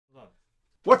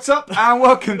What's up and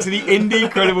welcome to the Indie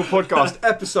Credible Podcast,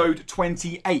 episode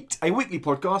 28. A weekly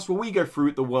podcast where we go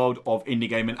through the world of indie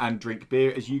gaming and drink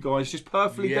beer as you guys just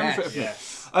perfectly demonstrate.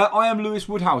 Yes. I am Lewis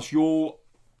Woodhouse, your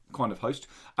kind of host.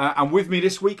 And with me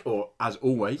this week, or as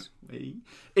always,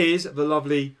 is the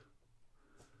lovely...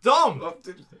 Dom!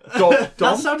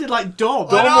 That sounded like Dom.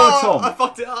 Dom or Tom? I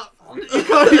fucked it up. You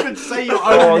can't even say your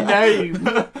own name.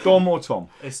 Dom or Tom?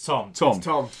 It's Tom. Tom. It's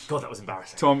Tom. God, that was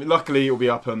embarrassing. Tom, luckily it'll be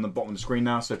up on the bottom of the screen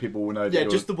now so people will know that Yeah,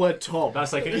 just the word Tom.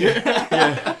 That's like...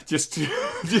 Yeah, just...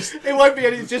 It won't be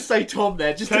any. Just say Tom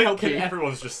there, just to help you.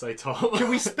 Everyone's just say Tom. Can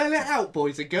we spell it out,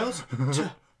 boys and girls?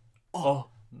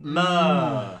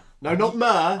 No, not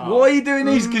Mer. Why are you doing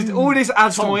these? Because all this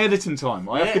adds to my editing time.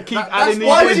 I have to keep adding these.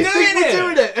 Why in. do you think we're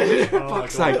doing it?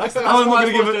 Fuck's sake. That's I'm why not I going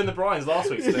to give was him. doing the Brian's last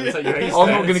week. So I'm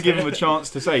not going to give him a chance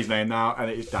to say his name now,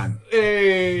 and it is Dan.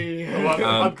 Hey.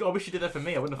 I wish you did that for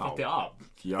me. I wouldn't have fucked it up.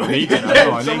 Yeah, I need to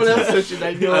know. Someone else says your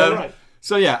name. You're all right.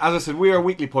 So yeah, as I said, we are a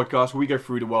weekly podcast where we go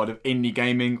through the world of indie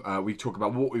gaming. We talk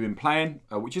about what we've been playing,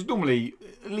 which is normally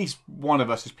at least one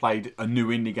of us has played a new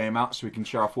indie game out, so we can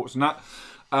share our thoughts on that.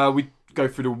 We go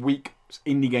through the week's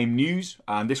indie game news,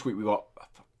 and this week we got a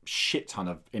shit ton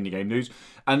of indie game news,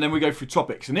 and then we go through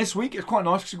topics. And this week it's quite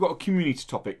nice because we've got a community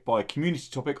topic. By community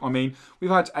topic, I mean we've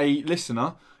had a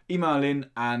listener email in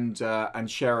and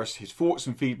share us his thoughts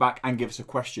and feedback and give us a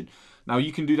question. Now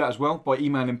you can do that as well by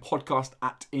emailing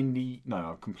podcast@indie. No,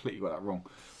 I completely got that wrong.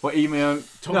 By email.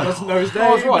 Tom doesn't know his name.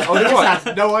 I was right. I was right.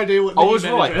 Has no idea what the I was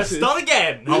email right. address Let's is. start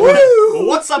again. Woo! Well,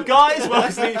 what's up, guys? Welcome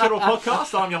to the Incredible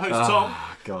Podcast. I'm your host, Tom.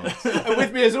 God. And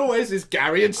with me, as always, is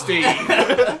Gary and Steve.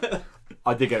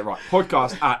 I did get it right.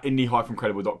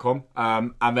 Podcast@indie-credible.com.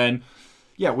 And then,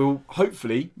 yeah, we'll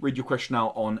hopefully read your question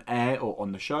out on air or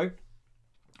on the show.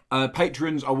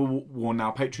 Patrons, I will warn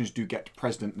now, patrons do get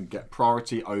precedent and get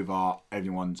priority over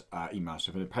everyone's email.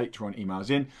 So if a patron emails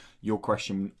in, your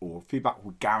question or feedback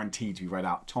will guarantee to be read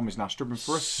out. Tom is now stripping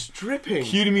for us. Stripping.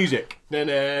 Cue the music.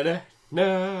 No.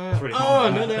 Really Oh,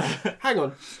 no. Hang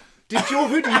on. Did your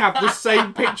hoodie have the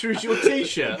same picture as your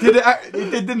t-shirt? It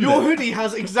did, didn't Your it? hoodie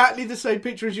has exactly the same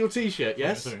picture as your t-shirt,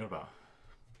 yes? What are you about?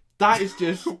 That is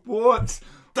just... What?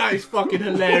 That is fucking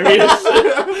hilarious.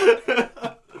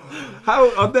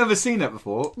 How? I've never seen that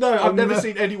before. No, I've never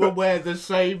seen anyone wear the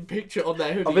same picture on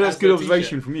their hoodie. I mean, that's as good their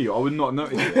observation t-shirt. from you. I would not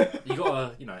notice it. You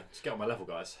gotta, just get on my level,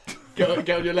 guys. Get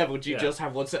on your level. Do you Yeah. just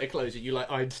have one set of clothes? Are you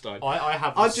like Einstein? I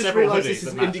have I just several realised hoodies this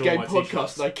is that an match indie all game my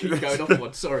podcast t-shirts. and I keep going off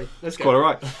one. Sorry. Let's go. Quite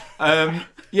alright.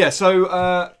 Yeah,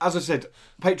 so as I said,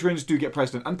 patrons do get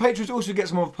precedent, and patrons also get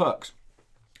some other perks.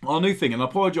 Our new thing, and I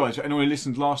apologise for anyone who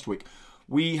listened last week,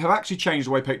 we have actually changed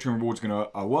the way Patreon rewards are going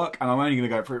to work, and I'm only going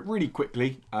to go through it really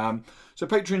quickly. So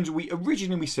patrons, we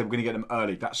originally said we're going to get them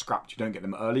early. That's scrapped. You don't get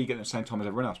them early. You get them at the same time as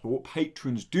everyone else. But what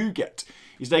patrons do get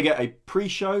is they get a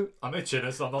pre-show. I'm itching.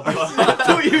 It's not. I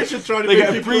thought you were just trying to They make get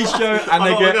a people pre-show laugh. and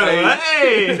they get a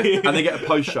Hey! and they get a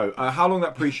post-show. How long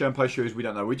that pre-show and post-show is, we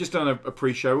don't know. We just done a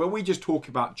pre-show where we just talk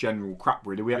about general crap.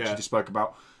 Really, we actually just spoke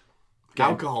about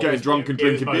Alcohol. getting drunk and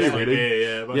drinking beer.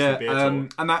 Really. Yeah,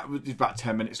 And that was about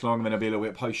 10 minutes long, and then there'll be a little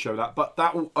bit of post-show that. But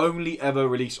that will only ever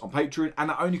release on Patreon, and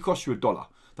that only costs you $1.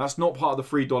 That's not part of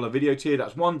the $3 video tier.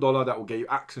 That's $1 that will get you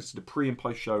access to the pre and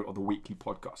post show of the weekly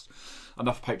podcast.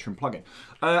 Enough Patreon plug-in.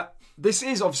 This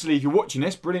is obviously, if you're watching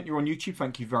this, brilliant. You're on YouTube.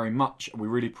 Thank you very much. We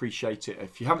really appreciate it.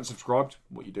 If you haven't subscribed,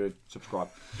 what you doing? Subscribe.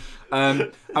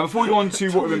 And before we go on to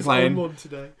what we've been playing,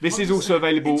 this is also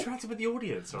available. Interactive with the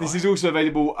audience. This is also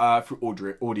available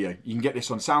through audio. You can get this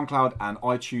on SoundCloud and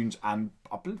iTunes, and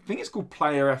I think it's called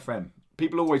Player FM.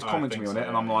 People always comment to me on it,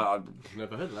 and I'm like, I've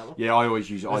never heard of that one. yeah, I always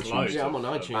use There's iTunes. loads Yeah, I'm on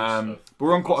iTunes. But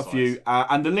we're on quite a few,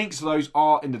 and the links to those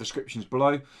are in the descriptions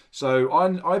below. So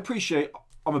I appreciate.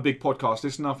 I'm a big podcast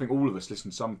listener. I think all of us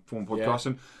listen to some form of podcast,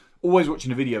 and always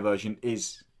watching a video version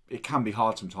it can be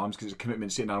hard sometimes because it's a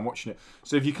commitment sitting down and watching it.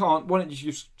 So if you can't, why don't you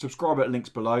just subscribe at links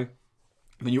below?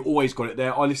 Then you always got it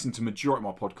there. I listen to majority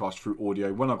of my podcast through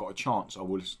audio. When I got a chance, I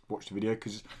will watch the video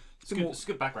because It's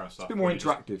good background stuff. It's a bit more when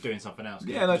you're just interactive. Doing something else.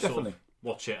 Yeah, no, Just sort definitely. of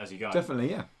watch it as you go.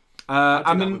 Definitely, yeah. I And do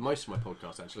that then with most of my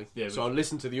podcasts, actually. Yeah, So I'll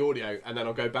listen to the audio and then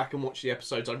I'll go back and watch the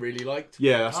episodes I really liked.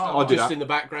 yeah, I do Just that. in the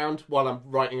background while I'm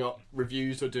writing up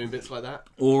reviews or doing bits like that.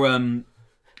 Or Pardon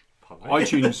me.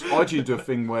 iTunes do a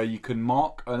thing where you can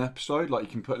mark an episode, like you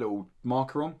can put a little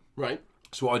marker on. Right.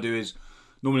 So what I do is,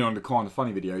 normally on the kind of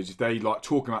funny videos, if they like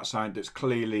talking about something that's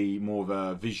clearly more of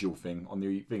a visual thing on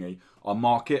the thingy, I'll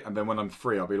mark it, and then when I'm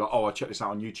free, I'll be like, oh, I'll check this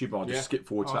out on YouTube, and I'll just skip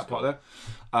forward to that part there.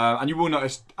 And you will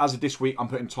notice, as of this week, I'm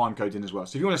putting timecodes in as well.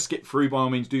 So if you want to skip through, by all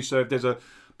means, do so. If there's a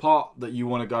part that you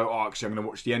want to go, oh, actually, I'm going to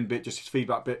watch the end bit, just his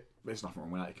feedback bit, there's nothing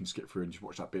wrong with that. You can skip through and just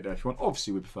watch that bit there if you want.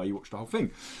 Obviously, we prefer you watch the whole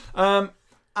thing.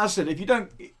 as I said, if you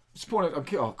don't support it,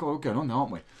 oh God, we're going on now,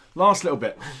 aren't we? Last little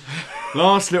bit.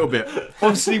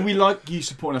 Obviously, we like you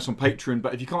supporting us on Patreon,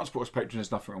 but if you can't support us on Patreon,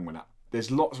 there's nothing wrong with that. There's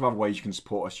lots of other ways you can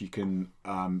support us. You can,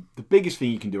 the biggest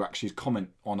thing you can do actually is comment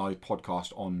on our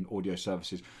podcast on audio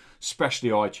services, especially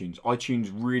iTunes. iTunes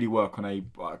really work on a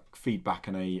feedback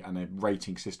and a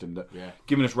rating system that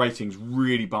giving us ratings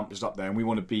really bumps us up there. And we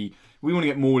want to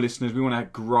get more listeners. We want to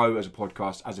grow as a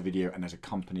podcast, as a video, and as a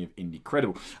company of Indie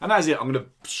Credible. And that's it. I'm going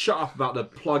to shut up about the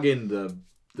plug-in,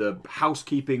 the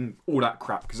housekeeping, all that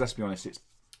crap, because let's be honest, it's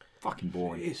fucking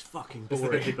boring. It is fucking It's the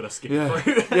boring. bit people are skipping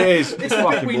through. It is. It's It's the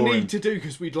fucking bit we boring. need to do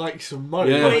because we'd like some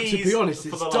money. Yeah. But to Please, be honest, for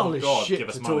it's the love dull of as God, shit give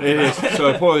us to money. talk It about. is. So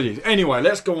apologies. Anyway,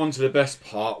 let's go on to the best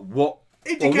part. One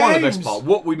of the best part.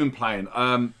 What we've been playing.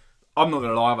 I'm not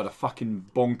gonna lie. I've had a fucking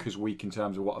bonkers week in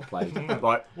terms of what I've played.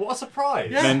 Like What a surprise.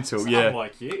 mental. Sound Yeah.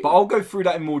 like you. But I'll go through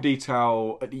that in more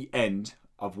detail at the end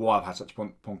of why I've had such a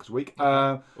bonkers week.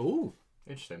 Ooh.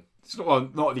 Interesting. It's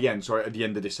not at the end. Sorry, at the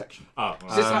end of this section. Oh,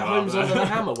 Is this like Homes Under the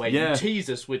Hammer where Yeah. you tease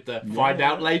us with the find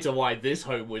out later why this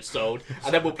home was sold,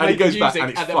 and then we'll play And it goes the back music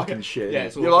and it's then fucking shit. Yeah,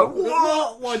 it's You're awful. like,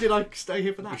 what? Why did I stay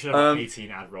here for We that? should have 18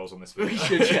 ad rolls on this video. We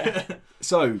should, yeah.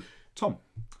 So, Tom,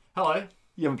 Hello.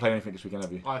 you haven't played anything this weekend,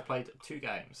 have you? I've played 2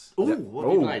 games. Ooh, Yeah. what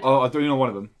have you played? I do know one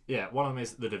of them. Yeah, one of them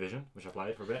is The Division, which I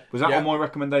played for a bit. Was that Yeah. on my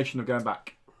recommendation of going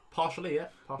back? Partially, yeah.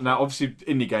 Partially. Now, obviously,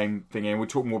 indie game thing, and we'll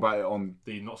talk more about it on.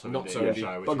 The Not So Not Indie So Indie.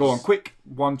 show. Which But go on, is- quick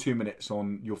 1-2 minutes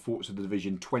on your thoughts of the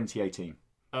Division 2018.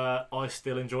 I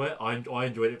still enjoy it. I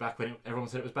enjoyed it back when everyone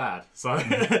said it was bad. So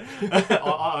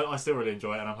Mm. I still really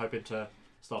enjoy it, and I'm hoping to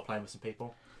start playing with some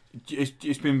people.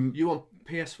 It's been You on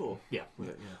PS4? Yeah.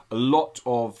 a lot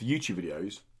of YouTube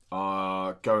videos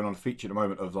are going on a feature at the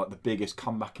moment of like the biggest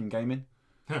comeback in gaming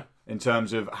in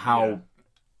terms of how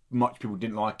much people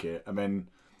didn't like it, and then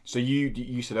so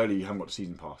you said earlier you haven't got the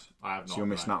season pass, I have not. so you're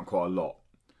missing out on quite a lot.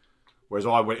 Whereas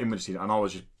I went in with the season and I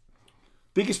was just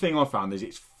biggest thing I found is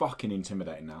it's fucking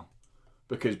intimidating now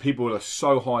because people are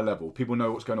so high level, people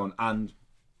know what's going on, and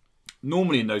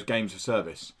normally in those games of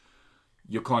service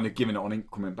you're kind of giving it on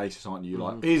increment basis, aren't you? You're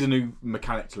like, here's a new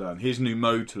mechanic to learn, here's a new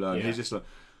mode to learn, here's this.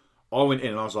 I went in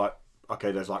and I was like,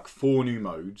 okay, there's like 4 new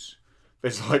modes.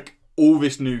 There's like all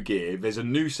this new gear. There's a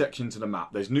new section to the map.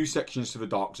 There's new sections to the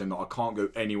dark zone that I can't go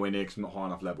anywhere near because I'm not high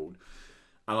enough leveled.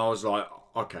 And I was like,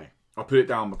 okay. I put it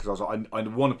down because I was like, I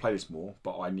want to play this more,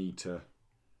 but I need to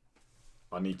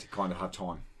kind of have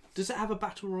time. Does it have a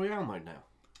battle royale mode now?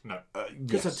 No.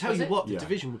 Because Yes. I tell Does you it? what, the Yeah.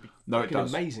 Division would be No, it fucking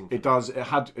does. amazing. It does. It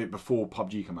had it before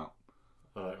PUBG came out.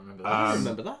 I don't remember that. I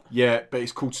remember that. Yeah, but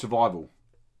it's called survival.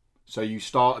 So you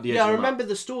start at the edge Yeah, of I the map. remember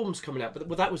the storms coming out,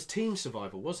 but that was team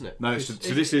survival, wasn't it? No, 'Cause so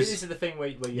This this is... is the thing where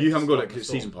You haven't got it start because it's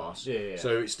the season storm. pass. Yeah.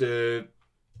 So it's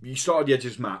you start at the edge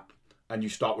of this map and you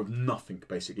start with nothing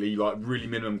basically, like really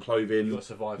minimum clothing, You've got to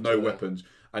survive no to the- weapons,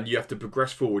 and you have to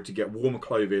progress forward to get warmer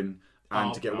clothing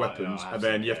and to get weapons, and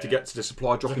then you have to get to the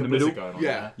supply drop in the middle.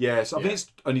 Yeah. Yeah, so I think it's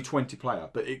only 20 player,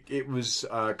 but it was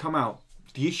come out.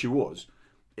 The issue was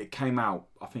it came out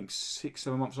I think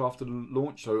 6-7 months after the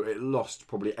launch, so it lost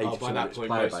probably 80% by of that its point,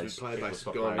 player most of base. the player People base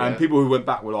stopped had gone. playing. And people who went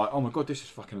back were like, "Oh my god, this is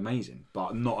fucking amazing,"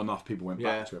 but not enough people went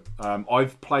back to it.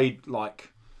 I've played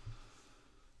like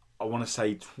I want to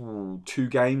say 2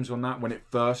 games on that when it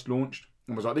first launched,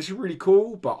 and was like, "This is really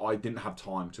cool," but I didn't have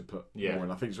time to put more in.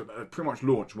 I think it pretty much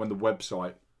launched when the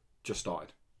website just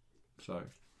started. So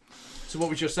what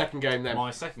was your second game then?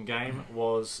 My second game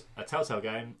was a Telltale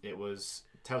game. It was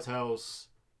Telltale's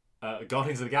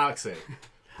Guardians of the Galaxy.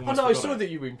 Oh no, I saw that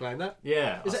you've been playing that.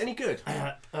 Yeah. Is it any good?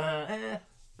 Eh.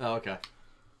 Oh, okay.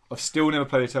 I've still never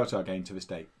played a Telltale game to this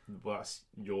date. Well, that's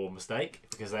your mistake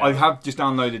because I have just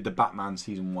downloaded the Batman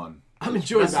Season 1. I'm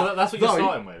enjoying that. That's what you're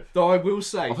starting with. Though I will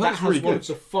say, I've heard that it's has really one good. of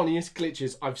the funniest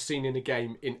glitches I've seen in a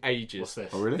game in ages. What's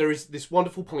this? Oh really? There is this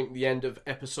wonderful point at the end of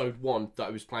episode 1 that I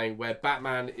was playing where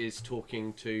Batman is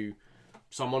talking to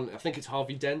someone, I think it's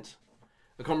Harvey Dent.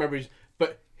 I can't remember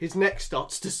but his neck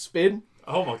starts to spin.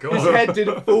 Oh my god. His head did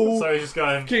a full So he's just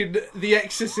going. fucking The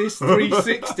Exorcist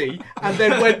 360 and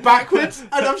then went backwards,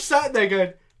 and I'm sat there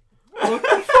going, what the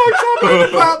fuck's happening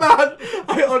to Batman?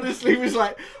 I honestly was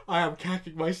like, I am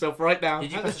cacking myself right now.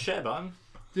 Did you press the share button?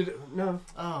 Did it? No.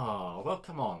 Oh, well,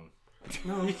 come on.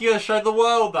 No. You gotta show the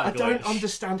world that I don't glitch.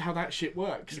 understand how that shit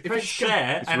works. You press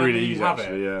share It's and really then you easy have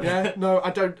actually, it. yeah. No,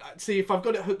 I don't. See, if I've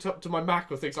got it hooked up to my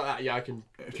Mac or things like that, yeah, I can.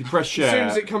 If you press share, As soon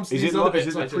as it comes to is these it other like, bits,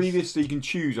 is it I the just- previous? So you can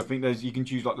choose. I think you can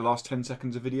choose like the last 10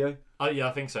 seconds of video. Oh, yeah,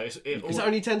 I think so. Is it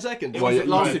only 10 seconds? Well, It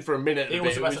lasted yeah. for a minute. It and a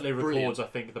bit. automatically was brilliant. records, I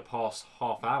think, the past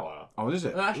half hour. Oh, is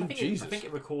it? Actually, Oh, I think Jesus. I think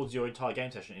it records your entire game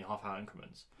session in half-hour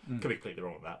increments. Could be completely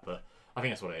wrong with that, but I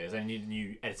think that's what it is. And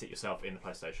you edit it yourself in the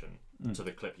PlayStation to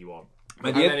the clip you want.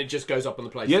 And then it just goes up on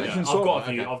the PlayStation.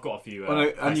 Yeah, I've got a few.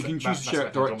 And you can choose to share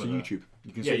it direct to YouTube.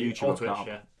 You can share YouTube on on Twitch. account.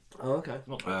 Yeah. Oh, okay.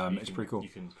 It's pretty cool. You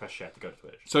can press share to go to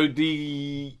Twitch. So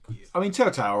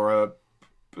Telltale are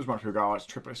as much people go,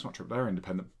 it's not triple. They're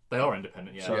independent. They are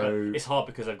independent, yeah. So it's hard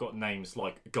because they've got names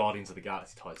like Guardians of the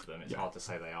Galaxy tied to them. It's hard to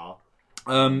say they are.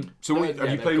 So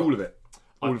have you played all of it?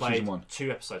 All I've of season played 1?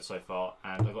 2 episodes so far,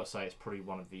 and I've got to say it's probably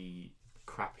one of the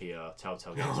crappier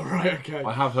Telltale games. Oh, right, okay.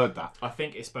 I have heard that. I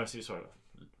think it's supposed to be... Sorry,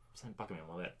 I'm bugging me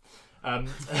on my lip.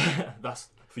 That's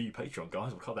for you Patreon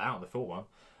guys. We'll cut that out in the full one.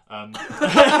 I'm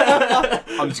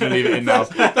just going to leave it in now.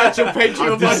 That's your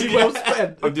Patreon money well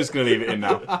spent. I'm just going to leave it in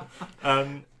now.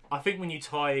 I think when you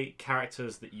tie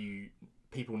characters that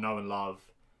people know and love,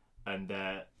 and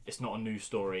it's not a new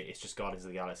story, it's just Guardians of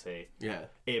the Galaxy. Yeah.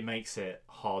 It makes it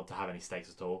hard to have any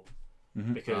stakes at all.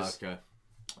 Mm-hmm. Because,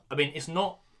 I mean, it's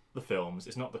not the films,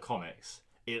 it's not the comics.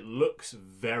 It looks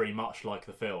very much like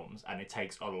the films, and it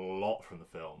takes a lot from the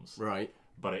films. Right.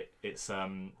 But it's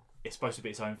supposed to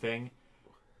be its own thing,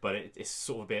 but it's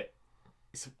sort of a bit...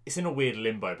 It's in a weird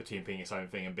limbo between being its own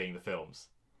thing and being the films.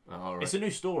 Oh, right. It's a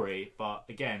new story, but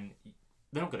again,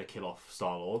 they're not going to kill off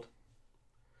Star-Lord.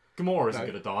 Gamora isn't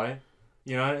going to die.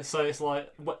 You know, so it's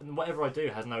like whatever I do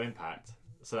has no impact.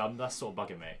 So that's sort of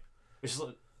bugging me. It's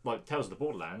just like Tales of the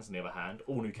Borderlands, on the other hand,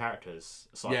 all new characters.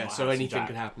 So anything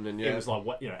could happen. And it was like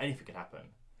anything could happen.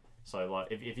 So like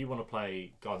if you want to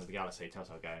play Guardians of the Galaxy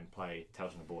Telltale game, play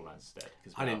Tales of the Borderlands instead.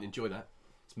 I didn't enjoy that.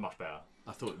 It's much better.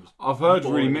 I thought it was. I've heard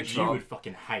really mixed. You would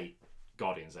fucking hate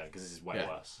Guardians then because this is way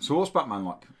worse. So what's Batman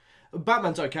like?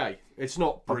 Batman's okay. It's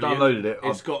not brilliant. I've downloaded it.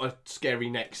 It's got a scary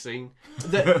neck scene.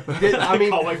 I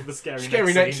mean, can't wait for the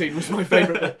scary neck scene was my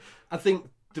favourite. I think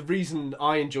the reason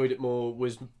I enjoyed it more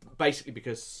was basically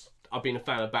because I've been a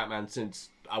fan of Batman since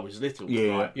I was little.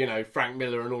 Yeah. Right? You know, Frank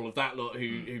Miller and all of that lot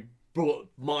who brought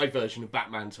my version of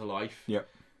Batman to life. Yep.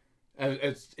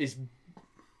 Is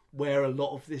where a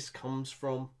lot of this comes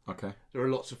from. Okay. There are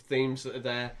lots of themes that are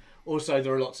there. Also,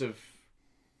 there are lots of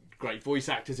great voice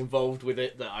actors involved with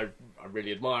it that I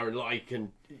really admire and like,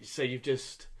 and so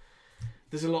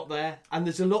there's a lot there, and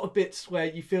there's a lot of bits where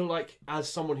you feel like, as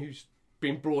someone who's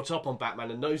been brought up on Batman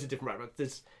and knows a different Batman,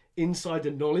 there's insider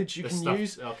knowledge you can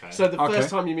use. Okay. So the first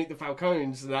time you meet the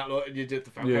Falcones, and you did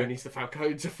the Falcones, the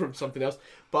Falcones are from something else,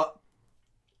 but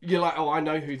you're like, oh, I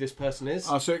know who this person is.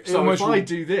 So if I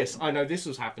do this, I know this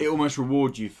was happening. It almost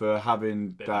rewards you for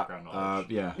having that. Background knowledge.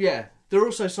 Yeah. There are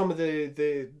also some of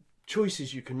the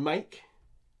choices you can make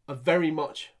are very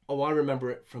much, I remember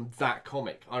it from that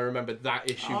comic. I remember that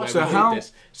issue where we did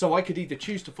this. So I could either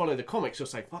choose to follow the comics or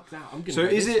say, fuck that, I'm going to go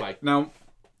this way. Now,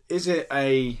 is it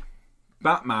a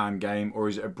Batman game or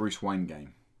is it a Bruce Wayne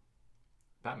game?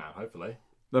 Batman, hopefully.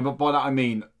 No, but by that I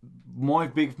mean, my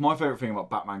favourite thing about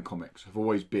Batman comics have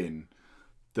always been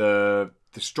the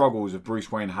struggles that Bruce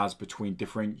Wayne has between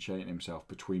differentiating himself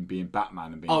between being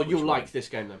Batman and being Bruce Wayne. Like this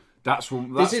game then?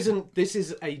 This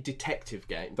is a detective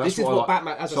game. This is what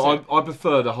Batman. As so I said, I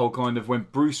prefer the whole kind of when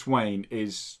Bruce Wayne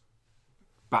is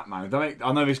Batman.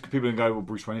 I know there's people who go, "Well,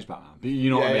 Bruce Wayne is Batman," but you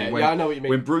know what I mean. I know what you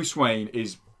mean. When Bruce Wayne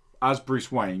is as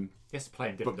Bruce Wayne, he has to play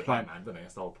him different than Batman, doesn't he?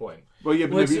 That's the whole point. Well, yeah,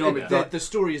 but the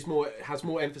story has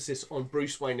more emphasis on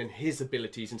Bruce Wayne and his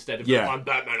abilities instead of I'm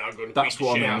Batman. I'm going to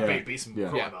beat some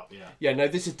crime up. Yeah, no,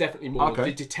 this is definitely more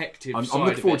the detective. I'm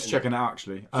looking forward to checking it out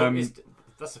actually.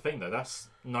 That's the thing though. That's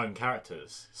known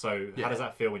characters. So how does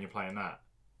that feel when you're playing that?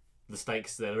 The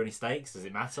stakes. Are there any stakes? Does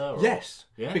it matter? Or? Yes.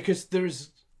 Yeah. Because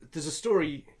there's a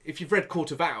story. If you've read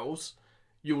Court of Owls,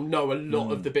 you'll know a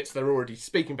lot of the bits they're already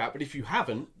speaking about. But if you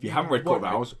haven't read Court of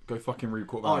Owls, go fucking read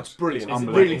Court of Owls. Oh, it's brilliant. It's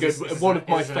really good. One of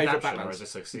my favourite Batman. Batmans. Or is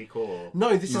this a sequel? Or...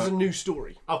 No, this is a new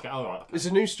story. Okay, all right. Okay. It's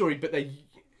a new story, but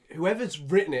whoever's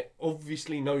written it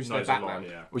obviously knows their Batman.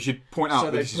 We should point out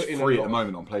that this is free at the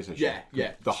moment on PlayStation.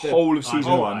 Yeah. The whole of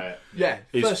season 1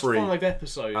 is first free. 5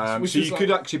 episodes. So you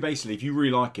could actually basically, if you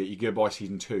really like it, you go buy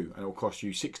season 2, and it'll cost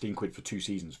you £16 for 2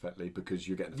 seasons, effectively, because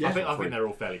you're getting the I think they're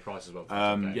all fairly priced as well.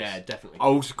 Yeah, definitely.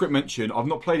 I'll also quick mention, I've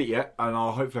not played it yet, and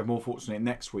I'll hopefully have more thoughts on it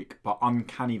next week, but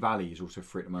Uncanny Valley is also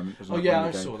free at the moment.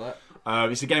 I saw that.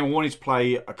 It's a game I wanted to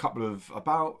play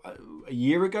about a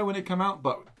year ago when it came out,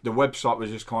 but the website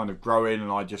was just kind of growing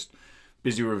and I just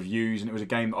busy with reviews, and it was a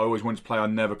game that I always wanted to play. I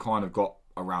never kind of got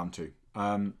around to.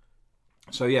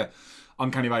 So yeah,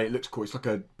 Uncanny Valley. It looks cool. It's like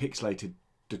a pixelated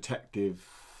detective.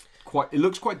 It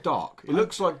looks quite dark. It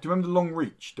looks like. Do you remember the Long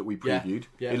Reach that we previewed?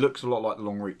 Yeah. It looks a lot like the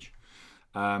Long Reach.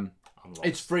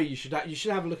 It's free. You should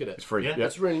have a look at it. It's free. Yeah.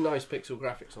 It's really nice pixel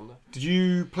graphics on there. Did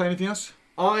you play anything else?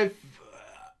 It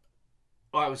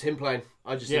was him playing.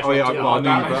 I just Yeah. I knew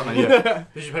Batman. Yeah.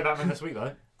 Did you play Batman this week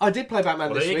though? I did play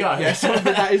Batman Well, this there week. you go. Yes,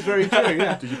 that is very true.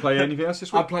 Yeah. Did you play anything else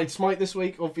this I week? played Smite this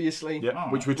week, obviously. Yeah, Oh.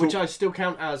 which I still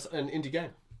count as an indie game.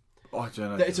 I don't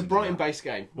know. It's a Brighton-based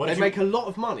game. What They did you- make a lot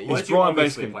of money. What It's did you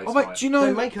Brighton-based obviously game. play Oh wait, Smite? do you know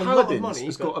They make a lot of Paladins money,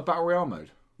 has but- got a battle royale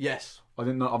mode? Yes. I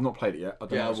didn't know. I've not played it yet. I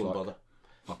don't Yeah, know I what it's wouldn't like.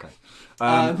 bother.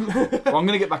 Okay. Well, I'm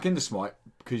going to get back into Smite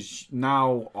because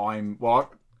now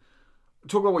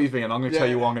talk about what you think, and I'm going to tell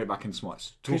you why I'm going to get back into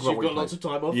Smite. Talk Because about you've what got you lots played.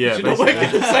 of time off. Yeah, You're not working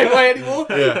basically. the same way anymore.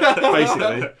 Yeah,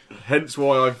 basically. Hence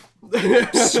why I've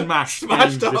smashed games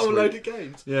Smashed a this whole week. load of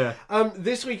games. Yeah.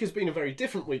 This week has been a very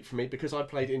different week for me because I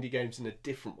played indie games in a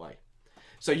different way.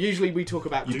 So usually we talk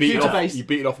about You beat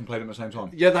computer-based. it off and played them at the same time.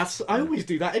 Yeah, I always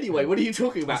do that anyway. What are you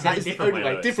talking about? It's That a is the different only way,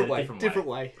 way. though. Different It's a way. different Different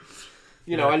way. way.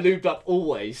 You know, I lubed up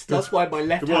always. That's why my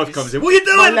left The hand wife comes is... in. What are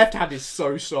you My doing? left hand is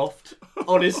so soft.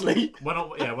 Honestly. When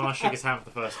I shook his hand for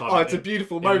the first time. Oh, it's a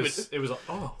beautiful moment. It was like,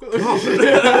 oh,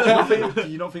 Do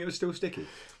you not think it was still sticky?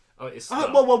 oh it's.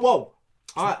 Whoa.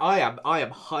 I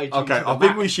am hygiene. Okay, to the I think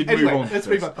max. we should Anyway, move on. Let's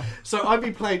move on. So I've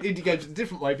been playing indie games in a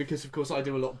different way because, of course, I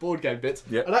do a lot of board game bits.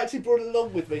 Yeah. And I actually brought it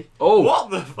along with me. Oh, What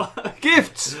the fuck?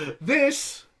 gifts!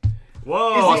 This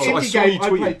Whoa! is the I indie saw you game I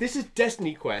tweeting. played. This is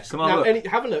Destiny Quest. Come on, now, look.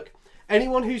 have a look.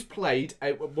 Anyone who's played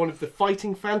one of the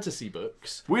fighting fantasy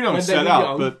books, We don't when they set were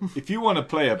out, young, but if you want to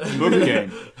play a book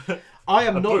game, I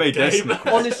am not. play Destiny.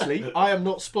 Honestly, I am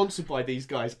not sponsored by these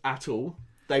guys at all.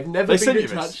 They've never They been sent in you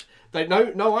this? touch.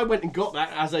 No. I went and got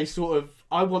that as a sort of.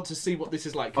 I want to see what this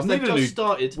is like because they've just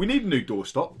started. We need a new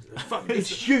doorstop. It's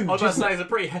huge. I was about to Isn't say it? it's a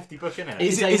pretty hefty book, isn't it?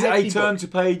 It's Is a it a hefty turn book. to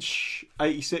page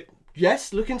 86?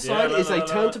 Yes, look inside. Yeah, It's a no.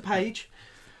 turn to page.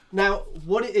 Now,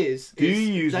 what it is? Do you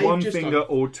use they've one just finger done-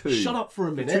 or two? Shut up for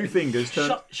a minute. Two fingers. Turn.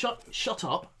 Shut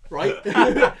up. Right.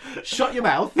 Shut your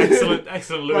mouth.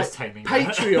 Excellent Lewis Right, taming.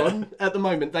 Patreon at the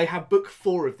moment they have book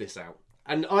 4 of this out,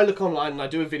 and I look online and I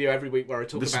do a video every week where I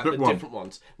talk This is about book the 1. different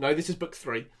ones. No, this is book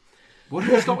 3 What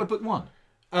did you start with book 1?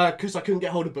 because I couldn't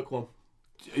get hold of book 1.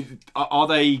 Are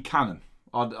they canon?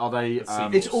 Are they?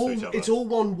 It's to all each other. it's all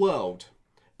one world,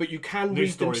 but you can New read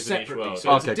them stories in each separately. world.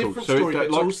 So it's a Okay, cool. different So story, but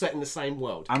it's like- all set in the same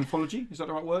world. anthology? Is that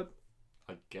the right word?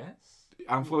 I guess.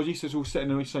 Anthology. So it's all set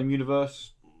in the same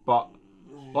universe, but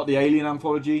like the Alien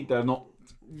anthology, they're not.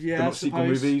 They're Yeah, I not sequel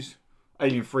suppose. movies.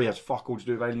 Alien 3 has fuck all to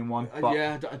do with Alien 1. But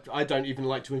Yeah, I don't even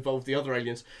like to involve the other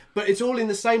aliens, but it's all in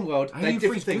the same world. They're Alien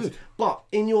different 3's things. good. But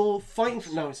in your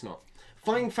fighting, no, it's not.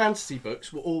 Fighting fantasy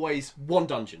books were always one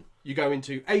dungeon. You go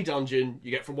into a dungeon,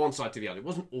 you get from one side to the other. It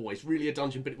wasn't always really a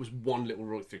dungeon, but it was one little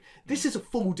route through. This is a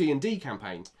full D&D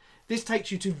campaign. This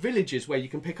takes you to villages where you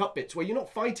can pick up bits where you're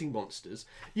not fighting monsters.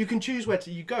 You can choose where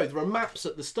you go. There are maps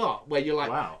at the start where you're like,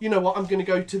 Wow. you know what, I'm going to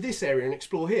go to this area and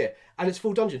explore here. And it's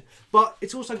full dungeon. But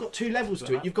it's also got 2 levels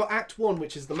to it. You've got Act 1,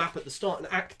 which is the map at the start, and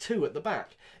Act 2 at the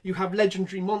back. You have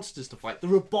legendary monsters to fight.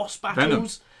 There are boss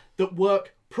battles that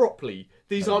work properly.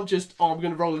 These aren't just, I'm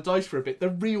going to roll the dice for a bit. They're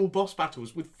real boss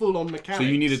battles with full-on mechanics. so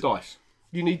you need a dice.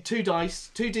 You need 2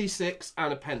 dice, 2d6,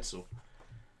 and a pencil.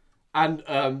 And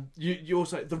you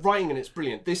also the writing in it's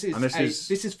brilliant. This is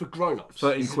this is for grown-ups.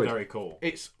 13 This is quid. very cool.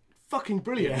 It's fucking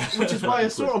brilliant, which is why I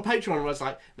saw it on Patreon and I was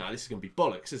like, no, this is going to be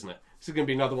bollocks, isn't it? This is going to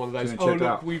be another one of those, Gonna oh check it look,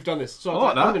 out. we've done this. So I I was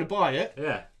like like, I'm that. going to buy it,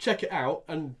 Yeah. check it out,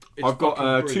 and it's I've got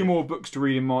fucking 2 brilliant. more books to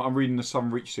read in my. I'm reading the Sun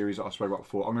Reach series that I spoke about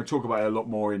before. I'm going to talk about it a lot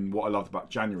more in what I loved about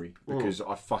January because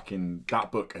that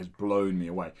book has blown me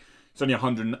away. It's only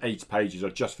 108 pages. I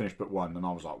just finished book 1 and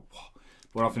I was like, wow.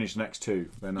 When I finish the next 2,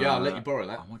 then Yeah, I'll let you borrow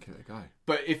that. I might give it a go.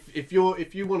 But if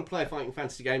you want to play a fighting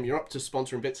fantasy game, you're up to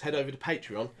sponsoring bits, head over to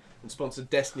Patreon and sponsor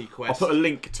Destiny I'll Quest. put a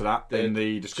link to that in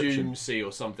the description. June Sea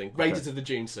or something. Raiders of the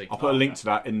June Sea. I'll put a link to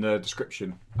that in the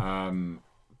description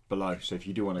below. So if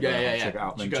you do want to go and check it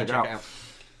out, then You go check and it out.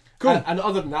 Cool. And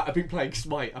other than that, I've been playing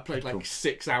Smite. I played like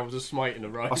 6 hours of Smite in a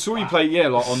row. I saw you play,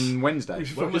 like on Wednesday.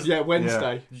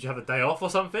 Wednesday. Did you have a day off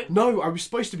or something? No, I was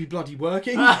supposed to be bloody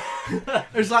working. It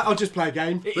was like, I'll just play a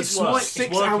game. It But is Smite, work. 6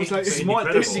 It's working. hours later. It's Smite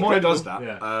incredible. does that.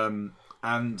 Yeah.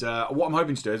 And what I'm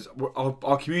hoping to do is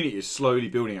our community is slowly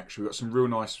building. Actually, we've got some real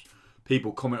nice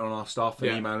people commenting on our stuff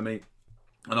and emailing me,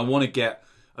 and I want to get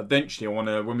eventually. I want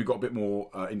to, when we've got a bit more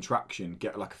interaction,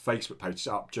 get like a Facebook page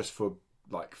set up just for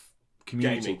like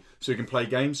community, Gaming. so we can play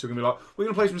games. So we're gonna be like, we're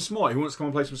gonna play some Smite. Who wants to come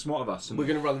and play some Smite with us? And We're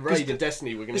going to run the raid in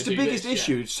Destiny. We're going it's to the do biggest this,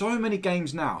 issue. So many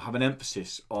games now have an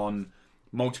emphasis on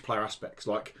multiplayer aspects.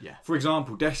 Like, for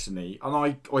example, Destiny,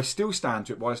 and I still stand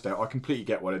to it by this day. I completely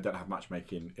get why they don't have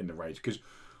matchmaking in the raids, because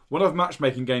when I've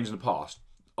matchmaking games in the past,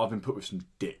 I've been put with some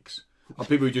dicks. And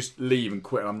people who just leave and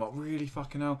quit, and I'm like, really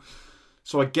fucking hell.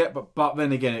 So I get, but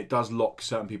then again, it does lock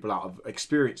certain people out of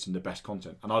experiencing the best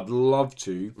content. And I'd love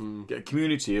to get a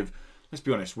community of, let's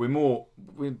be honest,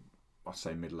 we're I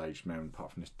say middle-aged men,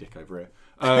 apart from this dick over here.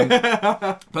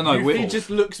 But no, He just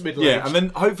looks middle-aged. yeah, and then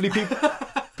hopefully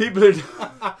people who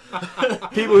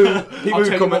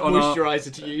comment on our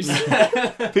moisturiser to use.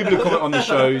 people who comment on the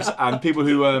shows and people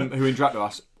who interact with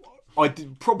us,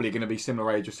 probably going to be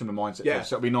similar age or similar mindset. Yeah.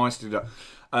 So it'll be nice to do that.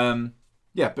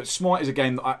 Yeah, but Smite is a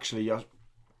game that actually I'll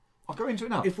go into it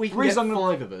now. If we can get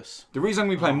 5 of us, the reason I'm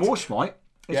going to be playing more Smite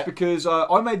is because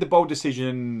I made the bold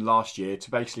decision last year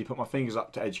to basically put my fingers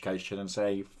up to education and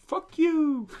say fuck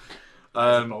you.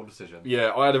 That's a bold decision.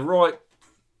 Yeah, I had a right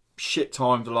shit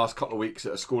time the last couple of weeks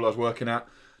at a school I was working at.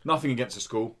 Nothing against the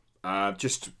school,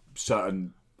 just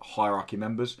certain hierarchy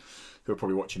members who are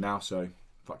probably watching now, so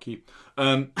fuck you.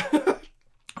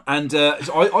 And so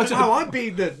I took I'm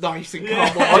being the nice and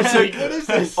calm one. what is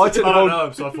this? I took the I don't bold,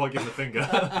 know, so I feel like giving the finger.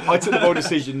 I took the bold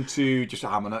decision to just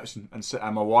hammer notes,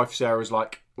 and my wife Sarah was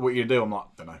like, "What are you gonna do?" I'm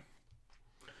like, "Don't know.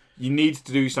 You need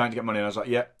to do something to get money." And I was like,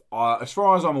 "Yeah." As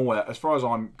far as I'm aware, as far as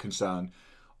I'm concerned,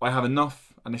 I have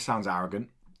enough. And this sounds arrogant.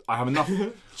 I have enough.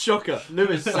 Shocker,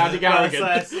 Lewis sounding arrogant.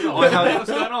 What's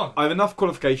going on? I have enough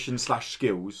qualifications /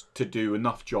 skills to do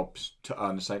enough jobs to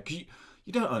earn the same. Because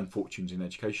you don't earn fortunes in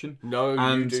education. No,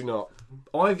 And you do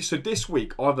not. So this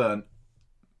week I've earned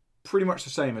pretty much the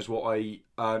same as what I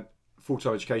earned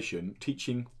full-time education,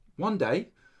 teaching one day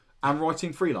and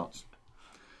writing freelance,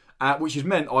 which has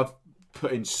meant I've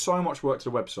put in so much work to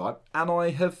the website, and I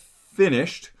have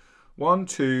finished 1,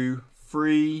 2,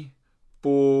 3,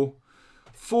 4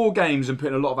 games and put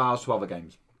in a lot of hours to other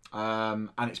games, and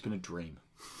it's been a dream.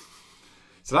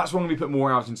 So that's why I'm going to be putting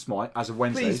more hours in Smite as of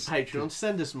Wednesdays. Please, Patreon,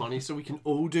 send us money so we can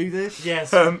all do this.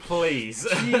 Yes, please.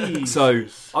 So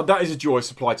that is a joy of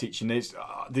supply teaching. This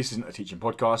isn't a teaching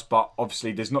podcast, but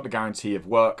obviously there's not the guarantee of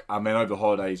work. I mean, over the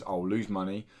holidays I'll lose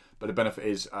money, but the benefit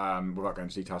is, without going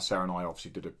into detail, Sarah and I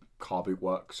obviously did a car boot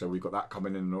work, so we've got that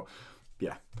coming in. And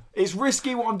yeah, it's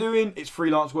risky what I'm doing. It's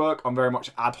freelance work. I'm very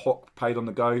much ad hoc, paid on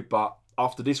the go. But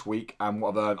after this week and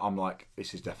what I've earned, I'm like,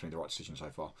 this is definitely the right decision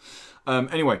so far.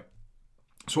 Anyway.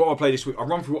 So what I'll play this week, I'll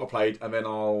run through what I played and then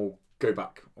I'll go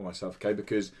back on myself, okay?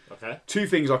 Because 2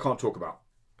 things I can't talk about.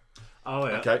 Oh,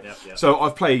 yeah. Okay? Yep. So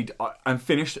I've played and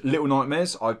finished Little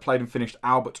Nightmares. I've played and finished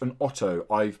Albert and Otto.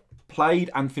 I've played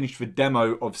and finished the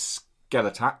demo of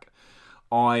Skelattack.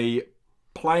 I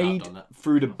played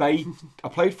through the I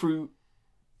played through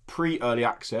pre-early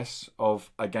access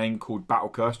of a game called Battle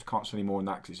Cursed. Can't say any more on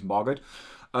that because it's embargoed.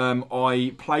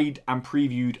 I played and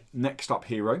previewed Next Up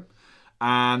Hero.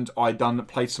 And I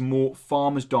played some more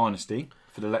Farmers Dynasty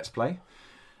for the Let's Play.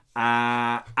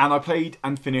 And I played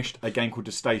and finished a game called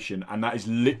The Station. And that is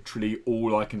literally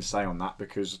all I can say on that,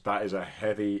 because that is a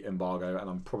heavy embargo. And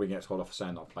I'm probably going to get told off for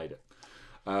saying that I've played it.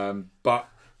 But,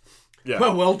 yeah.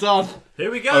 Well done.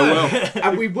 Here we go. Oh, well.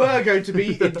 And we were going to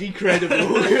be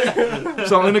incredible.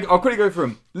 So I'll quickly go through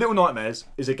them. Little Nightmares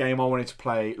is a game I wanted to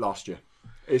play last year.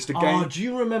 It's the game. Oh, do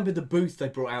you remember the booth they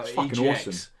brought out at fucking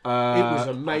EGX? awesome. It was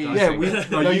amazing. Yeah,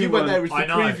 you went there as the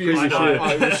preview. I know. Oh,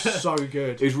 it was so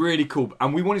good. It was really cool,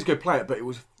 and we wanted to go play it, but it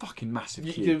was a fucking massive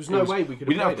queue. There was no way we could have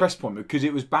We didn't have a played press point because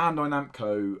it was Bandai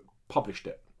Namco published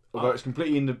it. Although it's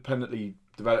completely independently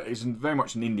developed. It's very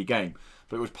much an indie game,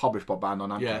 but it was published by Bandai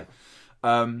Namco.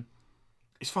 Yeah.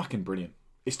 It's fucking brilliant.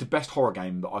 It's the best horror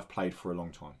game that I've played for a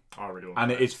long time. I really want And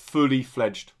it is fully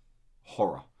fledged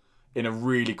horror in a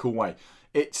really cool way.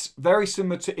 It's very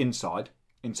similar to Inside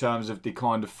in terms of the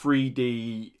kind of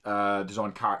 3D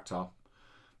design character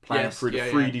playing through the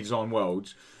 3D design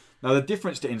worlds. Now the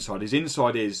difference to Inside is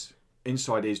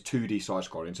 2D side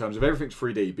scroll in terms of everything's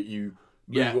 3D, but you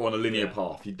move on a linear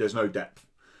path. There's no depth.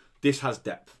 This has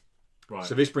depth. Right.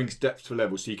 So this brings depth to a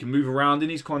level, so you can move around in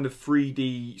these kind of small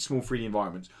 3D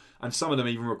environments, and some of them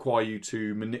even require you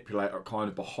to manipulate kind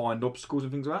of behind obstacles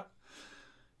and things like that.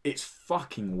 It's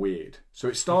fucking weird. So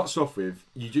it starts off with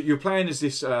you're playing as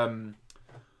this this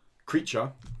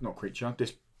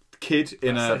kid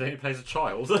in So then he plays a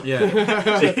child. Yeah.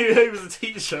 He was a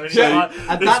teacher, and,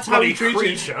 and that's how he treated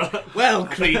creature. Well,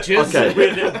 creatures. Okay.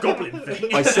 Weird little goblin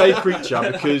thing. I say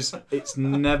creature because it's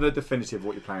never definitive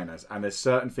what you're playing as, and there's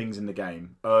certain things in the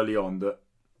game early on that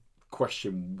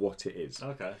question what it is.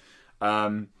 Okay.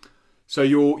 So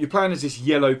you're playing as this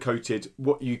yellow-coated,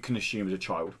 what you can assume is a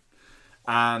child,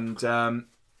 and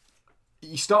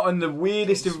you start in the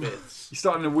weirdest.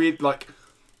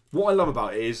 What I love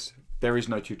about it is there is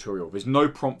no tutorial. There's no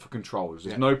prompt for controls.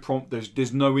 There's no prompt.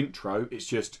 There's no intro. It's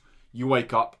just you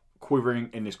wake up quivering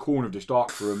in this corner of this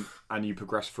dark room, and you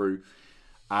progress through.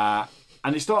 And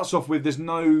it starts off with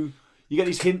you get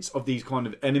these hints of these kind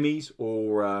of enemies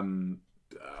or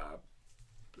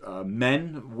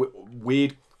men,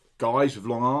 weird guys with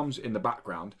long arms in the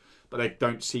background, but they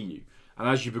don't see you. and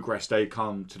as you progress, they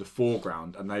come to the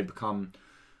foreground, and they become.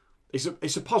 It's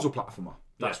a puzzle platformer.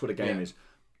 That's what a game is,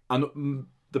 and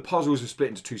the puzzles are split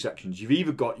into two sections. You've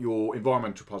either got your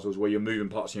environmental puzzles where you're moving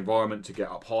parts of the environment to get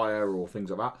up higher or things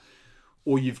like that,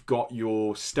 or you've got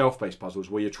your stealth-based puzzles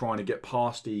where you're trying to get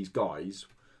past these guys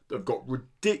that have got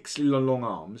ridiculously long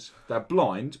arms. They're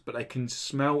blind, but they can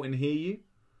smell and hear you.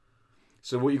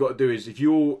 So what you've got to do is, if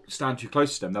you're stand too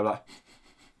close to them, they're like,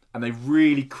 and they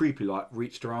really creepy like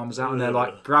reach their arms out and they're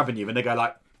like grabbing you, and they go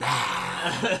like,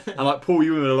 and like pull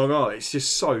you in with a long arm. It's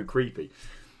just so creepy.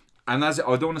 And I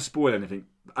don't want to spoil anything.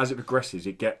 As it progresses,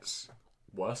 it gets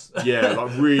worse. Yeah,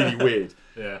 like really weird.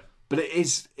 Yeah. But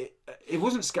it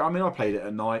wasn't scary. I mean, I played it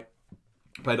at night.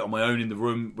 Played it on my own in the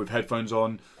room with headphones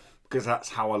on, because that's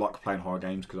how I like playing horror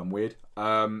games, because I'm weird.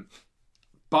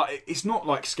 But it's not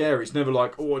like scary. It's never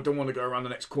like, oh, I don't want to go around the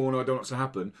next corner. I don't know what's going to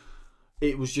happen.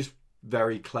 It was just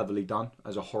very cleverly done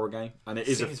as a horror game, and it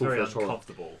is a full-fledged horror.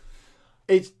 Uncomfortable.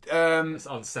 It's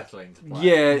unsettling to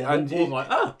play. Yeah, more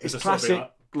like, it's classic.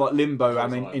 Like Limbo, I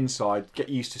mean, inside, get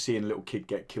used to seeing a little kid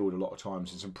get killed a lot of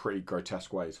times in some pretty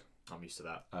grotesque ways. I'm used to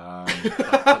that.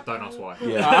 Don't ask why.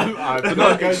 Yeah, but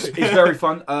no, it's very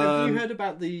fun. Have you heard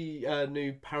about the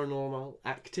new Paranormal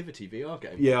Activity VR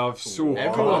game? Yeah, I've saw.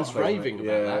 Everyone's raving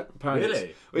about that.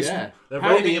 Apparently, really? They're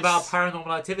raving about a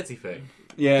Paranormal Activity thing.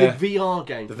 Yeah, the VR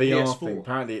game. The VR PS4. thing.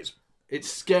 Apparently,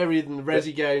 it's scarier than the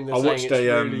Resi game. I watched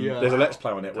really, there's a Let's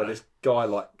Play on it where this guy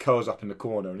like curls up in the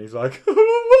corner and he's like,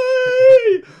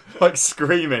 like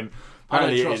screaming.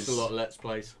 Apparently, I don't trust a lot of Let's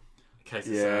Plays. Because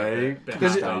a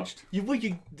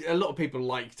lot of people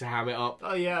like to ham it up.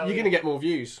 Oh yeah, you're going to get more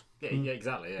views. Yeah,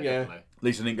 exactly. Yeah, definitely. At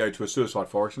least I didn't go to a suicide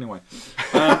forest anyway.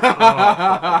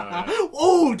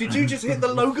 Oh, did you just hit the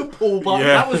Logan Paul button?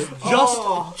 Yeah. That was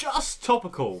just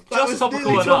topical. Just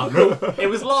topical enough. It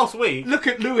was last week. Look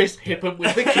at Lewis hipping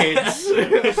with the kids.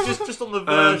 It's just on the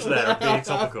verge there of being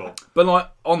topical. But like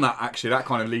on that, actually, that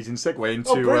kind of leads in segue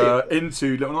into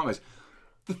Little Nightmares.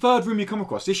 The third room you come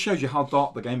across, this shows you how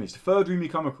dark the game is. The third room you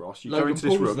come across, you go into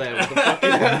this room. You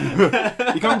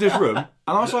come into this room, and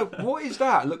I was like, what is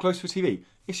that? I look close to the TV.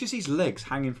 It's just these legs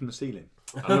hanging from the ceiling.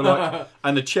 And you're like,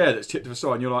 and the chair that's tipped to the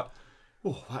side, and you're like,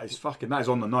 oh, that is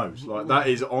on the nose. Like, that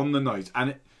is on the nose.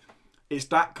 And it's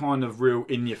that kind of real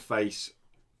in-your-face,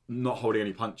 not holding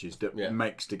any punches that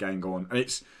makes the game go on. And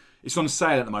it's on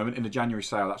sale at the moment, in the January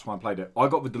sale. That's why I played it. I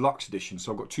got the deluxe edition,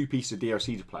 so I've got 2 pieces of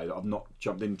DLC to play that I've not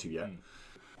jumped into yet.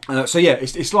 So yeah,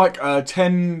 it's like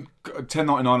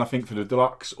 $10.99 I think for the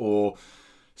deluxe, or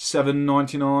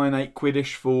 $7.99,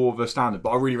 £8 for the standard. But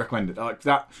I really recommend it. Like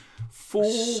that,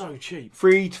 so cheap,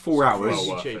 3 to 4 hours. Well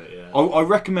worth it, yeah. I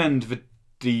recommend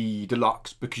the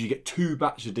deluxe because you get 2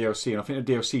 batches of DLC, and I think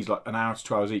the DLC is like an hour to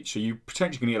 2 hours each. So you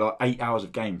potentially can get like 8 hours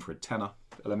of game for a tenner,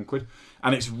 £11,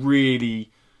 and it's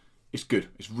good.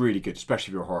 It's really good,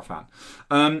 especially if you're a horror fan.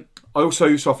 I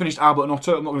finished Albert and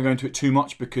Otto. I'm not going to go into it too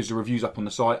much because the review's up on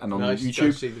the site and on YouTube.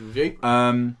 Go see the review.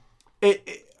 I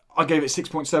gave it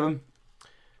 6.7.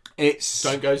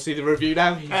 Don't go see the review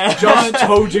now. He just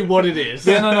told you what it is.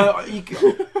 Yeah, no.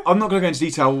 I'm not going to go into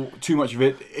detail too much of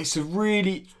it. It's a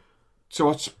really. So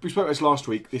we spoke about this last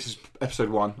week. This is episode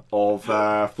 1 of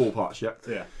 4 parts. Yeah.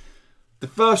 Yeah. The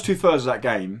first 2/3 of that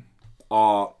game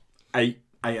are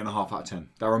 8.5 out of 10.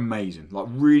 They're amazing. Like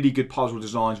really good puzzle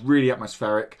designs, really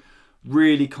atmospheric,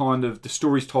 really kind of the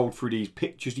story's told through these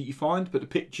pictures that you find, but the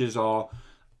pictures are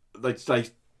they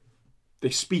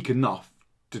speak enough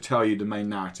to tell you the main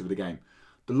narrative of the game.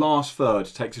 The last third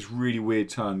takes this really weird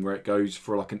turn where it goes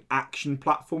for like an action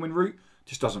platforming route.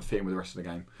 Just doesn't fit in with the rest of the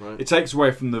game. Right. It takes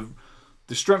away from the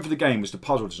strength of the game was the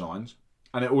puzzle designs,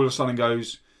 and it all of a sudden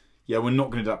goes, yeah, we're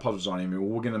not going to do that puzzle design anymore.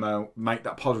 We're going to make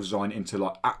that puzzle design into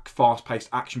like fast-paced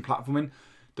action platforming.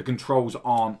 The controls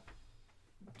aren't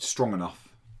strong enough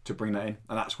to bring that in,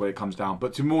 and that's where it comes down.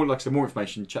 But to more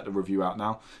information, check the review out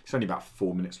now. It's only about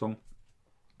 4 minutes long.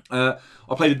 I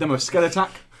played a demo of Skelattack.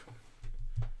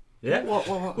 Yeah,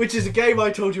 which is a game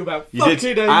I told you about. You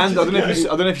did, and I don't know if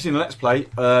you've seen the Let's Play.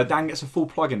 Dan gets a full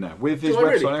plug in there with his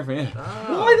website and everything.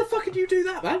 Yeah. Why the fuck did you do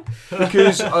that, man?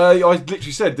 Because I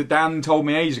literally said that Dan told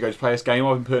me ages ago to play this game.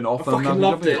 I've been putting it off. I fucking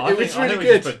loved it. It was really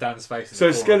good. Put Dan's face in so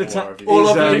Skelattack, all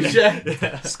of them.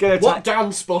 Skelattack. What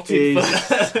Dan spotted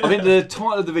first. I think the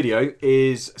title of the video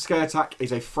is Skelattack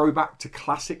is a throwback to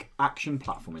classic action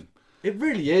platforming. It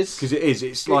really is. Because it is.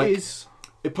 It's like.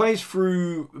 It plays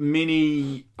through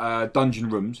mini dungeon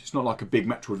rooms. It's not like a big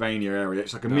Metroidvania area.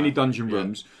 It's like a mini dungeon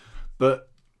rooms. But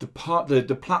the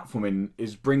platforming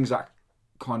brings that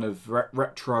kind of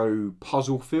retro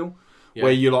puzzle feel,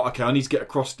 where you're like, okay, I need to get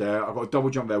across there. I've got a double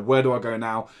jump there. Where do I go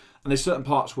now? And there's certain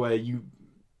parts where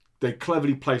they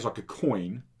cleverly place like a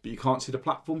coin but you can't see the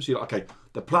platform. So you're like, okay,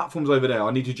 the platform's over there.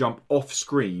 I need to jump off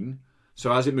screen,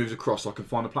 so as it moves across, I can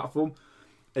find the platform.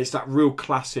 It's that real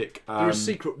classic. There are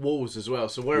secret walls as well,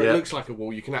 so where it looks like a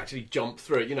wall, you can actually jump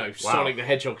through it. You know, Sonic the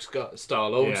Hedgehog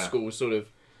style, old school sort of.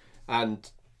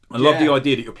 And I love the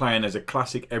idea that you're playing as a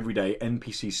classic everyday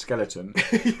NPC skeleton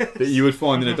that you would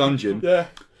find in a dungeon. Yeah.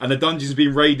 And the dungeon's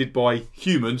been raided by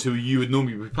humans who you would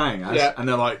normally be playing as, and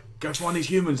they're like, go find these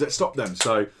humans, let's stop them.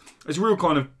 So it's a real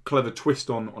kind of clever twist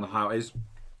on how it is.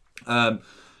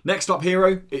 Next up,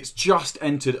 Hero. It's just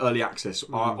entered early access.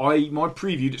 My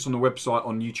previewed. It's on the website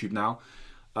on YouTube now.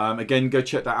 Again, go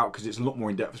check that out because it's a lot more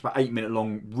in depth. It's about 8 minute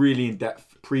long, really in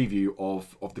depth preview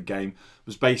of the game. It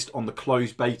was based on the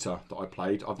closed beta that I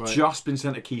played. I've just been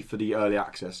sent a key for the early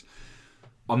access.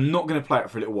 I'm not going to play it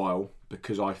for a little while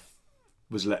because I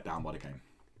was let down by the game.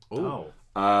 Oh.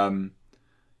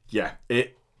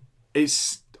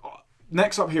 It's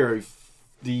next up, Hero.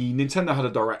 The Nintendo had a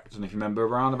direct, and if you remember,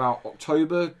 around about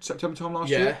October, September time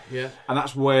last year. Yeah. And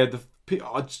that's where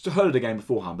I'd heard of the game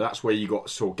beforehand, but that's where you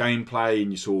saw gameplay and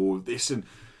you saw this and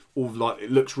all like it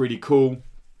looks really cool.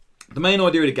 The main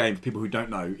idea of the game, for people who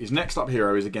don't know, is Next Up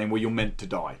Hero is a game where you're meant to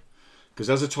die, because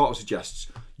as the title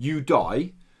suggests, you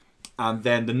die, and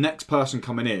then the next person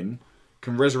coming in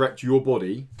can resurrect your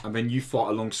body, and then you fight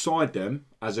alongside them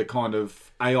as a kind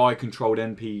of AI-controlled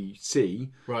NPC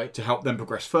to help them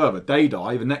progress further. They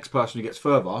die, the next person who gets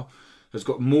further has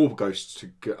got more ghosts to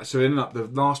go. So in that, the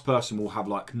last person will have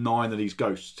like 9 of these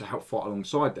ghosts to help fight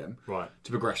alongside them to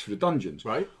progress through the dungeons.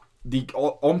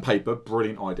 On paper,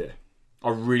 brilliant idea. I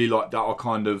really like that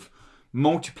kind of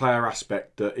multiplayer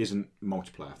aspect that isn't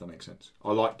multiplayer, if that makes sense.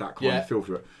 I like that kind of feel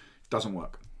for it. It doesn't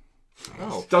work.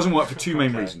 It doesn't work for two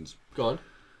main reasons. Go on.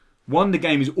 One, the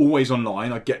game is always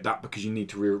online. I get that because you need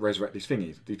to resurrect these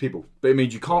people. But it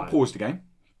means you can't pause the game.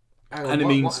 And it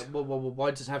means...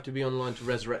 Why does it have to be online to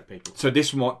resurrect people? So this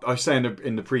is what I say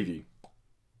in the preview.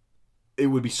 It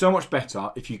would be so much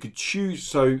better if you could choose...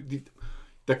 So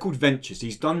they're called ventures.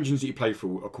 These dungeons that you play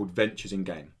through are called ventures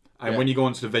in-game. And when you go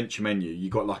onto the venture menu,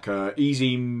 you've got like a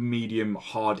easy, medium,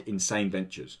 hard, insane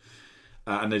ventures.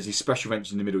 And there's these special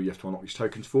ventures in the middle you have to unlock these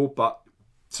tokens for. But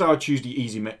so I choose the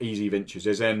easy ventures.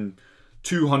 There's then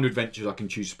 200 ventures I can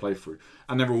choose to play through.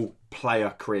 And they're all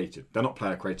player created. They're not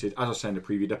player created. As I said in the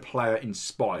preview, they're player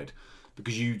inspired.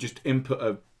 Because you just input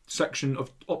a section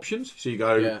of options. So you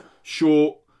go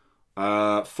short,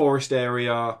 forest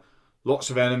area,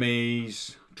 lots of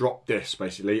enemies, drop this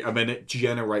basically. And then it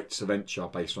generates a venture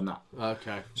based on that.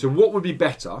 Okay. So what would be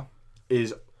better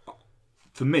is,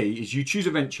 for me, is you choose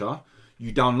a venture,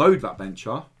 you download that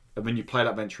venture, and then you play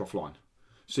that venture offline.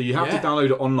 So you have to download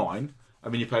it online,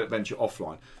 and then you play that venture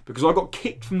offline. Because I got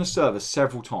kicked from the server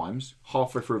several times,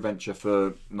 halfway through a venture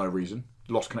for no reason.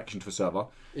 Lost connection to the server.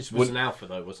 This was an alpha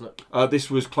though, wasn't it?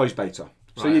 This was closed beta.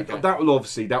 So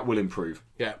that will improve.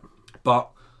 Yeah. But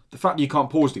the fact that you can't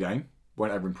pause the game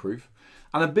won't ever improve.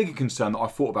 And a bigger concern that I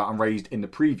thought about and raised in the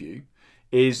preview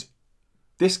is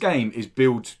this game is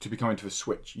built to be coming to a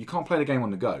Switch. You can't play the game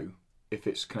on the go if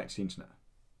it's connected to the internet.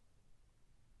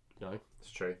 No,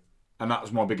 it's true. And that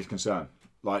was my biggest concern.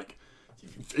 Like,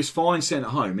 it's fine sitting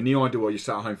at home. In the ideal world, you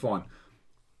sat at home fine.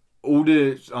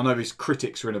 I know these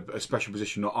critics are in a special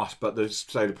position, not us, but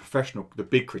say the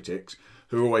big critics,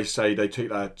 who always say they take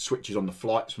their Switches on the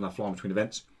flights when they're flying between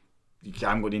events. You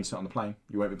haven't got the internet on the plane.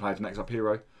 You won't be playing for Next Up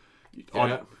Hero.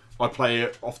 I play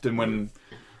it often when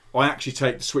I actually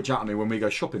take the Switch out of me when we go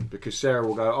shopping, because Sarah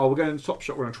will go, we're going to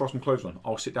Topshop, we're going to try some clothes on.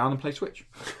 I'll sit down and play Switch.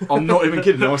 I'm not even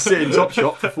kidding. I'll sit in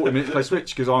Topshop for 40 minutes to play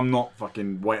Switch because I'm not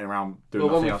fucking waiting around doing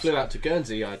nothing else. When we flew out to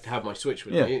Guernsey, I'd have my Switch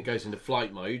with me. It goes into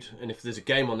flight mode, and if there's a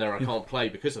game on there I can't play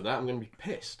because of that, I'm going to be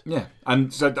pissed. Yeah,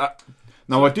 and so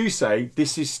now I do say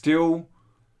this is still...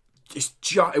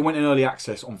 it went in early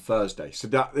access on Thursday, so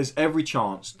there's every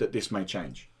chance that this may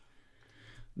change.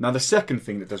 Now, the second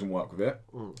thing that doesn't work with it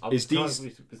is these...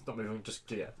 It's not moving just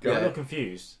yet. I'm a little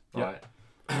confused. Right.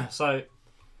 So,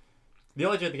 the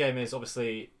idea of the game is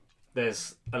obviously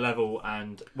there's a level,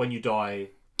 and when you die,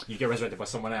 you get resurrected by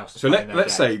someone else. So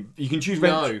let's say you can choose...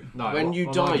 No. When you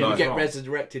die, you get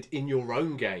resurrected in your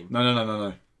own game.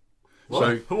 No.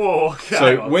 What?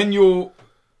 So when you're...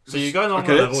 So you're going on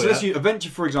a level, so let's use a venture,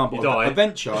 for example. A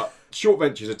venture, short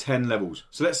ventures are 10 levels.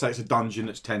 So let's say it's a dungeon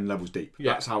that's 10 levels deep.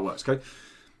 That's how it works, okay?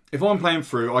 If I'm playing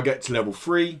through, I get to level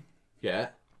 3. Yeah.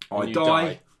 I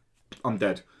die. I'm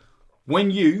dead.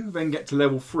 When you then get to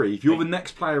level 3, if you're the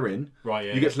next player in,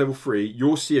 you get to level 3,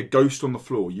 you'll see a ghost on the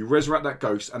floor. You resurrect that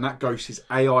ghost, and that ghost is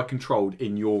AI controlled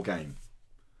in your game.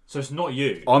 So it's not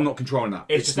you. I'm not controlling that.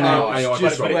 It's just now AI. AI.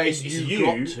 just control. where It's you you,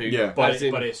 got to. Yeah. But,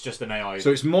 in- but it's just an AI.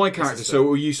 So it's my character.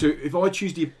 system. So if I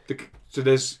choose the so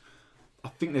there's, I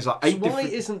think there's like 8 So why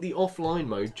different. isn't the offline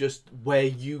mode just where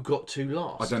you got to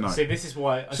last? I don't know. See, this is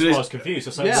why So I was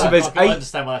confused. So, Yeah. So so there's I 8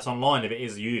 understand why that's online if it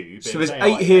is you. But So if there's it's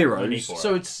AI, 8 heroes. no need for it.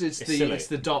 So it's silly.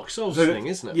 the Dark Souls So thing,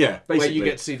 isn't it? yeah, Where basically. you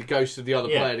get to see the ghost of the other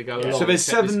Yeah. player to go Yeah. along. So there's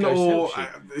except this 7 ghost or helps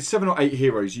you. there's 7 or 8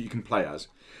 heroes you can play as,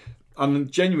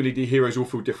 and genuinely the heroes all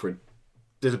feel different.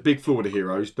 There's a big flaw with the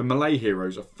heroes. The melee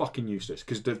heroes are fucking useless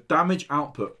because the damage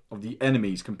output of the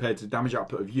enemies compared to the damage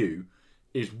output of you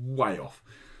is way off.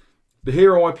 The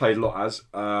hero I played a lot as,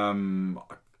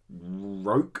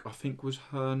 Roke, I think was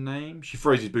her name. She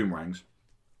throws his boomerangs.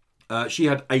 She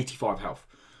had 85 health.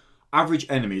 Average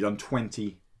enemy done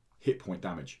 20 hit point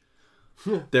damage.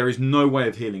 There is no way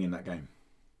of healing in that game.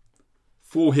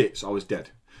 4 hits, I was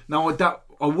dead. Now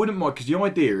I wouldn't mind because the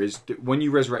idea is that when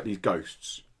you resurrect these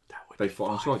ghosts, they fight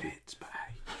alongside you.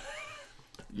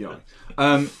 Yeah.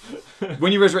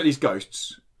 When you resurrect these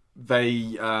ghosts,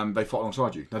 they fight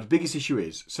alongside you. Now the biggest issue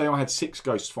is, say I had 6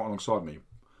 ghosts fight alongside me,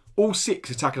 all 6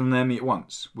 attacking an enemy at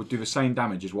once would do the same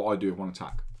damage as what I do with one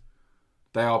attack.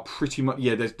 They are pretty much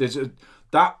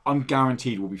that I'm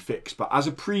guaranteed will be fixed. But as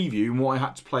a preview, and what I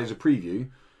had to play as a preview,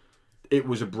 it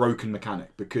was a broken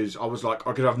mechanic because I was like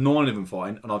I could have 9 of them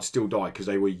fighting and I'd still die because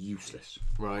they were useless.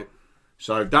 Right.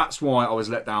 So that's why I was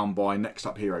let down by Next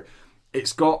Up Hero.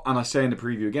 It's got, and I say in the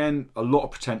preview again, a lot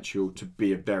of potential to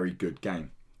be a very good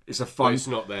game. It's a fun. But it's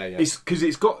not there yet. It's because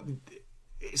it's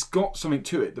got something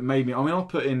to it that made me. I mean, I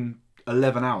put in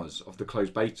 11 hours of the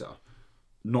closed beta,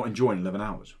 not enjoying 11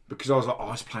 hours because I was like, oh,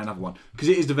 let's play another one. Because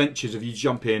it is the ventures of you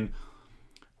jump in,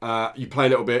 you play a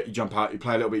little bit, you jump out, you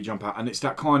play a little bit, you jump out, and it's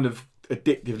that kind of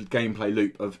addictive gameplay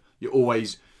loop of you're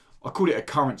always. I called it a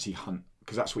currency hunt.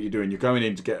 Because that's what you're doing. You're going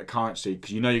in to get a currency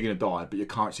because you know you're going to die, but your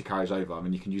currency carries over,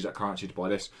 and you can use that currency to buy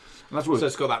this. And that's what. So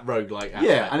it's got that roguelike aspect.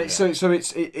 Yeah, and it's so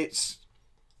it's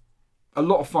a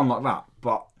lot of fun like that,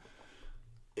 but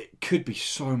it could be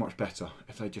so much better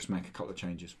if they just make a couple of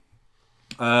changes.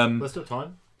 There's still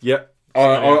time. Yeah.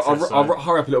 I'll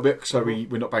hurry up a little bit so we're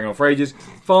not banging on for ages.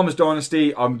 Farmers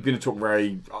Dynasty, I'm going to talk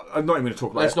I'm not even going to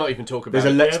talk about Let's it. not even talk about There's a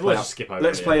it. Let's Yeah, Play. we'll just skip over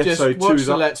Let's it, Play yeah. Just episode 2 watch is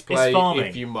the up. Let's Play farming.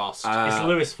 if you must. It's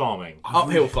Lewis farming.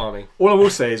 Uphill farming. All I will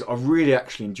say is I really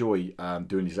actually enjoy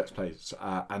doing these Let's Plays,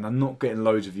 and I'm not getting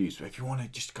loads of views. But if you want to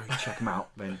just go check them out,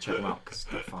 then check them out because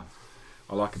they're fun.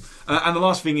 I like them. And the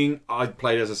last thing I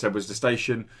played, as I said, was The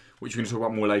Station, which we're going to talk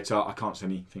about more later. I can't say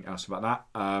anything else about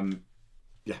that.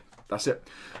 Yeah, that's it.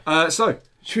 So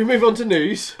Should we move on to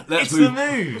news? let's It's move.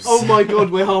 the news. Oh my god,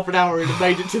 we're half an hour in and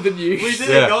made it to the news. We did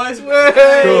Yeah. it, guys.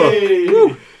 Hey!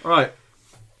 Cool. All right,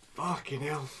 Fucking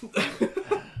hell.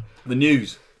 the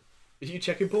news. Are you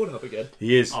checking Pornhub again?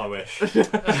 He is. I wish.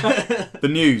 The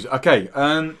news. Okay.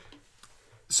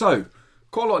 So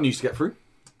quite a lot of news to get through.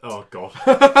 Oh god.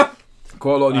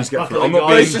 Quite a lot of news to get through. Luckily, I'm not guys.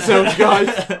 being. Brace yourselves,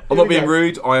 guys. I'm not being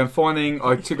rude. I am finding.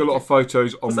 I took a lot of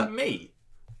photos on. Was that me?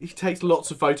 He takes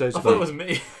lots of photos I of thought it them. was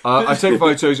me. I take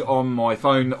photos on my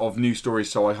phone of news stories,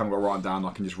 so I haven't got to write them down.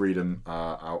 I can just read them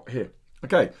out here.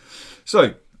 Okay,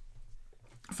 so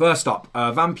first up,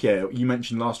 Vampyr. You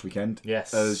mentioned last weekend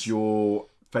Yes. as your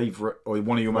favourite or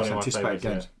one of your most of my anticipated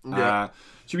favourites, games. yeah.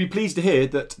 Should be pleased to hear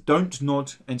that Don't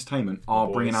Nod Entertainment are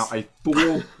Boys. bringing out a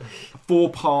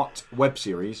four-part web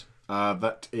series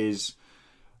that is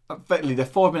effectively they're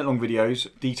 5-minute long videos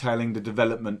detailing the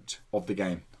development of the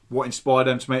game. What inspired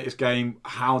them to make this game,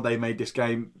 how they made this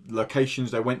game,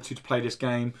 locations they went to play this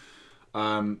game,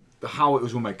 how it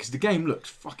was all made. Because the game looks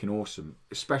fucking awesome,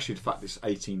 especially the fact that it's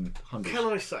 1800s. Can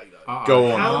I say though?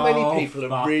 Go on. How many Oh, people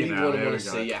fucking really hell, want here to we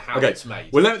see go. how Okay, it's made?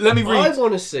 well let me read. I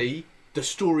want to see the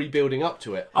story building up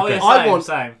to it. Oh yeah, I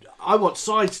same. I want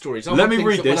side stories. I Let want me things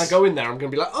read that when this. I go in there, I'm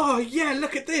going to be like, oh yeah,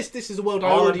 look at this. This is a world I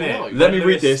I'll already admit, know. Let when me read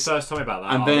Lewis this, First told me about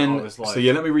that. And I then, was like, so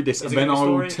yeah, let me read this, Is and it then a good I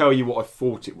will story? tell you what I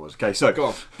thought it was. Okay, so Go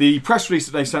on. the press release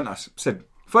that they sent us said,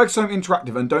 Focus Home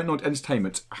Interactive and Don't Nod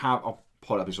Entertainment have, I'll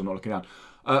pull it up so I'm not looking down.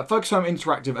 Focus Home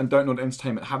Interactive and Don't Nod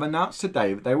Entertainment have announced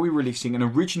today that they will be releasing an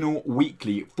original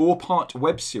weekly 4-part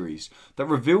web series that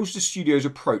reveals the studio's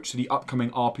approach to the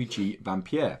upcoming RPG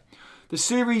Vampyr. The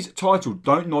series, titled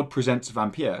Don't Nod Presents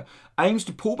Vampyr, aims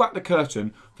to pull back the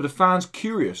curtain for the fans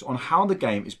curious on how the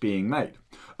game is being made.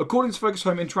 According to Focus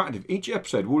Home Interactive, each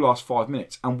episode will last 5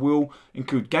 minutes and will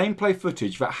include gameplay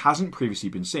footage that hasn't previously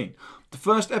been seen. The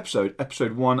first episode,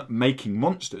 episode 1, Making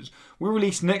Monsters, will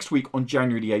release next week on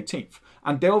January the 18th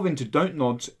and delve into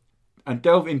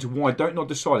why Don't Nod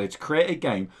decided to create a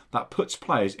game that puts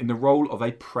players in the role of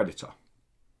a predator.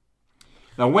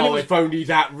 Now, when if only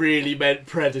that really meant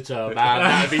Predator, man.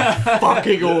 That'd be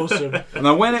fucking awesome.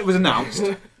 Now, when it was announced,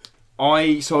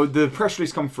 so the press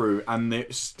release come through, and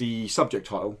the subject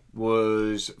title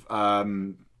was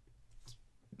Vampyr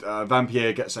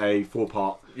gets a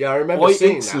 4-part. Yeah, I remember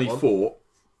seeing instantly that one.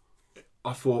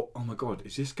 I thought, oh my god,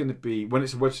 is this going to be, when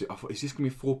it's a web series, I thought, is this going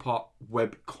to be a 4-part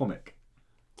web comic?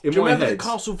 Do you remember the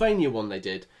Castlevania one they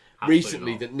did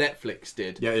recently that Netflix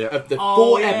did? Yeah, yeah. Of the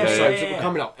 4 episodes that were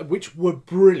coming up, which were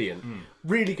brilliant.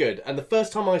 Really good. And the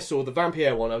first time I saw the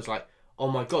Vampyr one, I was like, oh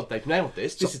my god, they've nailed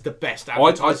this. This is the best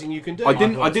advertising you can do. I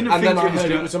didn't and think then I heard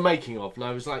it was a making of, and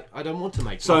I was like, I don't want to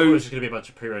make. So it was just going to be a bunch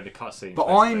of pre-rendered cutscenes. But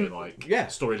I'm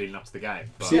story leading up to the game.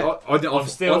 But see, I thought it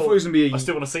was going to be. I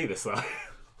still want to see this though.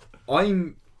 I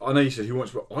know you said who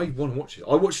wants, but I want to watch it.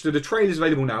 I watched the trailer's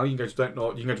available now. You can go to Don't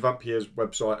Nod, you can go to Vampyr's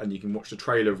website, and you can watch the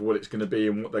trailer of what it's going to be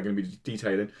and what they're going to be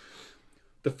detailing.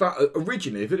 The fact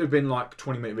originally, if it had been like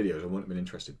 20-minute videos, I wouldn't have been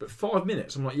interested. But 5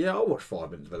 minutes, I'm like, yeah, I'll watch 5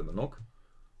 minutes development log,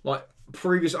 like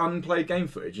previous unplayed game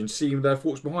footage, and see their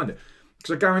thoughts behind it.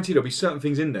 Because I guarantee there'll be certain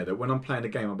things in there that when I'm playing the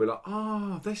game, I'll be like,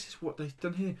 this is what they've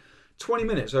done here. 20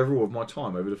 minutes overall of my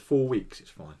time over the 4 weeks, it's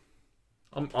fine.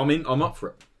 I'm up for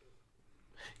it.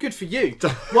 Good for you.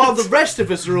 While the rest of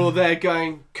us are all there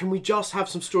going, can we just have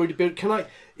some story to build?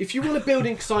 If you want to build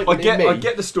excitement I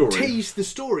get the story. Tease the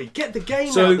story. Get the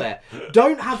game out there.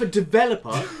 Don't have a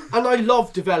developer, and I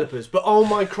love developers, but oh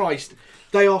my Christ,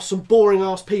 they are some boring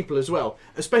ass people as well.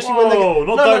 Especially when they get...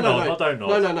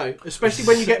 No. Especially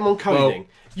when you get them on coding.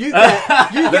 You get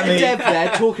a dev there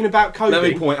talking about coding,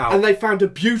 let me point out, and they found a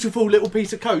beautiful little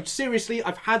piece of code. Seriously,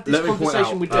 I've had this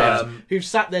conversation with devs who've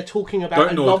sat there talking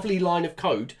about a lovely line of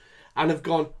code and have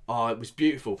gone, it was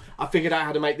beautiful. I figured out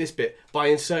how to make this bit by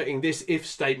inserting this if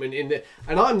statement in there.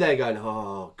 And I'm there going,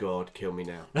 oh, God, kill me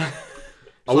now.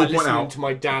 I will point out to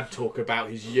my dad talk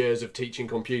about his years of teaching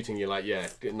computing. You're like, yeah,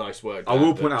 nice work. Dad, I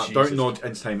will point out, Don't Nod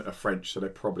Entertainment are French, so they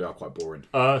probably are quite boring.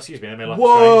 Excuse me, I mean, Life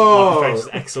is Strange is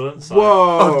excellent. So.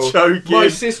 Whoa, I'm joking. My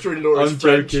sister-in-law is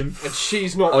French, and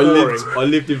she's not boring. I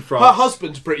lived in France. Her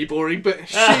husband's pretty boring, but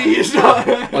she is not.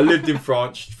 I lived in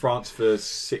France for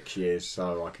 6 years,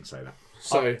 so I can say that.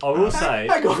 So I will say,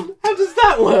 hang on, how does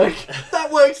that work?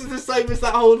 That works the same as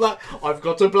that whole I've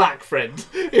got a black friend.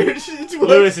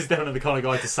 Lewis is definitely the kind of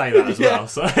guy to say that as well.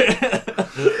 So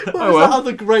what was that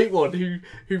other great one who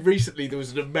recently there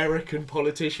was an American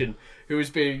politician who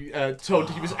was being told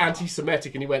he was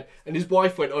anti-Semitic, and he went, and his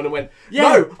wife went on and went,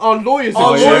 no, our lawyers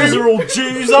are all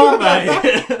Jews, aren't they?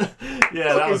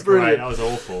 Yeah, that was brilliant. That was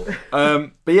awful.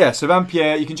 But yeah, so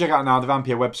Vampyr, you can check out now the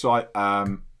Vampyr website.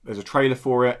 There's a trailer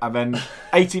for it, and then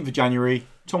 18th of January.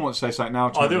 Tom wants to say something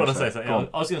now. I do want to say something.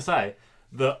 I was going to say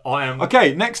that I am.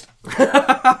 Okay, next.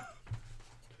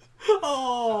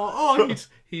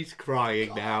 He's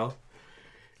crying now.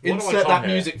 Insert that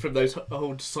music from those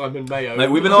old Simon Mayo. Mate,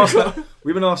 we've been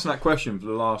asking that question for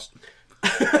the last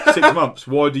 6 months.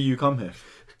 Why do you come here?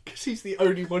 Because he's the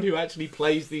only one who actually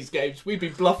plays these games. We've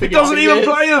been bluffing. He doesn't even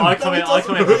play them. I come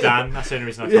in with Dan. That's the only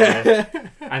reason I come here.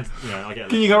 And I get.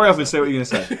 Can you hurry up and say what you're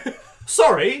going to say?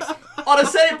 Sorry, I'd have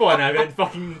said it by now. If you hadn't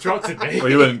fucking interrupted me. Well,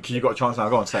 you wouldn't, because you got a chance now.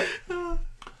 Go on, say it.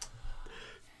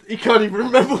 He can't even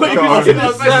remember what he was going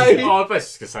to say. I was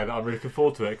just going to say that I'm really looking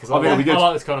forward to it because I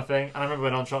like this kind of thing. And I remember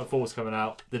when Uncharted 4 was coming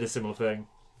out, did a similar thing.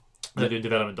 They're doing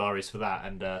development diaries for that,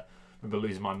 and I remember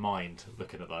losing my mind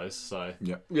looking at those. So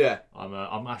yeah,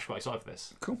 I'm actually quite excited for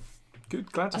this. Cool.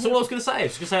 Good, glad to That's all I was going to say. I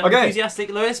was going to say I'm enthusiastic,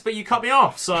 Lewis, but you cut me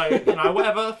off. So,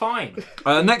 whatever, fine.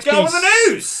 Next Go piece, on the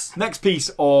news! Next piece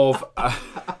of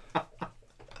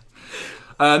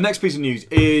news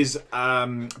is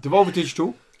Devolver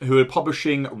Digital, who are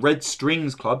publishing Red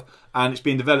Strings Club, and it's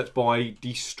being developed by I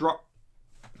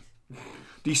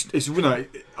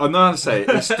know how to say it.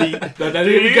 It's here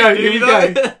we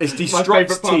go. It's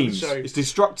Destruct Teams. It's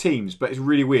Destruct Teams, but it's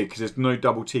really weird because there's no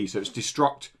double T, so it's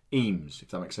Destruct Eames, if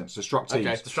that makes sense. Destruct Teams.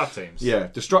 Okay, Destruct Teams. Yeah,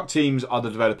 Destruct Teams are the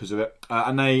developers of it,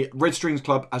 and Red Strings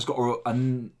Club has got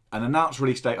an announced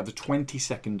release date of the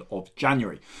 22nd of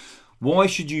January. Why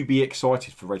should you be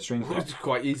excited for Red Strings Club? It's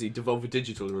quite easy. Devolver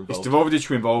Digital are involved. It's Devolver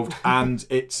Digital involved, and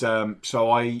it's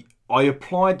so I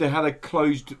applied. They had a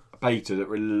closed beta that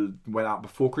went out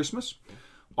before Christmas.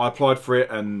 I applied for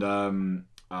it, and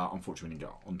unfortunately we didn't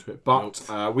get onto it. But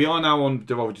we are now on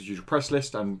Devolver Digital press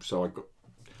list, and so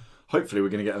hopefully we're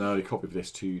going to get an early copy of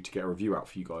this to get a review out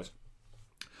for you guys.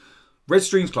 Red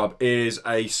Strings Club is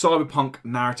a cyberpunk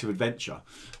narrative adventure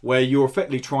where you're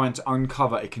effectively trying to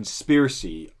uncover a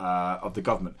conspiracy of the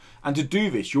government. And to do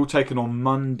this, you're taking on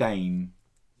mundane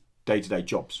day-to-day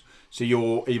jobs. So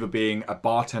you're either being a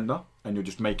bartender and you're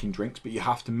just making drinks, but you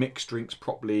have to mix drinks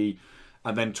properly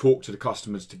and then talk to the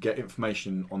customers to get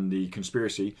information on the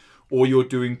conspiracy, or you're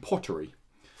doing pottery.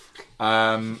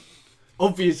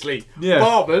 Obviously, Yeah.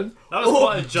 barman That was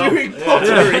quite a jump. doing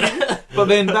pottery. But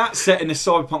then that's set in a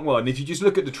cyberpunk world, and if you just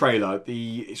look at the trailer,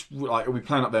 it's like we're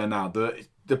playing up there now.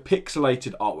 The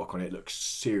pixelated artwork on it looks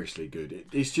seriously good.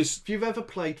 It's just If you've ever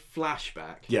played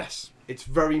Flashback, yes, it's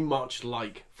very much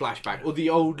like Flashback or the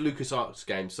old LucasArts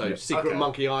games. So Yeah. Secret Okay.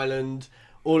 Monkey Island,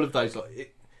 all of those.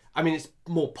 I mean, it's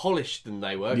more polished than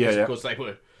they were because, Yeah. of course, they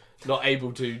were not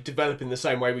able to develop in the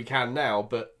same way we can now.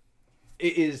 But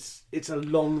it's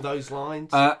along those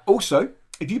lines. Also,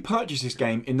 if you purchase this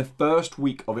game in the first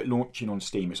week of it launching on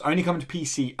Steam, it's only coming to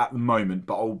PC at the moment,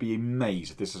 but I'll be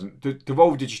amazed if this doesn't.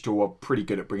 Devolver Digital are pretty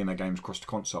good at bringing their games across to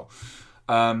console.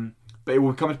 But it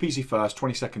will come to PC first,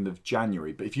 22nd of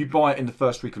January. But if you buy it in the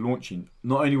first week of launching,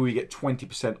 not only will you get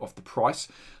 20% off the price,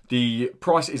 the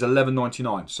price is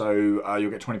 $11.99. So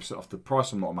you'll get 20% off the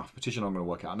price. I'm not a mathematician, I'm going to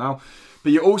work it out now.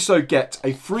 But you also get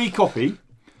a free copy.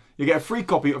 You get a free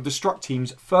copy of the Struck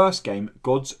Team's first game,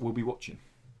 Gods Will Be Watching.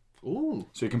 Ooh.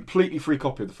 So a completely free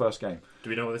copy of the first game. Do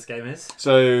we know what this game is?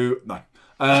 So, no.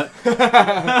 About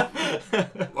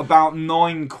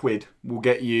 £9 will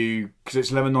get you, because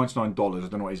it's $11.99, I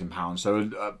don't know what it is in pounds.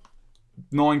 So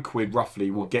 £9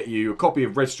 roughly will get you a copy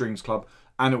of Red Strings Club,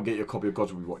 and it will get you a copy of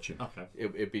Gods Will Be Watching. Okay.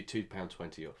 It'd be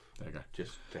 £2.20 off. There you go.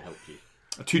 Just to help you.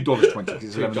 $2.20 because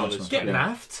it's $2. $11.99. Get Yeah.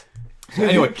 naffed.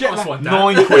 Anyway, That's what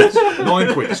 £9.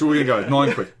 £9. So we're going to go.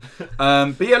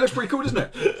 £9. But yeah, it looks pretty cool, doesn't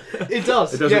it? It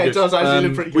does. It does Yeah, look it good. does actually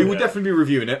look pretty good. We will definitely be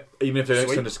reviewing it, even if they don't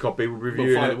Sweet. send us a copy. We'll We'll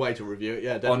review find it a way to review it.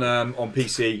 Yeah, definitely. on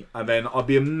PC, and then I'll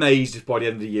be amazed if by the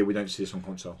end of the year we don't see this on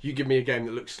console. You give me a game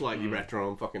that looks slightly retro,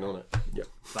 I'm fucking on it.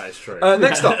 That is true.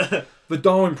 Next up, the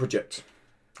Darwin Project.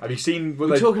 Have you seen what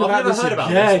We're they? talking I've about never this heard about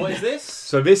again. this. What is this?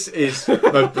 So this is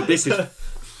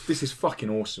this is fucking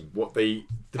awesome. What the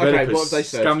developers, what have they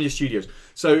said? Scamia Studios.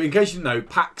 So in case you didn't know,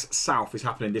 PAX South is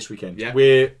happening this weekend. Yeah.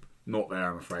 We're not there,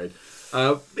 I'm afraid.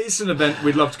 It's an event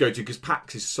we'd love to go to because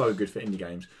PAX is so good for indie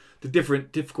games. The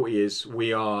difficulty is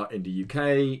we are in the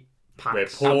UK.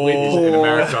 PAX We're poor. is in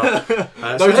America.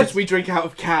 No, as we drink out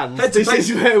of cans. Head to This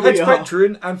is where we are.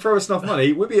 Patreon and throw us enough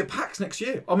money. We'll be at PAX next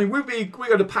year. I mean, we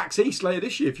go to PAX East later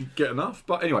this year if you get enough.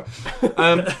 But anyway,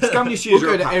 Scamia Studios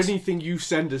We'll are go at to PAX. anything you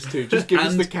send us to. Just give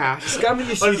us And the cash. Scamia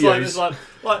It's Studios. like,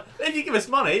 if you give us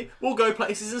money, we'll go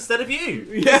places instead of you.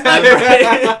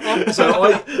 Yeah. So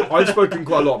I've spoken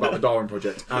quite a lot about the Darwin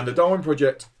Project, and the Darwin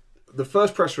Project, the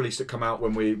first press release that come out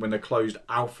when the closed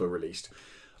alpha released,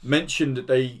 mentioned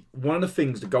that one of the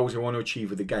things, the goals they want to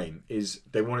achieve with the game is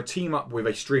they want to team up with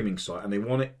a streaming site and they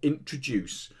want to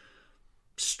introduce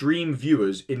stream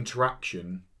viewers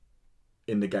interaction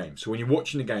in the game. So when you're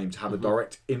watching the game, to have a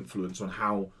direct influence on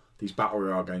how these battle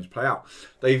royale games play out.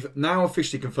 They've now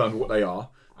officially confirmed what they are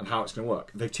and how it's going to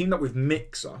work. They've teamed up with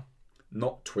Mixer,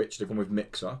 not Twitch. They've gone with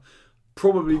Mixer.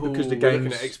 Probably because the We're game's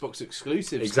looking at Xbox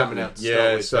exclusives exactly coming out to yeah.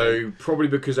 start with, So probably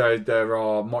because there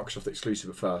are Microsoft exclusive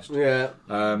at first. yeah.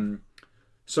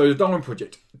 So the Darwin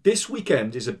Project this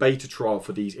weekend is a beta trial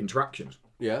for these interactions,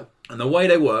 Yeah. and the way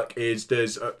they work is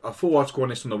there's a full article on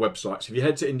this on the website. So if you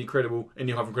head to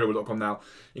indie-incredible.com now,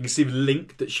 you can see the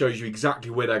link that shows you exactly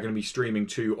where they're going to be streaming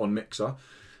to on Mixer.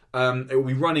 It will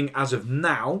be running as of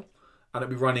now. And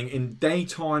it'll be running in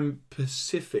daytime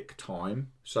Pacific time.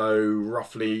 So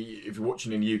roughly, if you're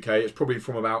watching in the UK, it's probably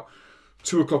from about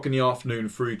 2 o'clock in the afternoon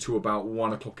through to about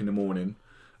 1 o'clock in the morning.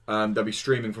 They'll be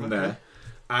streaming from there.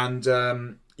 And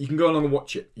you can go along and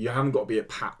watch it. You haven't got to be at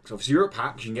PAX. Obviously, you're at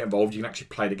PAX, you can get involved, you can actually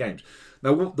play the games.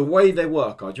 Now, the way they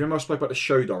work are, do you remember I spoke about the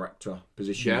show director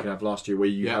position you can have last year, where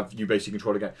you basically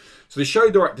control the game? So the show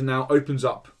director now opens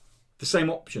up the same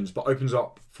options, but opens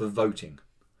up for voting.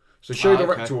 So show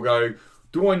director will go,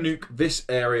 do I nuke this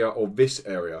area or this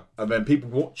area? And then people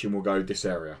watching will go, this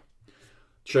area.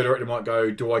 Show director might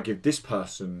go, do I give this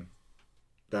person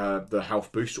the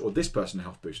health boost or this person the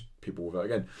health boost? People will vote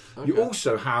again. Okay. You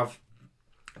also have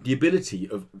the ability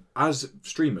of, as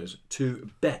streamers,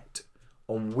 to bet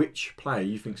on which player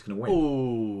you think is going to win.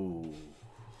 Ooh.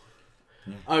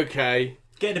 Yeah. Okay.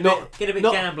 Get a bit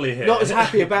gambly here. Not as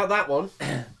happy about that one.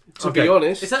 To be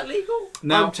honest. Is that legal?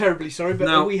 Now, I'm terribly sorry, but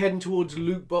are we heading towards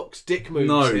loot box dick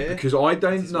moves here? No, because I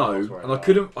don't know, and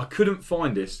I couldn't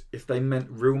find this if they meant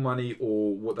real money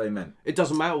or what they meant. It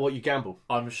doesn't matter what you gamble.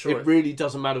 I'm sure it really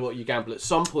doesn't matter what you gamble. At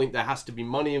some point, there has to be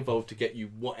money involved to get you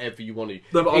whatever you want to.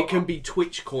 No, but it can be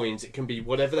Twitch coins. It can be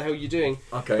whatever the hell you're doing.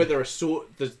 Okay. But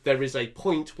there is a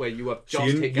point where you have just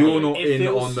hit you're gambling. not in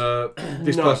on the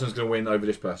this person's going to win over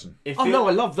this person. No,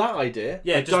 I love that idea.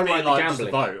 Yeah, I just don't being like the just a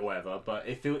gambling. vote or whatever. But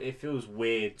it feels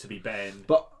weird to be betting.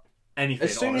 But anything.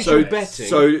 As soon as honestly. you're betting,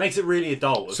 So makes it really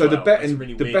adult. As So well. the betting, Makes it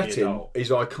really the weirdly betting adult.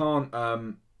 is I can't.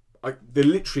 There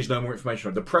literally is no more information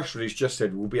on it. The press release just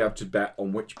said we'll be able to bet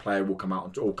on which player will come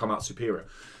out or come out superior.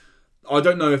 I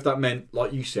don't know if that meant,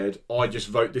 like you said, I just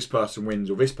vote this person wins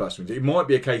or this person wins. It might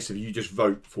be a case of you just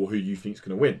vote for who you think is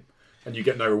going to win, and you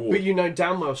get no reward. but you know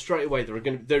damn well straight away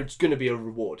there's going to be a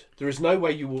reward. There is no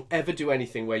way you will ever do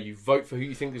anything where you vote for who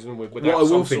you think is going to win without what I will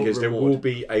some think sort is of there reward. will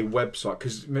be a website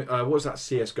because what was that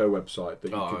CS:GO website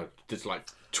that you could. There's like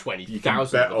You 20,000 can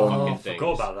bet of on- fucking I things.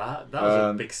 forgot about that. That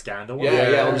was a big scandal. Wasn't Yeah,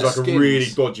 it? yeah, it was on like the a really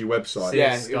skins. dodgy website.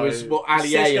 Yeah, it CS:GO was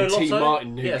Ali A and T Lotto?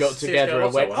 Martin who Yeah, got CS:GO together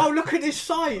and went, Lotto, "Oh, look at this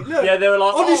site! Look, Yeah, they were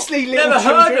like, honestly, little never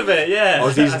children, heard of it. Yeah, Oh,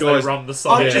 these As guys- they run the I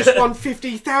site. just won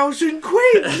 50,000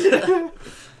 quid."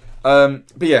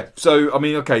 But yeah, so I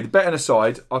mean, okay, the betting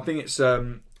aside, I think it's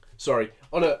Sorry.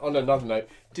 On another note,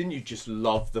 didn't you just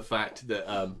love the fact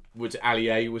that was Ali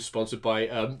A was sponsored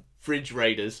by Fridge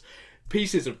Raiders?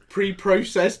 Pieces of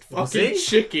pre-processed fucking he?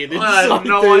 chicken inside I had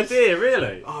no this. idea,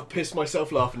 really. Oh, I pissed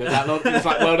myself laughing at that. It's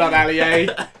like, well done, Ali A.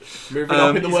 Moving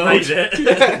up in the He's world. made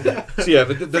it. so yeah,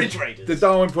 Fridge Raiders. the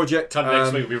Darwin project. Time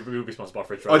next week we'll be sponsored by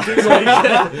Fridge I Raiders.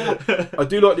 do like I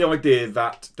do like the idea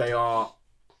that they are,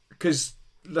 because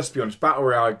let's be honest, battle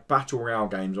royale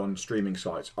games on streaming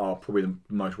sites are probably the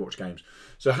most watched games.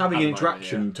 So having At an the moment,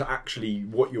 interaction to actually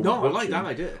what you're No, I watching, like that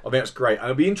idea. I think that's great, and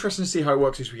it'll be interesting to see how it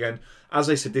works this weekend. As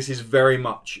I said, this is very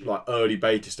much like early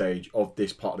beta stage of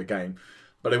this part of the game,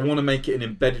 but they want to make it an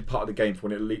embedded part of the game for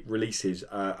when it releases.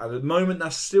 At the moment, they're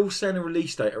still saying a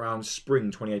release date around spring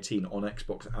 2018 on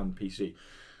Xbox and PC.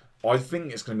 I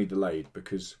think it's going to be delayed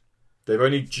because they've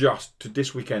only just to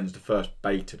this weekend's the first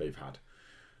beta they've had.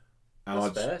 And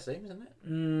That's fair, seems,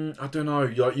 isn't it? I don't know.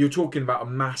 You're talking about a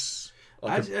mass,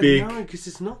 like I a big. No, because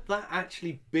it's not that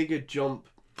actually big a jump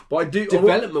But I do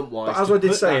development-wise. But as to I did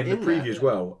put say that in the there. preview as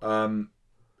well,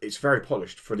 it's very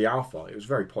polished for the alpha. It was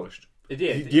very polished. It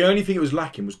did. The only thing it was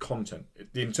lacking was content.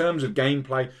 In terms of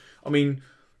gameplay, I mean,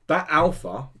 that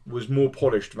alpha was more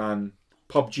polished than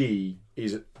PUBG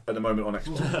is at the moment on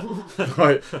Xbox.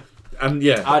 Right? And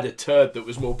yeah. I had a turd that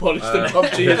was more polished than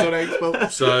PUBG is on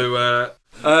Xbox.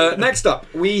 So next up,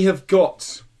 we have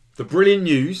got the brilliant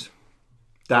news.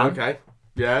 Dan, Okay.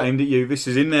 Yeah. aimed at you. This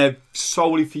is in there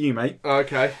solely for you, mate.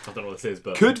 Okay. I don't know what this is,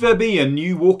 but Could there be a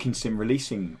new walking sim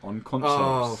releasing on Oh,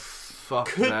 consoles? fuck.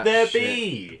 could that there shit.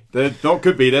 be? There not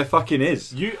could be. There fucking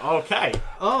is. You okay?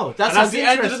 Oh, that And that's sounds the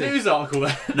end of interesting. the news article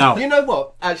there. Now, You know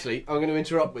what? Actually, I'm going to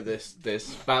interrupt with this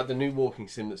about the new walking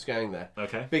sim that's going there.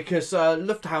 Okay. Because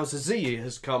Lufthansa Z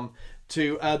has come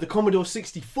to the Commodore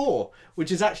 64,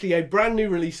 which is actually a brand new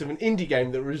release of an indie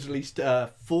game that was released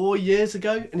 4 years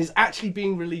ago and is actually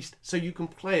being released so you can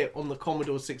play it on the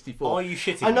Commodore 64. Are you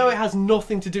shitting I know me? it has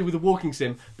nothing to do with a walking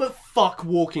sim, but fuck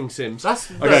walking sims. That's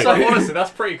Okay. so honestly,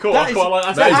 that's pretty cool. That I is, quite like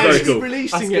that. that is they're very actually cool.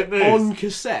 releasing That's it good news. on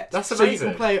cassette. That's So you amazing.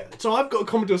 can play it. So I've got a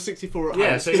Commodore 64 at Yeah,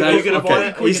 home. so It's you're gonna going to be buy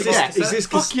it? quid is a this, cassette. is this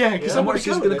Fuck yeah, because how I'm much is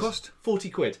it going to cost? 40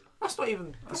 quid. That's not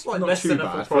even. That's not like less too than a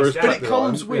bad full for price a- But game. it Yeah.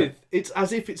 comes with, it's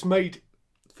as if it's made,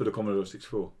 For the Commodore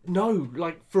 64. no,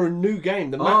 like for a new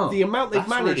game. The amount they've that's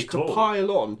managed really to cool.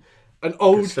 pile on an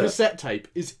old Cassette. cassette tape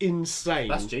is insane.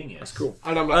 That's genius. That's cool.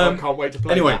 And I'm like, I can't wait to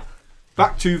play Anyway, that.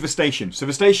 back to the station. So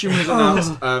the station was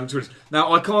announced.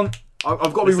 Now I can't.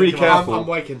 I've got to be really Listen, come on, careful. I'm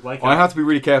waking. Wake I up. have to be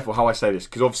really careful how I say this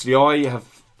because obviously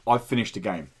I've finished the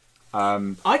game.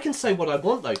 I can say what I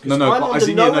want though, because No, I'm but under as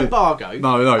in, no yeah, no. embargo.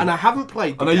 No. And I haven't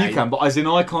played the I know game. you can, but as in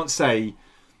I can't say.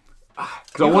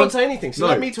 You can't say anything, so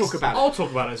No. let me talk about it. I'll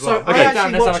talk about it as So well. I Okay, actually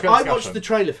Dan, let's have a watched, good I discussion. watched the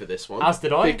trailer for this one. As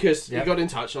did I. Because Yep. you got in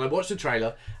touch and I watched the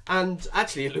trailer and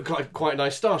actually it looked like quite a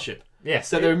nice starship. Yes,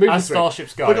 So they were moving as through it.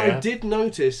 starships go. But yeah. I did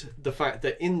notice the fact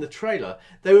that in the trailer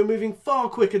they were moving far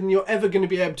quicker than you're ever going to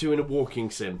be able to in a walking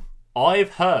sim.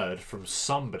 I've heard from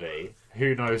somebody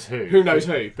who knows who. Who knows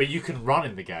who? But you can run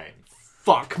in the game.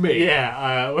 Fuck me.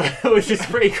 Yeah, which is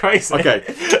pretty crazy. Okay,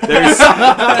 there is. You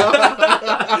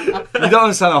don't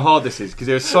understand how hard this is because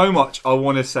there's so much I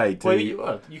want to say to Well,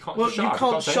 you. you can't. Well, just you shut up.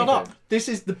 can't say shut up. anything. This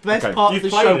is the best Okay. part You've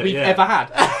of the played show it, we've yeah. ever had.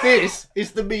 This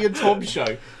is the Me and Tom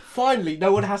show. Finally,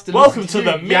 no one has to Welcome listen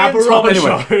to to the you Me and yabber Tom on.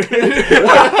 Anyway.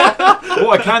 show.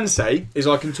 What I can say is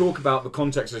I can talk about the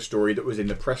context of the story that was in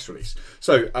the press release.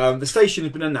 So the station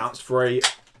has been announced for a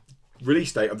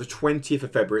release date of the 20th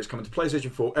of February. It's coming to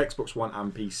PlayStation 4, Xbox One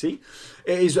and PC.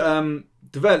 It is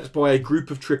developed by a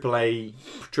group of AAA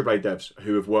devs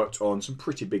who have worked on some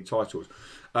pretty big titles.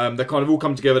 They kind of all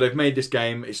come together. They've made this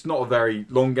game. It's not a very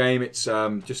long game. It's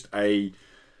just a...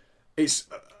 It's...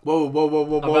 Whoa,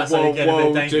 I'm about to say, getting a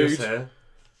bit dangerous dude. here.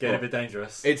 Getting a bit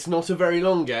dangerous. It's not a very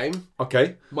long game.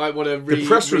 Okay. Might want to The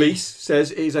press release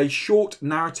says it is a short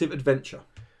narrative adventure.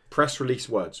 Press release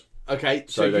words. Okay,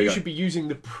 so there you you go. should be using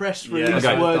the press release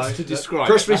Okay. words to describe.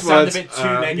 Press That release sounded words. a bit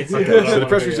too negative. Okay, so the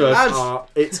press release words Ads. are: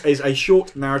 it is a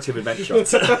short narrative adventure.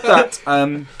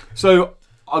 So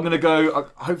I'm going to go.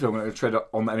 Hopefully, I'm going to tread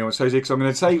on anyone's toes here because I'm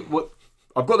going to say what.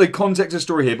 I've got the context of the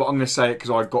story here, but I'm going to say it because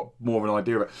I've got more of an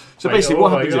idea of it. So basically,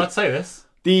 what happens You're is allowed to say this?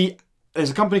 there's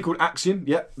a company called Axiom.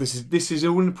 Yeah, this is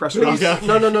all in the press Please, release.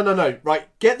 no. Right,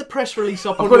 get the press release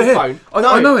up on got it your here. phone.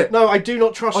 I know it. No, I do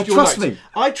not trust your trust notes. me.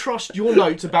 I trust your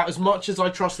notes about as much as I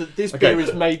trust that this beer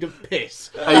is made of piss.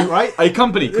 Right? A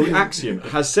company called Axiom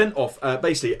has sent off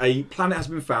basically a planet has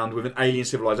been found with an alien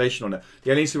civilization on it.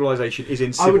 The alien civilization is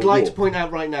in civil I would like war. to point out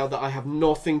right now that I have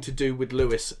nothing to do with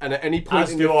Lewis, and at any point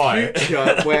As in do the I.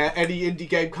 future where any indie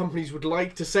game companies would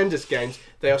like to send us games,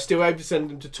 they are still able to send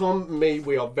them to Tom and me.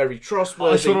 We are very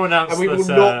trustworthy, I just want to announce and we will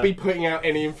that, not be putting out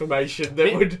any information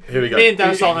that would. Here we go. Me and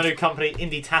Dan start a new company,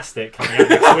 Indie-tastic, coming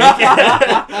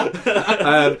out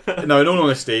next week. No, in all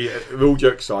honesty, all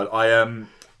jokes aside,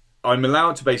 I'm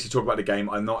allowed to basically talk about the game.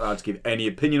 I'm not allowed to give any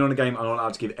opinion on the game. I'm not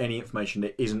allowed to give any information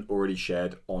that isn't already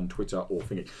shared on Twitter or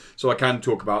thingy. So I can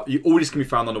talk about... All this can be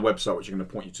found on the website, which I'm going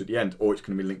to point you to at the end, or it's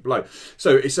going to be linked below.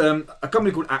 So it's a company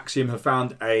called Axiom have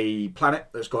found a planet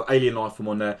that's got alien life form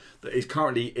on there that is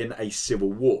currently in a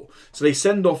civil war. So they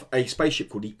send off a spaceship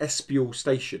called the Espial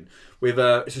Station. With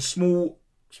it's a small...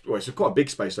 Well, it's quite a big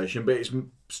space station, but it's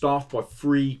staffed by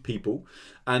 3 people,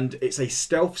 and it's a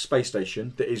stealth space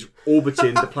station that is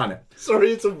orbiting the planet.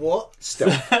 Sorry, it's a what?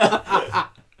 Stealth.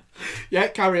 Yeah,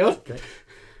 carry on. Okay.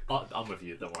 I'm with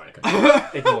you, don't worry.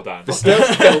 Ignore Dan. The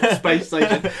stealth space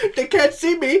station. They can't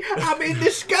see me. I'm in the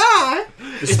sky.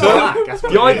 It's black. That's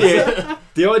what it is.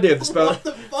 The idea of the spell. What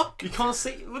the fuck? You can't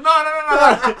see.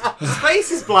 No.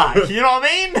 Space is black. You know what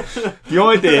I mean? The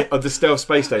idea of the stealth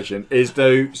space station is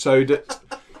so that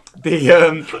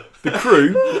the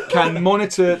crew can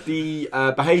monitor the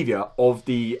behaviour of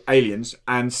the aliens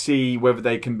and see whether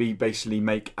they can basically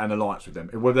make an alliance with them,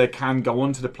 whether they can go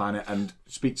onto the planet and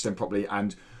speak to them properly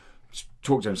and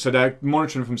talk to them. So they're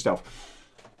monitoring from stealth.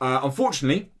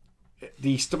 Unfortunately,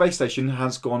 the space station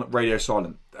has gone radio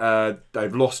silent.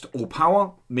 They've lost all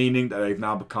power, meaning that they've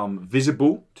now become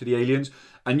visible to the aliens.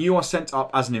 And you are sent up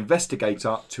as an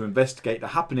investigator to investigate the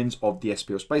happenings of the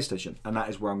Espial space station. And that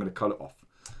is where I'm going to cut it off.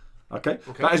 Okay?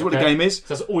 That is what the game is. So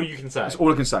that's all you can say. That's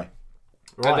all I can say.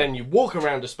 Right. And then you walk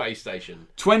around a space station.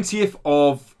 20th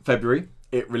of February,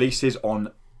 it releases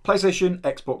on PlayStation,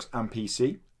 Xbox, and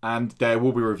PC. And there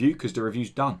will be a review because the review's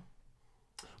done.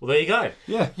 Well, there you go.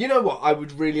 Yeah. You know what I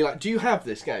would really like? Do you have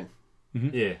this game?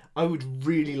 Yeah. I would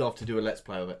really love to do a Let's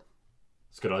Play of it.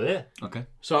 It's a good idea. Okay.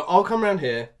 So I'll come around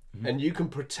here and you can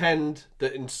pretend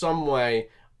that in some way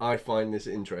I find this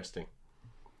interesting.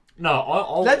 No,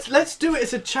 I'll... Let's do it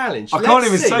as a challenge. I can't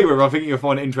even say whether I think you'll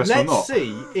find it interesting or Let's not.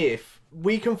 see if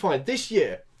we can find this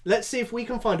year. Let's see if we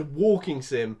can find a walking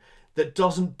sim that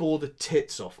doesn't bore the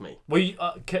tits off me.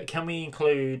 Well, can we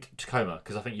include Tacoma?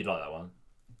 Because I think you'd like that one.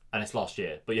 And it's last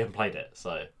year, but you haven't played it,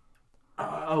 so...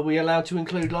 Are we allowed to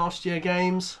include last year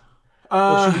games?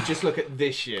 Or should we just look at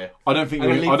this year? I don't think I'm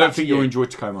gonna leave I that don't to think you. you'll enjoy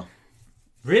Tacoma.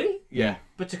 Really? Yeah.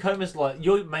 But Tacoma's like...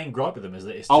 Your main gripe with them is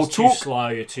that it's I'll just too talk- slow,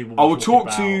 you're too... I will talk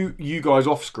to you guys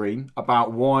off screen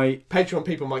about why Patreon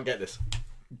people might get this.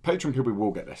 Patreon people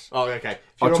will get this. Oh, okay. If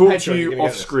I'll you're on talk Patreon, to you're you gonna off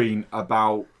get this. screen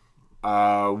about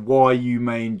why you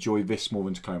may enjoy this more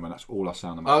than Tacoma. That's all I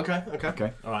sound about. Okay.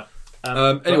 Okay. Alright.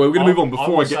 Anyway, we're going to move on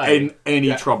before I get in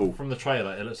any trouble. From the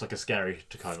trailer, it looks like a scary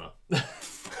Tacoma.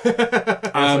 It's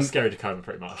a scary Tacoma,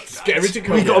 pretty much. Scary to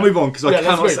come. We've got to move on because I Yeah, let's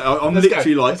cannot move. say. I'm Let's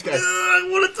literally go. like, Let's go. I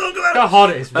want to talk about How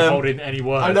hard it is holding any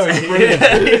words. I know, it's brilliant.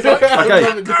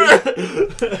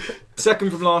 Okay. Second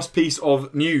from last piece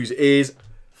of news is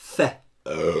Fe.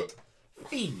 Fe.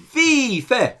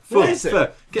 What is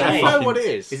it? Get I a know fucking- what it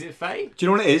is. Is it Faye? Do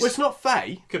you know what it is? Well, it's not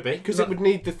Faye. Could be. Because it would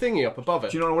need the thingy up above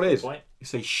it. Do you know what it is? Point.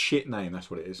 It's a shit name.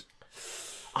 That's what it is.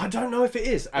 I don't know if it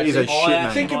is. It is a Actually, shit name.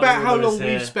 think Might about be how Lewis long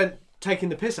here. we've spent taking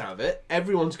the piss out of it.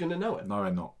 Everyone's going to know it. No,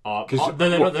 they're not. Are 'Cause they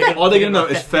what- going are they going to know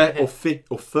it's Fe or Fi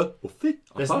or Fe or Fi?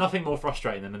 There's nothing more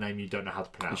frustrating than a name you don't know how to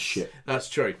pronounce. Shit. That's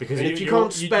true. Because And if you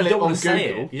can't spell it don't on wanna say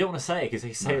Google, it. You don't want to say it because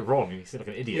you say it wrong and you sound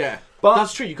like an idiot. yeah, But-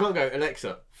 that's true. You can't go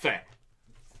Alexa Fair.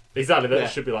 Exactly. That Yeah.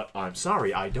 should be like, I'm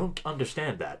sorry, I don't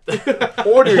understand that.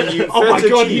 Ordering you. Oh my feta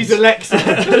god, cheese. he's Alexa.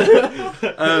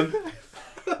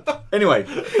 Anyway,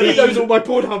 He knows all my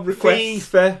Pornhub requests.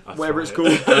 Fe, whatever right. it's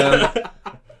called.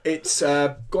 It's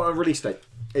got a release date.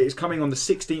 It is coming on the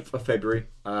 16th of February.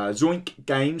 Zoink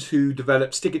Games, who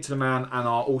developed Stick It to the Man and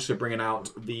are also bringing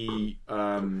out the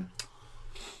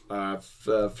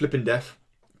Flippin' Death,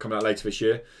 coming out later this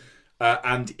year.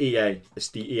 And EA. It's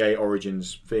the EA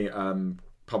Origins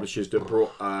publishers that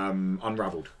brought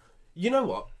Unraveled. You know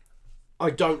what? I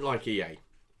don't like EA.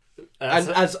 That's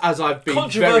And as I've been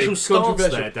controversial very stance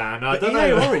controversial there, Dan. I But don't EA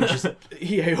know. Orange,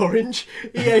 EA Orange,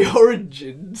 EA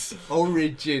Origins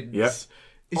Yep. is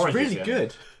Oranges, really yeah.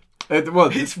 good. Well,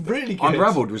 It's really good.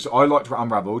 Unraveled I liked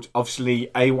Unraveled. Obviously,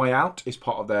 A Way Out is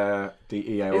part of the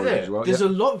EA Orange it? as well. There's yeah. a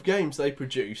lot of games they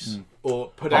produce or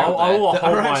put out I there will that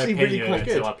hold are my actually really opinion quite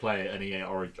good. until I play an EA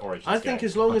Origins I think game.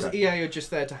 as long as Okay. EA are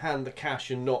just there to hand the cash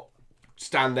and not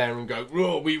stand there and go,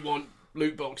 "Oh, we want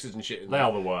loot boxes and shit." They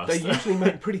are the worst. They usually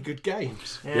make pretty good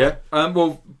games. Yeah.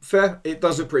 Well, fair. It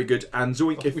does look pretty good. And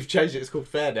Zoink, We've changed it. It's called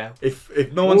Fair now. if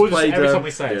no one's We'll just- played, every time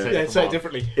we say it, yeah. say it. Yeah, say it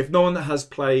differently. If no one has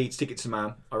played Stick It to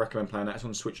Man, I recommend playing that. It's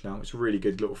on Switch now. It's a really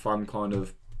good little fun kind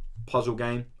of puzzle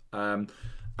game. And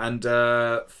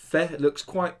fair. It looks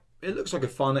like a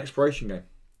fun exploration game.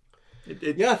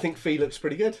 Yeah, I think Fee looks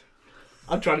pretty good.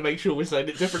 I'm trying to make sure we're saying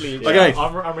it differently. Okay.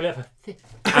 I'm really up for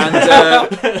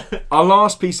And our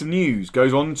last piece of news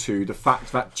goes on to the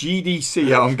fact that GDC.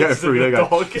 Yeah, I'm getting through. There you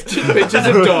go. Pictures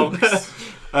of dogs.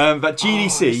 That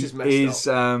this is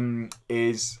GDC messed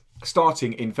is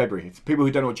starting in February. For people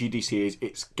who don't know what GDC is,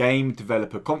 it's Game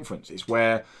Developer Conference. It's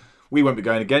where we won't be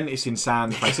going again. It's in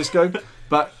San Francisco.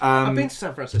 But I've been to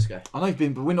San Francisco. I know you've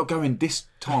been, but we're not going this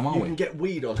time, are You we? can get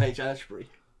weed on H. Ashbury,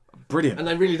 Brilliant. and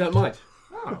they really don't mind.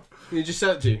 Oh. You just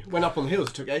sell it to you. Went up on the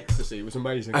hills, took ecstasy. It was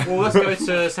amazing. Well, let's go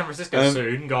to San Francisco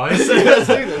soon, guys. Let's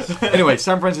do this. Anyway,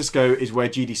 San Francisco is where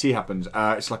GDC happens.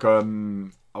 It's like a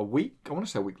week. I want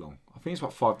to say a week long. I think it's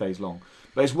about 5 days long.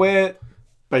 But it's where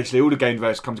basically all the game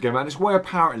developers come together, and it's where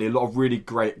apparently a lot of really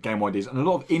great game ideas and a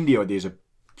lot of indie ideas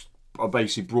are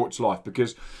basically brought to life,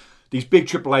 because these big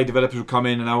AAA developers will come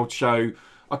in and they'll show,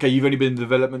 okay, you've only been in the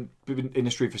development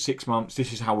industry for 6 months.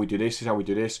 This is how we do this. This is how we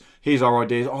do this. Here's our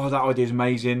ideas. Oh, that idea is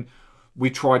amazing. We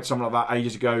tried something like that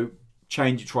ages ago.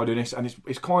 Change it, try doing this. And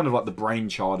it's kind of like the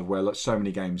brainchild of where so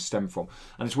many games stem from.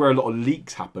 And it's where a lot of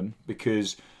leaks happen,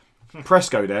 because press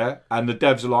go there and the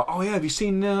devs are like, oh yeah, have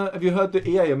you heard that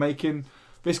EA are making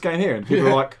this game here? And people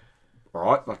are like, all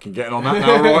right, I can get on that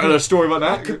now. Write a story about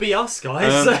that. Could be us,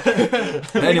 guys.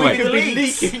 Anyway, Could be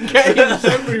leaking games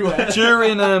everywhere.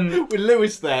 during With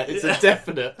Lewis there, it's a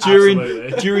definite. during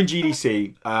Absolutely.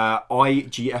 GDC,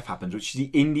 IGF happens, which is the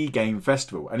Indie Game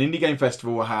Festival. An Indie Game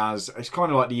Festival it's kind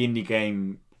of like the Indie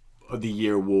Game of the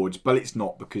Year awards, but it's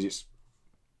not, because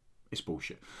it's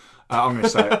bullshit. I'm going to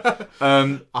say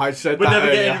it. I said We're that never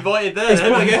earlier. getting invited there,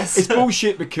 then, I guess. It's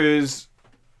bullshit because,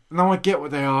 no, I get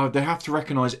what they are. They have to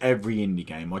recognise every indie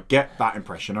game. I get that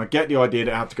impression. I get the idea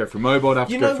that they have to go through mobile. They have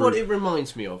You to go know through. what it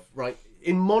reminds me of, right?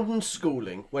 In modern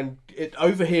schooling,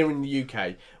 over here in the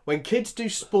UK, when kids do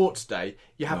sports day,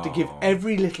 you have to give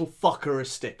every little fucker a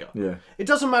sticker. Yeah. It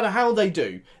doesn't matter how they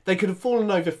do. They could have fallen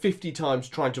over 50 times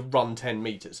trying to run 10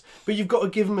 metres. But you've got to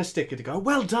give them a sticker to go,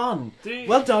 well done.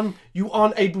 Well done. You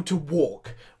aren't able to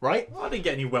walk, right? I didn't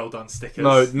get any well done stickers.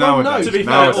 No, nowadays. To be fair,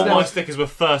 nowadays. all my stickers were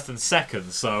first and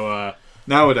second, so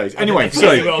Nowadays. Anyway,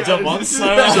 pretty so well done once. So,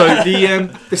 the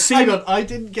Hang scene. on, I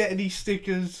didn't get any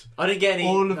stickers. I didn't get any.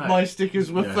 All of my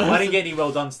stickers were Yeah. first. I didn't get any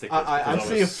well done stickers. I because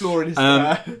see a was- flaw in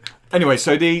his Anyway,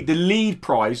 so the lead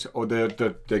prize, or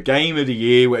the game of the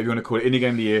year, whatever you want to call it, indie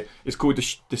game of the year, is called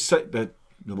the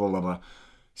blah, blah, blah,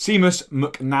 Seamus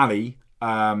McNally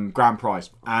Grand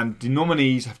Prize, and the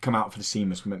nominees have come out for the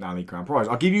Seamus McNally Grand Prize.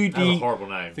 I'll give you That's a the. horrible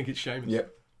name. I think it's Seamus.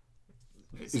 Yep.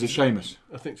 Is it Seamus?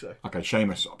 I think so. Okay,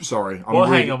 Seamus. I'm sorry. Well,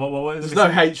 hang on. What is There's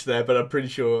it? no H there, but I'm pretty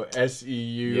sure SEUMAS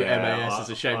is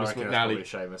a Seamus McNally.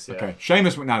 Seamus, yeah. Okay,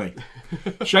 Seamus McNally.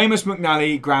 Seamus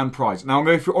McNally Grand Prize. Now I'm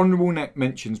going through honourable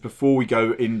mentions before we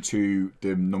go into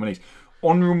the nominees.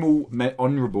 Honourable I've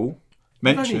only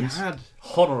mentions. had.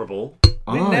 Honourable.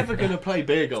 We're Oh. never going to play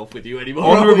beer golf with you anymore.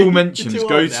 Honourable are we? mentions You're too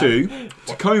go old now. to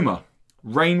Tacoma,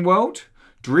 Rain World,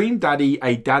 Dream Daddy,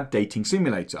 a dad dating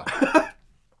simulator,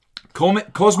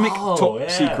 Cosmic Oh, Top yeah.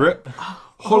 Secret,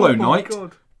 Hollow Oh my Knight,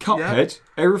 God. Cuphead.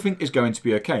 Everything is going to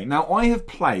be okay. Now I have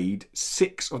played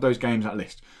 6 of those games on that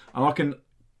list, and I can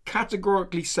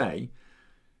categorically say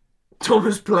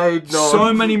Thomas played none.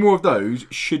 so many more of those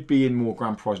should be in more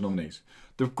Grand Prize nominees.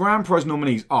 The Grand Prize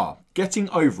nominees are Getting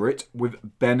Over It with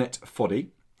Bennett Foddy,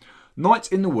 Nights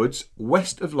in the Woods,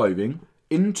 West of Loathing,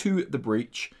 Into the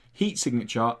Breach, Heat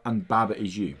Signature, and Baba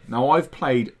Is You. Now I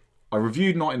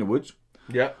reviewed Night in the Woods.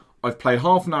 Yeah. I've played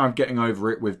half an hour of Getting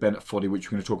Over It with Bennett Foddy, which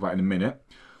we're going to talk about in a minute.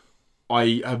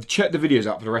 I have checked the videos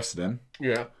out for the rest of them.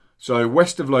 Yeah. So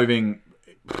West of Loathing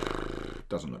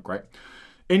doesn't look great.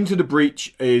 Into the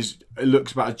Breach it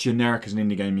looks about as generic as an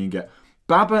indie game you can get.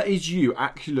 Baba Is You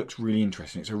actually looks really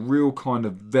interesting. It's a real kind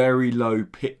of very low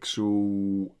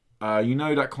pixel,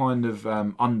 that kind of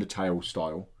Undertale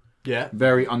style. Yeah.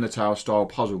 Very Undertale style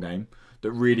puzzle game.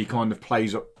 that really kind of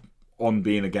plays up on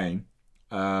being a game.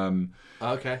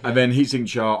 Okay. And then Heat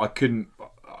Signature,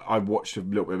 I watched a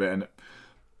little bit of it, and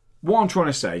what I'm trying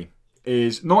to say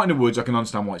is Night in the Woods, I can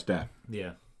understand why it's there.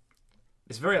 Yeah.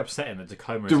 It's very upsetting that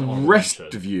Tacoma is The on rest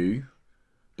mention. of you,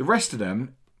 the rest of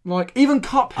them, like even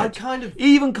Cuphead,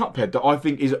 even Cuphead that I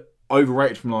think is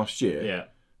overrated from last year, Yeah.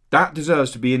 that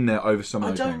deserves to be in there over some of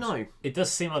I those don't games. know. It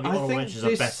does seem like the I honorable think mentions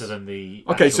this- are better than the.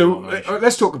 Okay, actual so honorable mentions.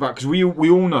 let's talk about, because we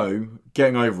all know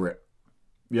Getting Over It.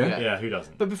 Yeah? Yeah, who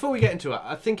doesn't? But before we get into it,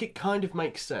 I think it kind of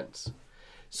makes sense.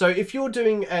 So if you're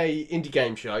doing a indie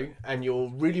game show and you're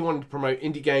really wanting to promote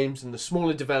indie games and the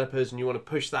smaller developers and you want to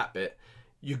push that bit,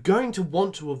 you're going to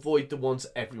want to avoid the ones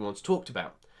everyone's talked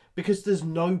about because there's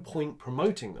no point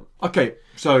promoting them. Okay,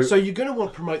 so you're going to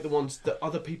want to promote the ones that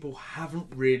other people haven't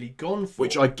really gone for.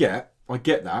 which I get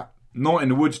that. Night in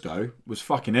the Woods though was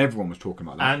fucking everyone was talking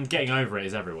about that. And Getting Over It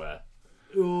is everywhere.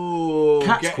 Ooh,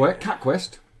 Cat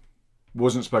Quest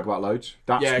wasn't spoke about loads.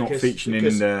 That's not featuring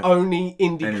in there. Only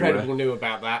Indie anywhere. Credible knew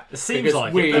about that. It seems because like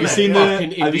it, we doesn't are it? Seen the-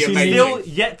 fucking have you indie seen amazing. Still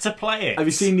yet to play it. Have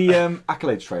you seen the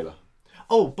Accolades trailer?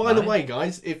 Oh, by the way,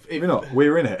 guys, if We're not.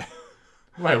 We're in it.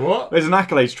 Wait, what? There's an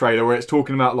Accolades trailer where it's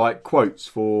talking about like quotes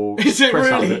for Is it press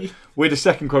really? outlet. We're the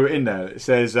second quote in there. It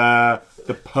says the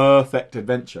perfect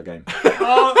adventure game. It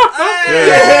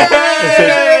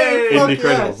says Fuck Indie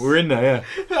Credible. yes. We're in there,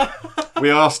 yeah. We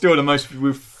are still the most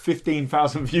with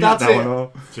 15,000 views That's now. it. On our...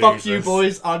 Fuck you, Jesus.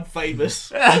 boys, I'm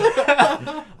famous.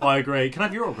 I agree. Can I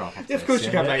have your autograph? after Of course this?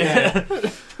 you can, mate. Yeah.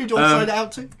 Who do I sign it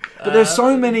out to? But there's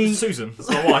so many. Susan, that's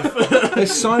my wife.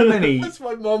 There's so many. That's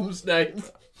my mum's name.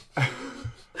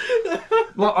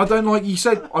 Like I don't like you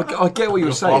said. I get what you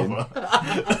were saying. Father.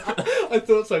 I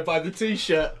thought so by the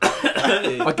t-shirt.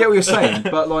 I get what you're saying,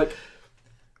 but like,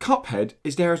 Cuphead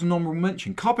is there as an honourable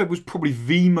mention. Cuphead was probably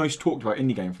the most talked about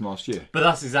indie game from last year. But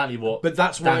that's exactly what. But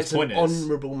that's why Dan's it's an point is.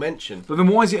 honourable mention. But then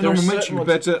why is it an There are honourable certain mention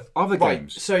compared to other Right,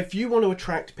 games? so if you want to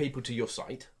attract people to your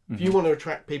site, if you want to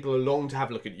attract people along to have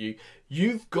a look at you,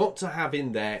 you've got to have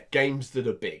in there games that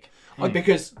are big.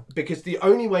 Because the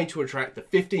only way to attract the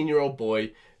 15-year-old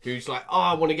boy who's like, oh,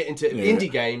 I want to get into indie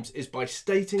games is by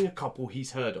stating a couple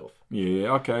he's heard of.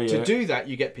 Yeah, okay, yeah. To do that,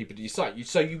 you get people to your site.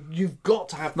 You've got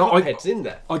to have No, Cupheads in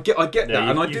there. I get that, Yeah,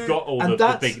 and I you've do. got all And the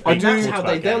that's, big. and that's talked how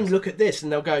about they then games. look at this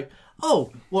and they'll go,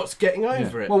 oh, what's Getting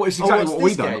Over It? Well, it's Oh, exactly what's what we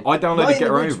this done. game? I downloaded Night in Get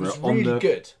the Woods Over was It on really the.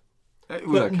 good. It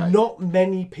was But okay. not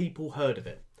many people heard of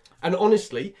it. And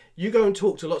honestly, you go and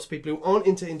talk to lots of people who aren't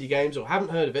into indie games or haven't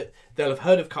heard of it, they'll have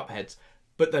heard of Cupheads,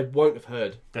 but they won't have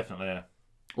heard. Definitely, yeah.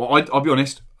 Well, I'll be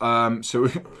honest. So,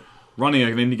 running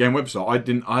an indie game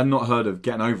website, I had not heard of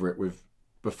Getting Over It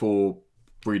before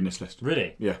reading this list.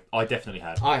 Really? Yeah. I definitely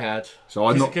had. I had. So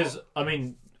I not. Because, I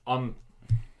mean, I'm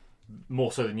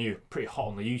more so than you, pretty hot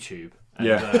on the YouTube. And,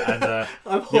 Yeah.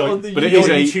 I'm hot you're- on the but it is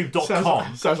a-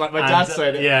 YouTube.com. Sounds like my dad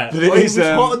said it. Yeah. But it Well, he is, was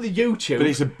hot on the YouTube. But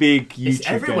it's a big YouTube It's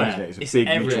game, everywhere. isn't it? It's a big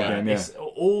everywhere. YouTube game, yeah. It's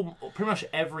pretty much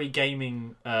every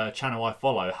gaming channel I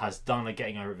follow has done a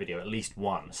Getting Over It video, at least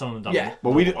one. Some of them done. Yeah.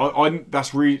 Well,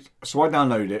 that's really. So I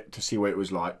downloaded it to see what it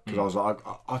was like because I was like,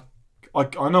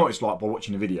 I know what it's like by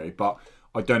watching the video, but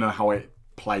I don't know how it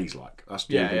plays like. That's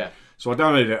the thing. Yeah. So I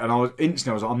downloaded it and I was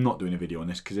like, I'm not doing a video on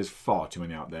this because there's far too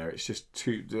many out there. It's just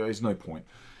too. There's no point.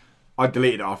 I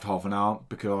deleted it after half an hour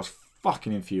because I was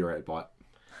fucking infuriated by it.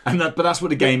 But that's what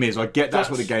the game is. I get that's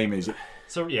what the game is.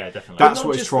 So, yeah, definitely. That's not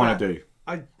what it's just trying that. to do.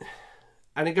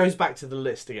 And it goes back to the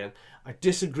list again. I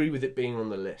disagree with it being on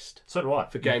the list So do I.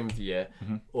 for Game of the Year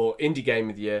Mm-hmm. or Indie Game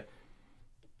of the Year.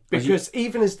 Because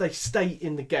even as they state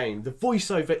in the game, the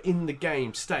voiceover in the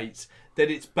game states that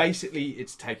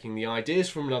it's taking the ideas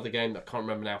from another game that I can't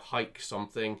remember now, Hike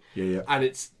something. Yeah. And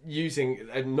it's using,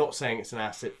 and not saying it's an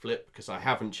asset flip because I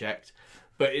haven't checked,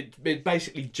 but it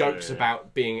basically jokes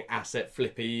about being asset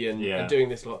flippy and doing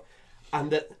this lot. And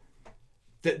that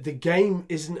the game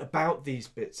isn't about these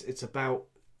bits, it's about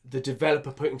the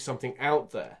developer putting something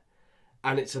out there.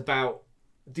 And it's about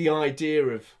the idea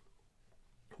of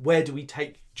where do we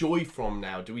take joy from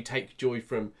now? Do we take joy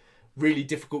from really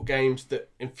difficult games that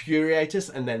infuriate us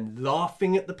and then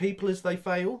laughing at the people as they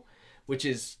fail? Which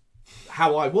is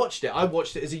how I watched it. I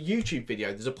watched it as a YouTube video.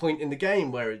 There's a point in the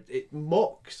game where it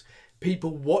mocks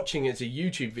people watching it as a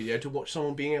YouTube video to watch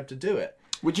someone being able to do it.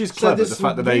 Which is So clever, there's the some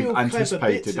fact that they've real clever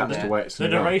anticipated bits in that's there. the way it's The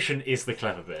going to go. narration is the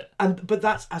clever bit. But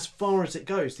that's as far as it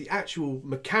goes. The actual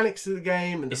mechanics of the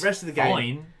game and the rest of the game.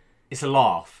 Fine. It's a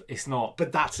laugh. It's not.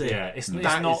 But that's it. Yeah, it's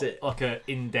That not is it. like a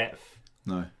in-depth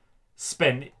No.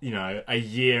 spent, you know, a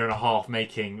year and a half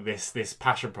making this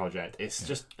passion project. It's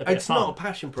just a bit of fun. Not a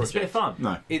passion project. It's a bit of fun.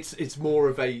 No. It's more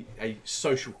of a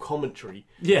social commentary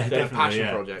Yeah, than a definitely, passion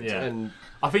yeah, project. yeah. And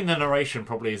I think the narration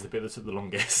probably is the bit that took the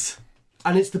longest.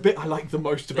 it's the bit I like the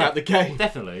most about the game.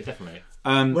 Definitely.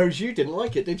 Whereas you didn't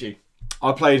like it, did you?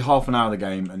 I played half an hour of the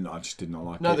game and I just did not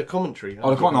like it. No, the commentary.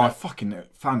 I fucking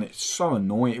found it so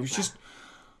annoying. It was just...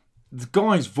 The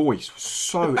guy's voice was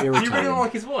so irritating. You really don't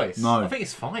like his voice? No. I think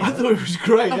it's fine. I thought it was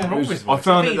great. Nothing wrong with his voice. I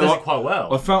found I think it he does it quite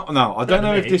well. I don't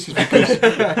know if this is because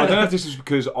I don't know if this is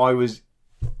because I was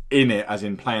in it, as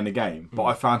in playing the game, but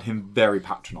I found him very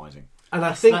patronising. And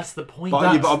I think that's the point.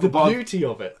 That's the beauty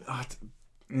of it.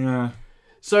 Yeah.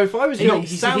 So if I was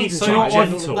he's so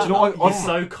gentle. He's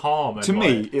so calm. And to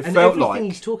me, it and felt everything like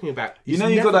he's talking about. You know,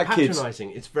 you've got that kid. Patronising.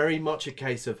 It's very much a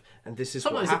case of, and this is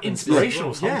sometimes what happens. it's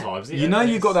inspirational. Sometimes you know,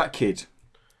 you've got that kid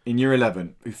in year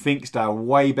 11 who thinks they're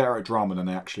way better at drama than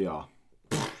they actually are.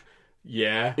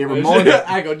 Yeah. It reminded.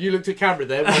 Hang on, you looked at camera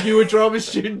there when you were a drama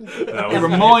student. It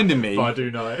reminded me. But I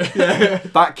do know.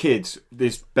 That kid,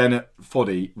 this Bennett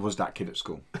Foddy, was that kid at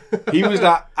school. He was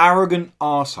that arrogant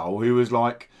arsehole who was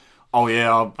like, "Oh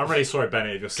yeah, I'm really sorry,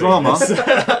 Benny. If you're drama,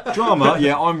 drama.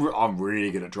 Yeah, I'm really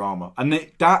good at drama." And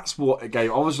that's what it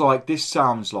gave. I was like, this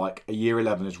sounds like a year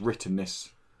 11 has written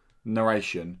this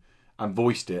narration and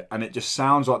voiced it, and it just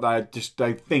sounds like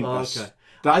they think that's.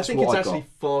 I think it's what actually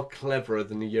far cleverer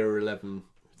than the year 11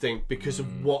 thing because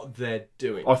of what they're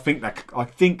doing. I think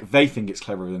they think it's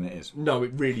cleverer than it is. No,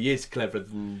 it really is cleverer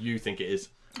than you think it is.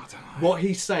 I don't know. What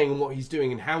he's saying and what he's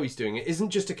doing and how he's doing it isn't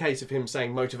just a case of him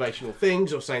saying motivational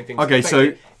things or saying things. Okay,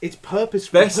 so it's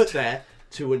purposefully put there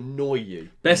to annoy you.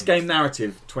 Best game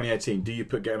narrative 2018. Do you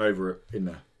put Getting Over It in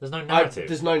there? There's no narrative.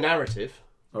 There's no narrative.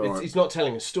 Right. He's not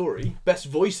telling a story.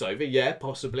 Best voiceover, yeah,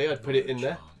 possibly. I'd put it in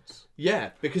there. Yeah,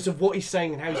 because of what he's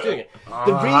saying and how he's doing it.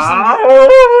 The reason...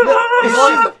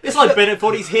 It's like Bennett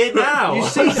Foddy's here now. You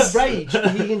see the rage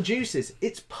that he induces.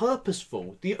 It's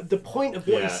purposeful. The point of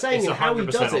what he's saying and how he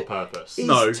does it purpose.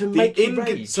 is to make you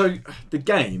rage. So the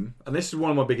game, and this is one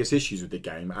of my biggest issues with the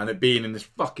game, and it being in this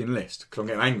fucking list, because I'm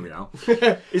getting angry now,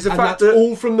 is the fact that...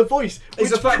 all from the voice, which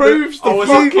the fact proves that, the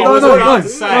fucking...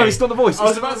 No, it's not the voice. I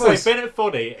was about to say, Bennett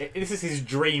Foddy, this is his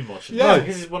dream watching. Yeah.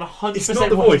 This is 100% It's not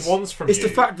the what voice. he wants from it's you.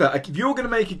 the fact that if you're going to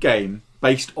make a game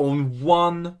based on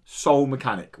one sole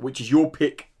mechanic, which is your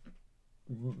pick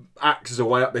axes are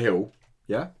way up the hill,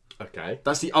 yeah? Okay.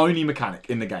 That's the only mechanic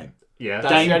in the game. Yeah.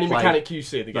 That's the only mechanic you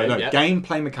see in the game,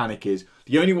 Gameplay mechanic is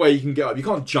the only way you can get up. You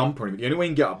can't jump or anything. The only way you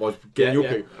can get up is getting your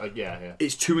pick. Yeah.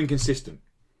 It's too inconsistent.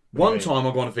 One time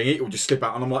I go on a thing, it will just slip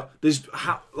out, and I'm like, "There's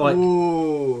like."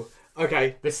 Ooh.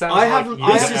 Okay. This sounds like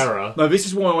error. No, this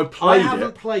is why I played it. I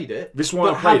haven't played it. This is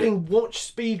why I played it. Having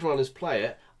watched speedrunners play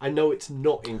it, I know it's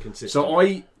not inconsistent.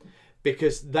 So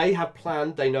because they have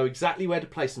planned, they know exactly where to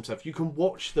place themselves. You can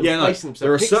watch them place themselves.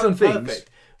 There are Picks certain are things, perfect,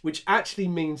 which actually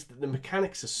means that the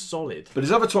mechanics are solid. But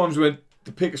there's other times when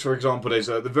the picks, for example, there's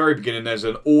at the very beginning there's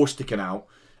an oar sticking out,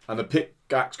 and the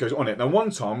pickaxe goes on it. Now,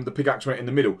 one time the pickaxe went in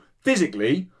the middle.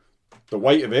 Physically, the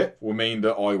weight of it will mean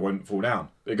that I won't fall down.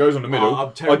 It goes on the middle.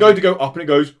 I go to go up, and it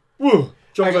goes whoa.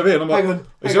 Jumps over here, and I'm like,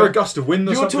 is there a gust of wind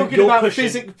or something? You're talking about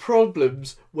physics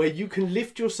problems where you can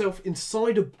lift yourself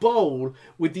inside a bowl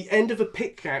with the end of a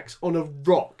pickaxe on a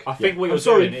rock. I think what you're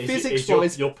doing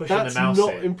is you're pushing the mouse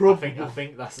in. I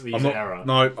think that's the user error.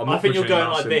 No, I'm not. I think you're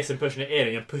going like this and pushing it in,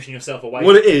 and you're pushing yourself away.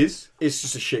 What it is, it's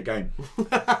just a shit game.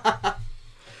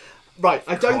 Right,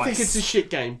 I don't think it's a shit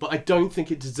game, but I don't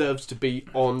think it deserves to be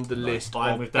on the list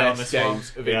of best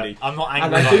games of indie. I'm not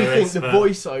angry. And I do think the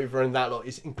voiceover and that lot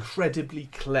is incredibly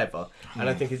clever, and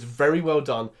I think it's very well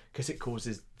done because it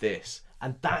causes this,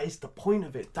 and that is the point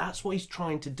of it. That's what he's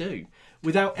trying to do.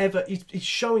 Without ever, he's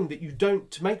showing that you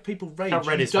don't to make people rage.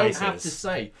 You don't have to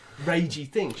say ragey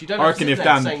things. You don't. I reckon if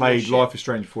Dan played shit. Life is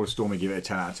Strange Before the Storm, he'd give it a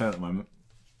 10 out of 10 at the moment.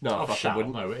 No, I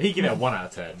wouldn't. No, he'd give it a 1 out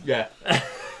of 10. Yeah.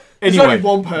 Anyway. There's only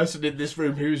one person in this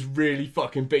room who's really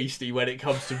fucking beastie when it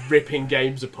comes to ripping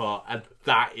games apart, and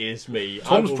that is me.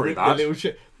 Tom's pretty bad. Little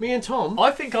shit. Me and Tom. I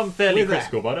think I'm fairly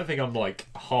critical, but I don't think I'm like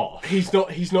harsh. He's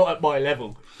not at my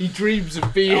level. He dreams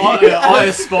of being. I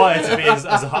aspire to be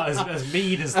as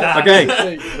mean as that.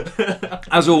 Okay.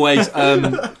 As always,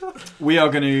 we are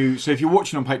going to. So if you're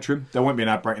watching on Patreon, there won't be an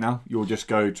ad break now. You'll just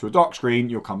go to a dark screen.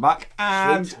 You'll come back,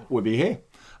 and we'll be here.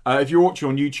 If you're watching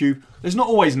on YouTube, there's not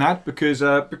always an ad because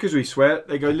we swear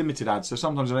they go limited ads. So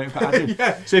sometimes I don't put ads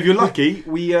in. So if you're lucky,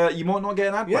 you might not get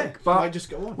an ad break. But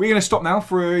just go on. We're going to stop now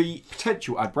for a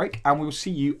potential ad break, and we'll see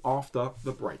you after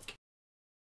the break.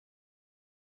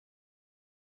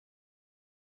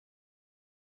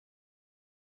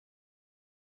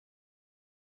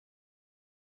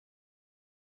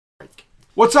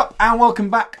 What's up, and welcome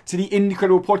back to the Indie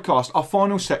Podcast, our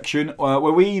final section where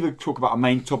we either talk about a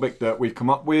main topic that we've come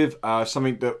up with,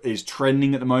 something that is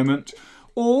trending at the moment,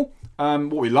 or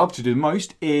what we love to do the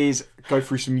most is go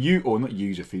through some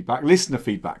listener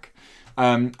feedback.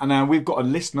 And now we've got a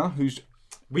listener who's...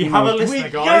 We have a listener,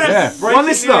 guys. Yes, Breaking one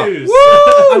listener. news.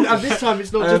 Woo! And this time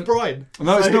it's not just Brian.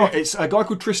 No, it's not. It's a guy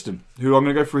called Tristan, who I'm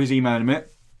going to go through his email in a minute.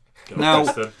 Now,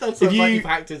 Tristan. That sounds like you've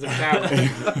hacked his account.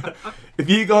 if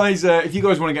you guys want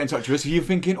to get in touch with us, if you're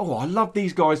thinking, oh, I love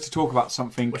these guys to talk about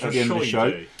something Which at I'm the end of the sure show,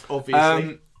 you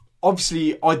do.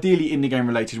 Obviously. ideally indie game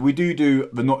related, we do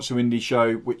the Not So Indie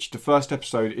show, which the first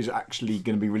episode is actually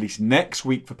going to be released next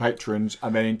week for patrons,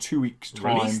 and then in 2 weeks'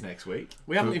 time... Release next week.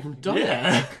 We haven't even done it.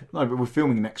 Yeah. No, but we're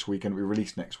filming next week and it'll be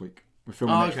released next week. We're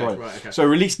filming next okay, Friday. right, okay. So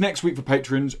released next week for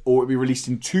patrons, or it'll be released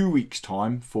in 2 weeks'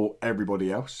 time for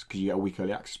everybody else, because you get a week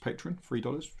early access patron,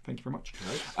 $3. Thank you very much.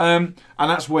 Nice. And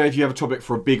that's where if you have a topic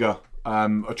for a bigger a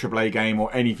AAA game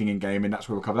or anything in gaming, that's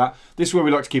where we'll cover that. This is where we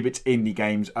like to keep it to indie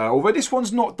games, although this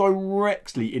one's not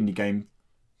directly indie game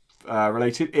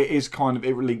related. It is kind of,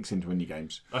 it links into indie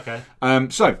games. Okay.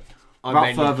 So I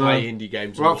mainly play indie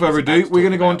games. without further ado, we're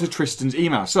going to go on to Tristan's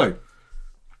email. So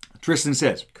Tristan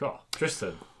says, Cool.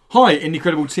 Tristan. "Hi,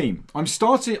 Indecredible team.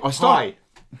 Hi.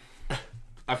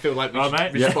 I feel like we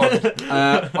should respond.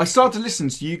 I started listening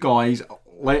to you guys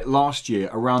late last year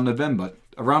around November.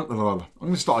 I'm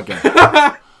going to start again.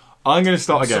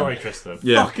 Sorry, Tristan.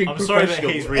 Yeah. Fucking I'm sorry that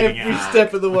professional he's reading every it out.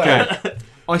 step of the way. Okay.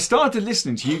 I started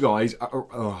listening to you guys.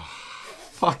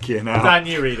 Fucking hell. Dan,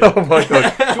 you read it. Oh my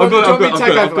god. I've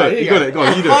got it. You got it. Go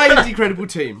on, you do it. Hi, Indecredible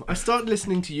team. I started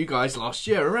listening to you guys last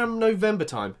year around November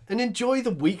time and enjoy the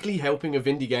weekly helping of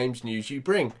indie games news you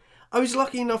bring. I was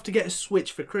lucky enough to get a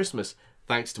Switch for Christmas,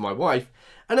 thanks to my wife,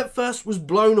 and at first was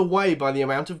blown away by the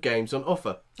amount of games on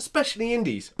offer, especially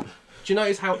indies. Do you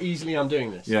notice how easily I'm doing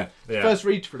this? Yeah. First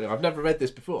read through. I've never read this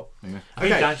before. Yeah. I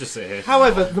think Dan just sit here.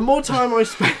 However, the more time I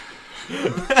spent...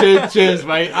 cheers,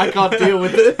 mate. I can't deal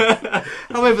with it.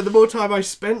 However, the more time I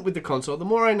spent with the console, the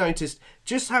more I noticed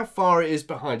just how far it is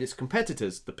behind its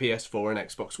competitors, the PS4 and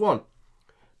Xbox One.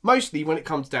 Mostly when it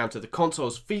comes down to the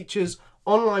console's features,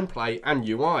 online play and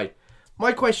UI.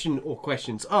 My question or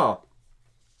questions are: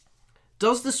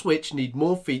 does the Switch need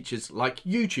more features like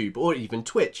YouTube or even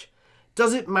Twitch?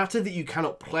 Does it matter that you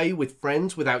cannot play with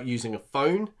friends without using a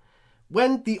phone?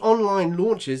 When the online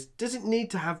launches, does it need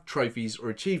to have trophies or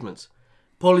achievements?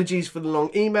 Apologies for the long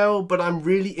email, but I'm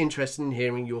really interested in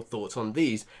hearing your thoughts on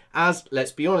these, as,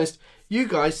 let's be honest, you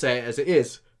guys say it as it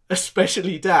is,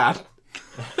 especially Dad.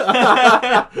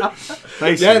 Yeah,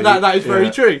 that is very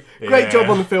true. Great job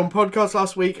on the film podcast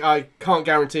last week. I can't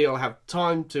guarantee I'll have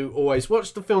time to always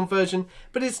watch the film version,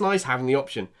 but it's nice having the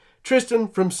option. Tristan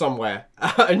from somewhere.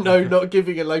 I know not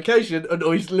giving a location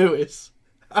annoys Lewis.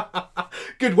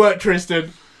 Good work,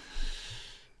 Tristan.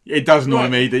 It does annoy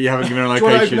me that you haven't given a Do you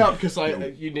want to location. open up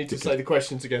because you need to say the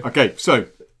questions again? Okay, so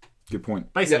good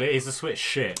point. Basically, is the Switch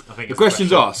shit? I think The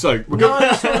questions are so. We're going,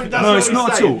 no, it's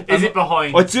not at all. Is it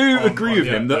behind? I do agree with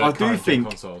him that the I do current think.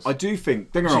 consoles? I do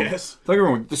think. Don't get me wrong. Yes. Don't get me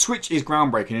wrong. The Switch is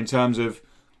groundbreaking in terms of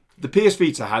the PS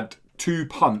Vita had 2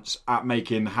 punts at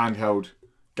making handheld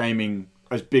gaming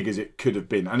as big as it could have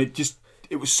been, and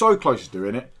it was so close to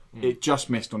doing it. It just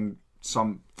missed on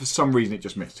for some reason. It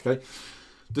just missed. Okay,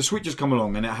 the Switch has come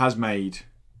along and it has made.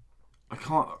 I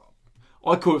call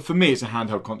it, for me, it's a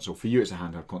handheld console. For you, it's a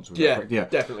handheld console. Yeah,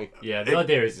 definitely. Yeah, the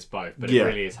idea is it's both, but it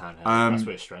really is handheld. That's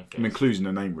where its strength is. I'm including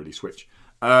the name, really, Switch.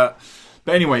 But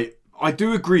anyway, I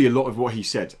do agree a lot of what he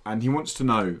said, and he wants to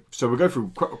know. So we'll go through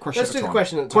question Let's at a do the time.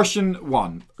 question at a time. Question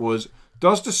 1 was: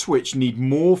 does the Switch need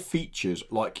more features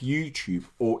like YouTube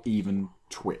or even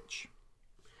Twitch?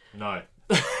 No.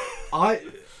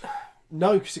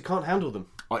 No, because it can't handle them.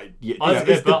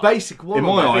 It's The basic one. in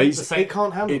my eyes, it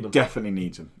can't handle them. It definitely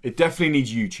needs them. It definitely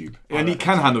needs YouTube, and it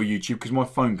can handle YouTube because my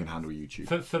phone can handle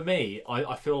YouTube. For me,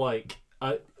 I feel like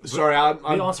Sorry,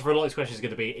 the answer for a lot of these questions is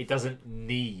going to be it doesn't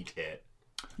need it.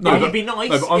 No, it'd be nice.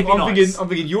 No, but it'd be nice. I'm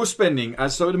thinking you're spending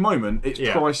at the moment it's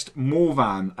priced more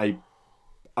than a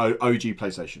OG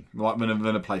PlayStation, like than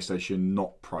a PlayStation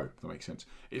not Pro. If that makes sense.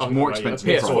 It's more expensive.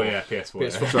 PS4, than Pro.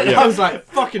 PS4. Sorry, I was like,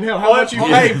 fucking hell, how much are you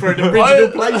paying for an original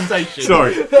PlayStation?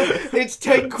 Sorry. It's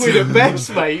 10 quid at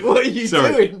best, mate. What are you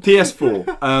doing?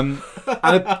 PS4. And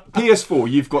a PS4,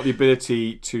 you've got the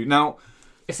ability to now.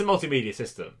 It's a multimedia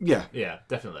system. Yeah. Yeah,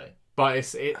 definitely. But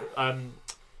it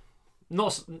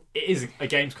is a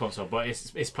games console, but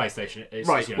it's PlayStation. It's,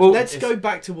 Right. you know, Well, let's go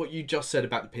back to what you just said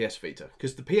about the PS Vita,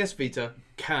 because the PS Vita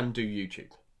can do YouTube.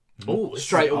 Ooh,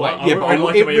 Straight away. I like it the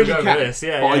way you're really going can. with this.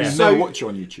 Yeah, But I yeah. never watch it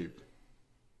on YouTube.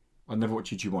 I never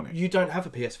watch YouTube on it. You don't have a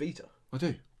PS Vita. I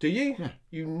do. Do you? Yeah.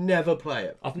 You never play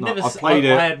it. I've No, never. I've played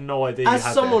it. I had no idea. As you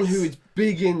had someone this. who is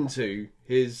big into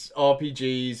his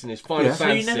RPGs and his Final Yeah. So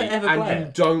you Fantasy, never ever and play you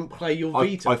it? don't play your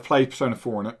Vita. I've played Persona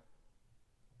 4 in it,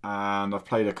 and I've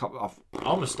played a couple.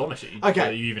 I'm astonished at you. Okay,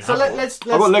 that you even so have one. let's.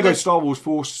 I've got Lego let's- Star Wars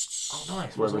Force. Oh,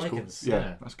 nice. Whatever Force it's called. Awakens. Yeah,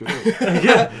 Yeah. that's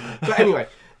good. But anyway,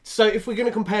 so if we're going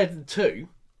to compare the two,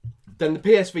 then the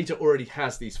PS Vita already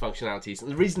has these functionalities,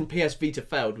 and the reason PS Vita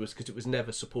failed was because it was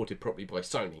never supported properly by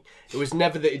Sony. It was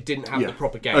never that it didn't have Yeah. the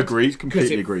proper games. Agreed, completely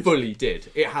because it agreed. Fully did.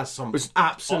 It has some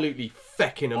absolutely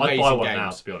fecking I'd amazing buy one games. now,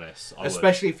 to be honest. I would.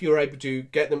 Especially if you're able to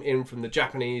get them in from the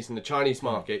Japanese and the Chinese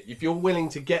market. If you're willing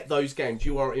to get those games,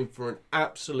 you are in for an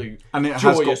absolute And it has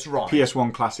joyous got ride.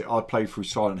 PS1 classic. I played through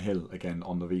Silent Hill again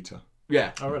on the Vita.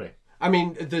 Yeah. Oh, really? I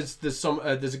mean, there's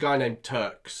a guy named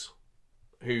Turks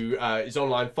who is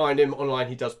online. Find him online.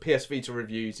 He does PS Vita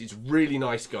reviews. He's a really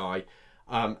nice guy,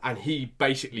 and he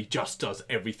basically just does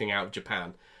everything out of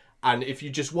Japan. And if you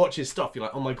just watch his stuff, you're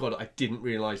like, oh my god, I didn't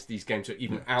realise these games are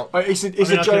even out. It's a I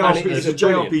can imagine it's a it's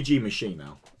brilliant. JRPG machine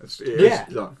now. Yeah.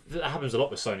 That happens a lot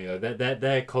with Sony though.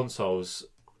 Their consoles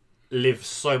live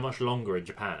so much longer in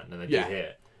Japan than they do Yeah.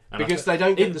 here. And Because I they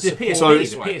don't get the the support PSP,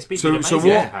 this the way. PSP So- did so amazing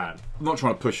in what- Japan. I'm not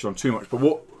trying to push it on too much, but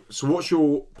what's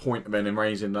your point then in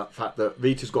raising that fact that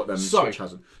Vita's got them and So, Switch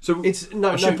hasn't? So it's-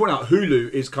 I should point out Hulu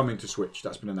is coming to Switch.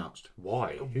 That's been announced.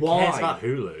 Why? Who Why? cares about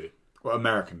Hulu? Well,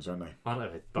 Americans, don't they? I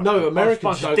don't know. No, Americans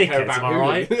bunch of don't care dickheads, about am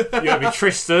I Hulu. right? You're be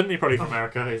Tristan. You're probably from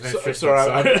America. His name's Tristan.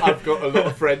 Sorry, so- I've got a lot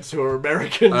of friends who are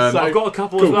American. so I've got a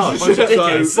couple Cool. as well. A bunch of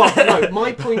dickheads. But no,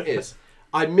 my point is,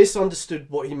 I misunderstood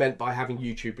what he meant by having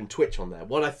YouTube and Twitch on there.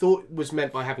 What I thought was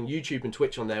meant by having YouTube and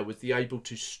Twitch on there was the able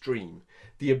to stream,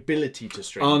 the ability to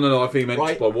stream. Oh no, I think he meant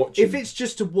right? by watching. If it's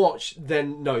just to watch,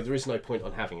 then no, there is no point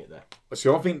on having it there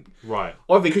So I think Right.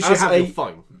 because you have your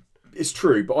phone. It's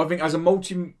true, but I think as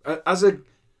a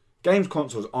games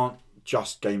consoles aren't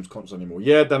just games consoles anymore.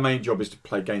 Yeah, their main job is to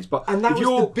play games, but And that if was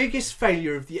you're the biggest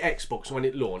failure of the Xbox when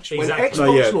it launched. Exactly. When Xbox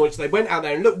No, yeah. launched, they went out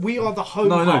there and look, we are the home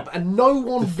No. hub, and no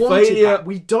one The wanted failure- that.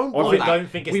 We don't want that. I don't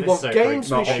think it's we want necessary games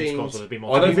for games machines. consoles to be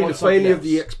more I don't we think want the failure of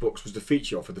something the Xbox was the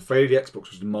feature offer. The failure of the Xbox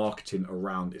was the marketing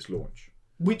around its launch.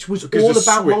 Which was Because all the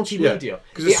about Switch, yeah. multimedia.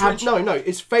 Because the It had, Switch- no,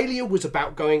 its failure was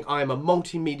about going, I am a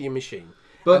multimedia machine.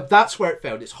 But- And that's where it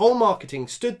failed. Its whole marketing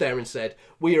stood there and said,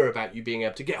 we are about you being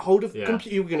able to get hold of Yeah.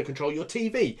 computer. You're going to control your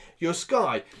TV, your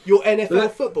Sky, your NFL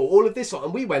football, all of this.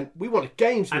 And we want a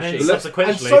games And machine. then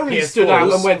subsequently, and Sony PS4 stood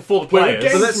out and went, for the we're a players.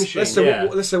 games So machine.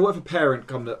 let's say what if a parent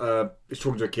is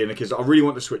talking to a kid and the kid's like, I really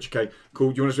want the Switch. Okay,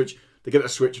 cool. Do you want a Switch? They get a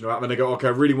Switch and then they go, okay,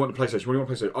 I really want the PlayStation. What do you want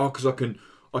PlayStation? Oh, because I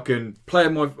can play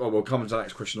on my. Oh, we'll come to the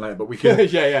next question later. But we can.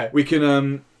 Yeah. We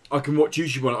can. I can watch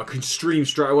YouTube on it. I can stream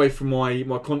straight away from my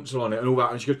console on it and all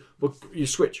that. And she goes, well, your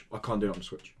Switch. I can't do it on the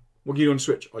Switch. What can you do on the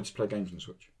Switch? I just play games on the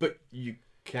Switch. But you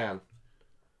can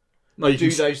No, you do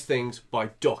can those things by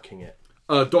docking it.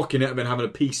 docking it and then having a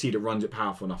PC that runs it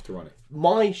powerful enough to run it.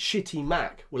 My shitty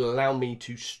Mac will allow me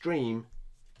to stream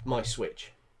my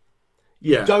Switch.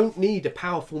 Yeah. You don't need a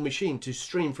powerful machine to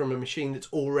stream from a machine that's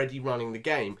already running the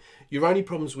game. Your only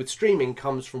problems with streaming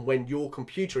comes from when your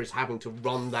computer is having to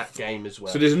run that game as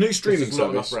well. So there's a new streaming This is not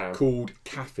enough service RAM. called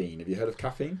Caffeine. Have you heard of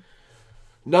Caffeine?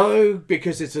 No,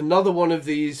 because it's another one of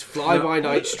these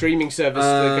fly-by-night streaming services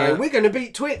that go, we're going to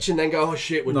beat Twitch, and then go, oh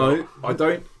shit, we're No, not. I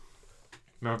don't.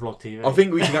 Remember Blog TV? I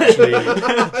think we can actually.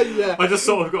 Yeah. I just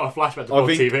sort of got a flashback to Blog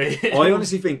TV. I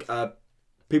honestly think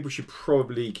people should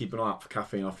probably keep an eye out for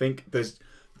Caffeine. I think there's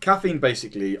Caffeine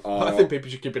basically are. I think people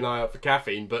should keep an eye out for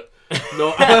caffeine, but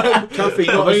not Caffeine.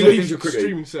 not I'll as only a look into it quickly.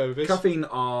 streaming service. Caffeine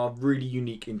are really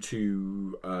unique in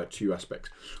two aspects.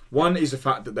 One is the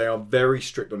fact that they are very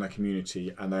strict on their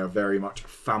community and they are very much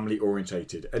family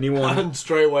orientated. Anyone, And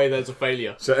straight away there's a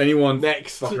failure. so anyone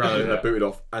Next. fuck around and they're booted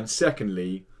off. And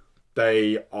secondly,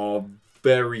 they are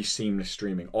very seamless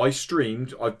streaming. I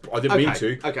streamed. I didn't mean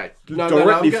to. Okay.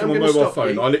 Directly from I'm a gonna mobile stop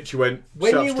phone. you. I literally went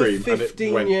When set you up were stream and it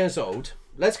 15 went. years old,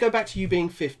 let's go back to you being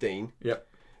 15. Yep.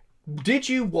 Did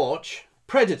you watch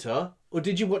Predator or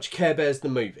did you watch Care Bears the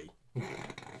movie?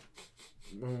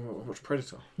 Watch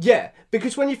Predator. Yeah,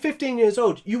 because when you're 15 years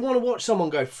old, you want to watch someone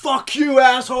go, fuck you,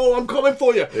 asshole, I'm coming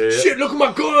for you. Yeah. Shit, look at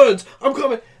my guns, I'm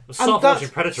coming. Start watching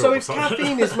Predator So or if something.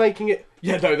 caffeine is making it...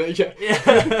 Yeah,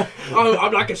 no,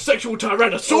 I'm like a sexual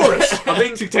tyrannosaurus. I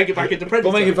think to take it back into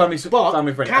Predator. But make it family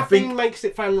friendly. Caffeine makes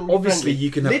it family friendly. Obviously, you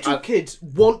can have little kids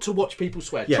want to watch people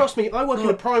swear. Yeah. Trust me, I work in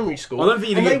a primary school, I don't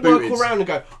think you and can they get work booted. around and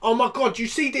go, "Oh my god, you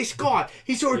see this guy?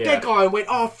 He saw a Yeah. dead guy and went,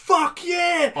 oh fuck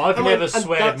yeah!" I've And never and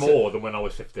sweared that's more than when I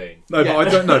was 15. No, Yeah. but I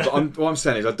don't know. But what I'm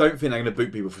saying is, I don't think they're going to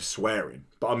boot people for swearing.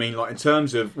 But I mean, like in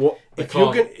terms of what. If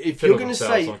you're can't going film to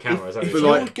themselves say on camera, is that if what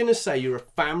you're you're going to say you're a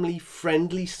family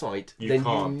friendly site, then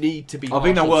can't. you need to be. I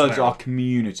think the harsh on words swearing. are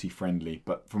community friendly,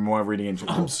 but from what I'm reading into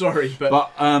it. I'm sorry, but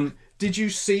But did you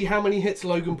see how many hits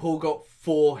Logan Paul got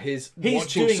for his He's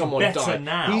watching doing someone better die?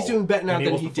 now He's doing better now than he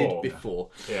than was he before. did before.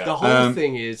 Yeah. The whole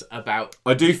thing is about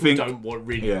I do people think don't want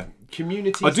really yeah.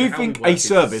 community. I do think a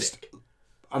service,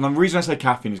 and the reason I say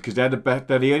caffeine is because they're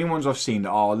the only ones I've seen that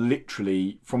are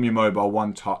literally from your mobile,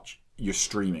 one touch, you're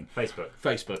streaming.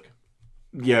 Facebook.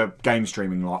 Yeah, game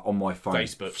streaming like on my phone.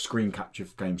 Facebook. Screen capture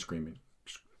game streaming.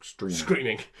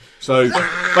 Screaming. So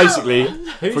basically,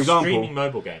 Who's for example, streaming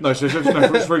mobile games? no. So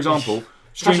for example,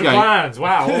 stream Clash of game. Clans,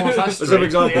 wow. What was that So stream? for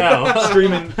example, Yeah.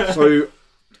 streaming. So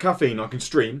caffeine, I can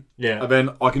stream. Yeah. And then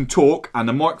I can talk, and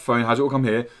the microphone has it all come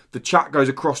here. The chat goes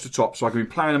across the top, so I can be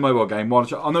playing a mobile game while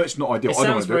I know it's not ideal. It I don't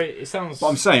sounds want to do it. very. It sounds. But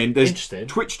I'm saying there's interesting.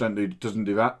 Twitch doesn't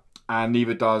do that, and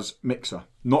neither does Mixer.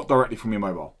 Not directly from your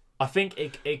mobile. I think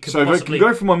it could So if possibly. it can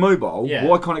go from my mobile, Yeah.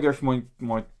 why can't it go from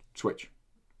my Switch?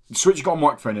 The Switch has got a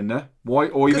microphone in there. Why?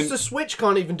 Or even Because the Switch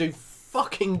can't even do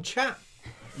fucking chat.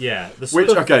 Yeah. The Which- Switch.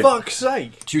 okay. Fuck's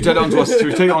sake. should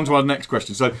we take it on to our next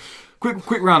question? So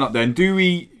quick roundup then. Do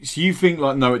you think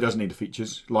like no, it doesn't need the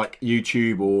features like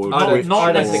YouTube or I don't- Twitch? Not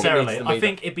I don't think it necessarily. needs them I either.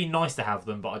 think it'd be nice to have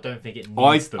them, but I don't think it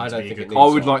needs them I to don't be a think good it quality. I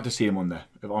needs would them. like to see them on there.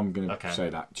 If I'm going to Okay. say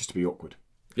that, just to be awkward.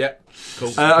 Yeah. Cool.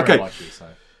 Okay. Very likely, so.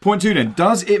 Point 2 then.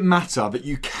 Does it matter that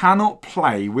you cannot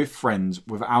play with friends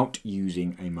without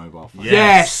using a mobile phone?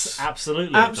 Yes.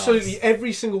 Absolutely. it Absolutely. does.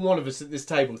 Every single one of us at this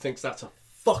table thinks that's a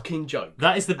fucking joke.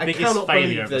 That is the I biggest cannot believe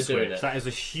failure of the they're doing Switch. it. That is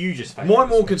the hugest failure. My of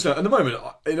the more Switch. concern at the moment,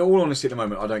 in all honesty, at the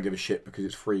moment, I don't give a shit because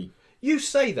it's free. You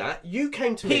say that. You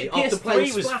came to me PS3 after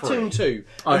playing was Splatoon free. 2.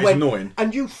 Oh, and it's annoying.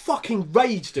 And you fucking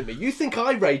raged at me. You think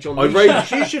I rage on I these raged-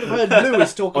 shows. You should have heard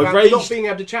Lewis talk I about raged- not being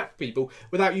able to chat to people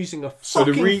without using a So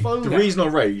fucking phone. the now. reason I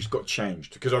raged got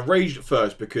changed because I raged at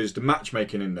first because the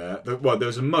matchmaking in there. There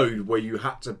was a mode where you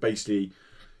had to basically.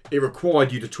 It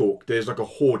required you to talk. There's like a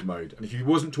horde mode, and if you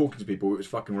wasn't talking to people, it was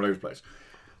fucking all over the place.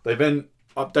 They then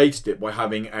updated it by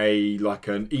having an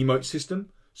emote system,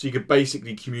 so you could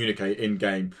basically communicate in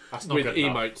game. That's not with good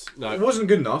enough. emotes. No. It wasn't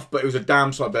good enough, but it was a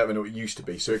damn sight better than it used to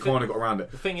be. So it kind of got around it.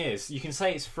 The thing is, you can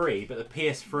say it's free, but the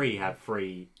PS3 had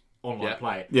free online Yeah.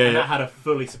 play. Yeah, and yeah. that had a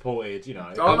fully supported, you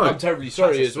know. Oh, no. I'm terribly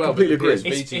sorry as well. Completely but the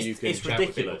agree. PSVT It's, you can it's chat with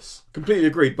ridiculous. Completely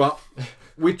agreed, but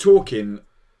we're talking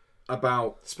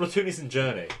about. Splatoon isn't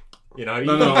Journey. You know,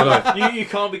 No. you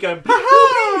can't be going to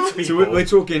people. So we're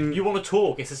talking. You want to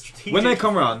talk. It's a strategic. When they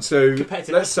come around, so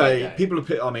competitive let's say game. people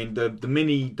are. I mean, the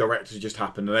mini directors just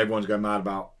happened, and everyone's going mad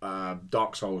about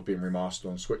Dark Souls being remastered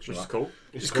on Switch. Which is right? cool.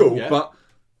 It's cool, yeah. but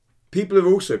people are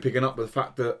also picking up with the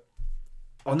fact that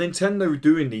are Nintendo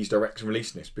doing these directs and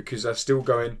releasing this because they're still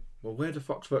going, well, where the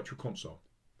fuck's Virtual Console?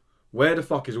 Where the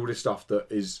fuck is all this stuff that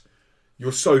is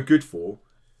you're so good for,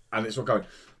 and it's not going?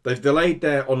 They've delayed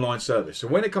their online service. So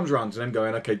when it comes around to them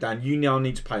going, okay, Dan, you now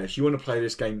need to pay us. You want to play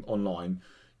this game online,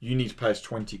 you need to pay us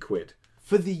 20 quid.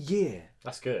 For the year.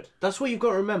 That's good. That's what you've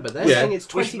got to remember. They're Yeah. saying it's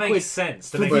 20 Which makes quid. sense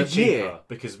to for make the it cheaper year.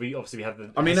 because we have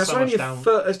the. I mean, that's so only much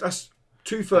that's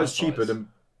 2/3 cheaper downsides. than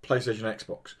PlayStation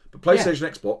Xbox. But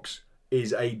PlayStation Xbox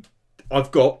is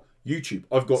I've got YouTube.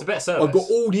 I've got It's a better service. I've got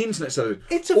all the internet service.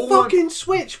 It's a All fucking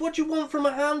Switch. What do you want from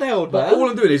a handheld, But man? all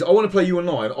I'm doing is I want to play you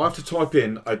online. I have to type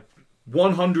in a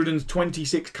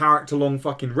 126 character long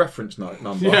fucking reference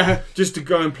number Yeah. just to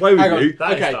go and play with Hang on. you.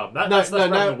 That is Okay. dumb. That's now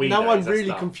rather Wii I'm days, that's really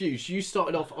dumb. confused. You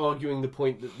started off arguing the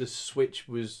point that the Switch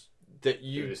was that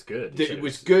It was good. that it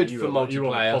was good You for were on the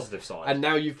multiplayer, positive side. and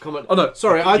now you've come. Oh no,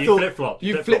 Sorry, I You thought flip-flopped. you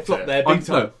You flip flip-flopped flop it. there big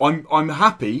time. I'm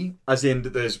happy as in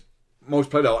that there's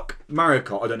multiplayer like Mario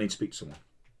Kart. I don't need to speak to someone.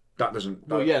 That doesn't.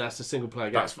 Well, yeah, that's a single player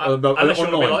game. That's Unless you're gonna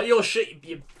be online. like, you're shit,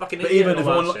 you fucking But idiot. even if and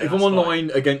all I'm, that shit, if I'm that's fine.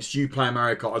 online against you playing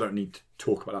Mario Kart, I don't need to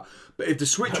talk about that. But if the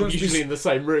Switch I'm wants to usually be, in the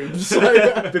same room. So.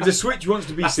 if the Switch wants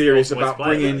to be That's serious the about voice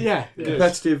player. bringing Yeah, it is.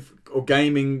 competitive or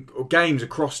gaming or games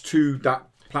across to that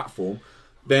platform,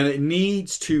 then it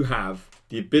needs to have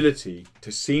the ability to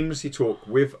seamlessly talk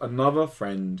with another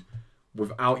friend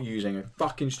without using a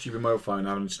fucking stupid mobile phone and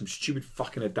having some stupid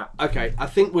fucking adapter. Okay, I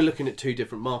think we're looking at two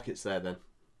different markets there then,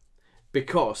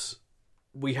 because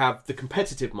we have the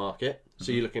competitive market.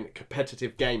 So you're looking at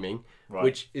competitive gaming, Right.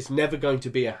 which is never going to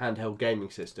be a handheld gaming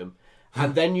system,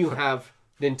 and then you have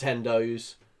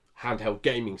Nintendo's handheld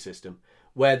gaming system,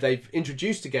 where they've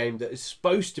introduced a game that is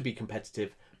supposed to be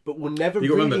competitive, but will never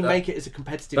really make it as a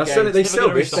competitive game. They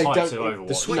sell this.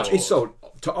 The Switch is sold.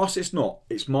 To us, it's not.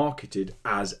 It's marketed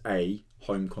as a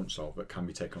home console that can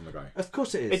be taken on the go. Of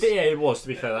course it is. It was, to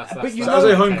be fair. That's but you as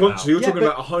a home console, you're talking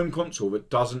about a home console that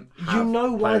doesn't have You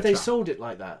know why they sold it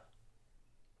like that?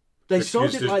 They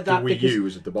sold it like that because the Wii U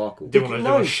was a debacle. Didn't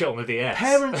want to shit on the DS.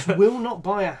 Parents will not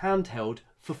buy a handheld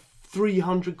for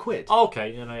 300 quid.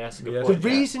 Okay, that's a good point. The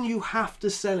reason you have to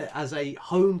sell it as a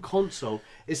home console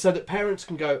is so that parents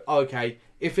can go, okay,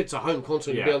 if it's a home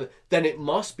console, then it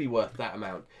must be worth that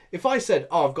amount. If I said,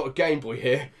 I've got a Game Boy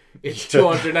here, it's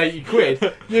 280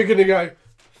 quid, you're going to go,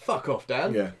 fuck off,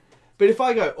 Dan. Yeah. But if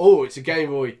I go, it's a Game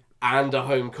Boy and a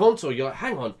home console, you're like,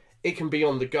 hang on, it can be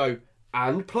on the go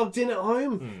and plugged in at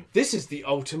home. This is the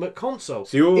ultimate console.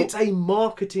 So it's a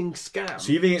marketing scam.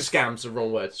 So you think scam's the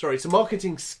wrong word. Sorry, it's a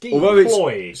marketing scheme. Although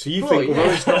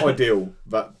it's not ideal,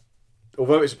 but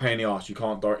although it's a pain in the arse, you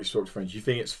can't directly talk to friends. You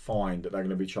think it's fine that they're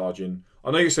going to be charging?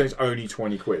 I know you're saying it's only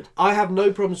 20 quid. I have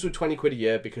no problems with 20 quid a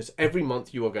year because every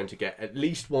month you are going to get at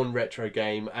least one retro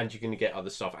game, and you're going to get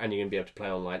other stuff, and you're going to be able to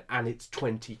play online, and it's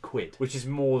 20 quid, which is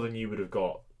more than you would have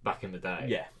got back in the day.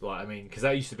 Yeah, because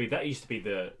that used to be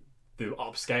the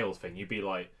upscale thing. You'd be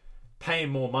like paying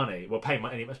more money. Well, paying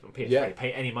money,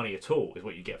 pay any money at all is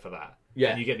what you get for that.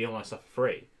 Yeah, and you get the online stuff for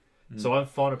free. So I'm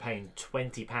fine with paying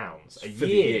 £20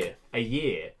 a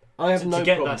year. I have no to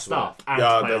get that stuff. And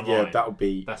that would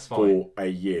be for a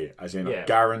year, as in a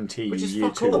guarantee. Which is year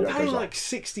cool. two. I'm paying like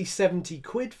 60, 70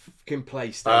 quid for fucking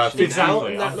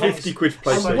PlayStation. 50 quid for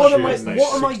PlayStation.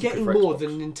 What am I getting more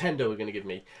than Nintendo are going to give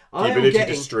me? The ability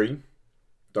to stream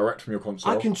direct from your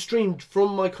console. I can stream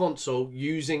from my console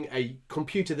using a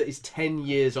computer that is 10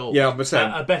 years old. Yeah, I'm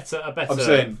saying a better. I'm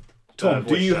saying, Tom,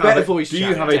 do you have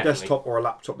a desktop or a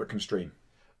laptop that can stream?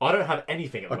 I don't have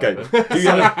anything at the moment. Do you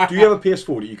have a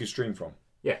PS4 that you can stream from?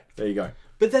 Yeah. There you go.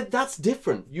 But that's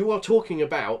different. You are talking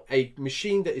about a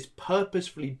machine that is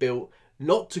purposefully built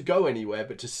not to go anywhere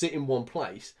but to sit in one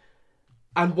place,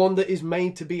 and one that is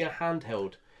made to be a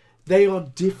handheld. They are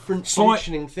different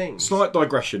functioning things. Slight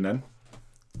digression then.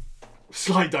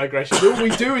 Slight digression. All we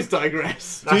do is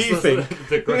digress. Do you think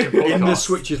in the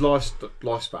Switch's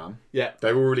lifespan,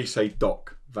 they will release a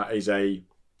dock that is a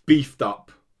beefed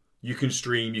up, you can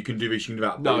stream, you can do this, you can do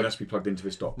that, but it has to be plugged into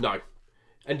this dock? No.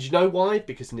 And do you know why?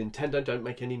 Because Nintendo don't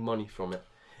make any money from it.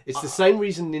 It's the same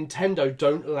reason Nintendo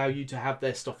don't allow you to have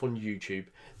their stuff on YouTube.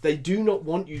 They do not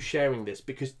want you sharing this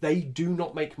because they do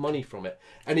not make money from it.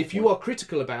 And if you are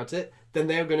critical about it, then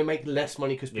they're going to make less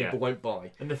money because people won't buy.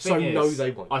 And the thing is, no,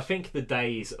 they won't. I think the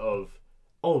days of,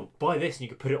 buy this and you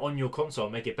can put it on your console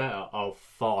and make it better, are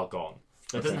far gone.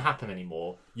 That doesn't happen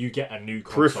anymore. You get a new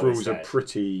console Peripherals instead. Are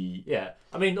pretty... Yeah.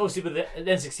 I mean, obviously with the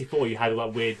N64 you had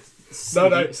like weird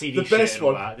CD the best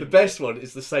one. The best one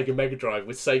is the Sega Mega Drive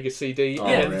with Sega CD.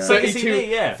 And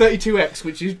 32X,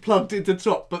 which is plugged into the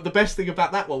top. But the best thing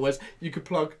about that one was you could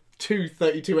plug two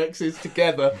 32Xs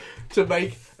together to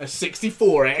make a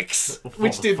 64X,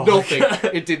 which did nothing.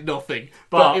 It did nothing,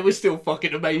 but it was still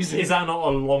fucking amazing. Is that not a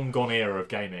long gone era of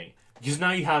gaming? Because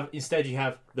now you have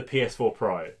the PS4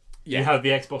 Pro. Yeah. You have the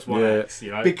Xbox One X,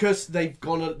 Because they've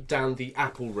gone down the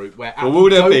Apple route, where Apple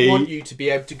don't want you to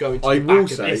be able to go into the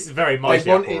back of it. It's very much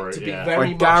They want it to be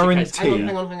very much a case.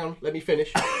 Hang on. Let me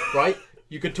finish. Right?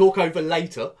 You can talk over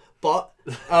later, but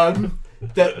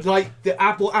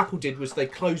what Apple did was they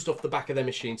closed off the back of their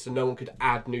machine so no one could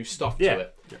add new stuff to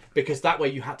it. Yeah. Because that way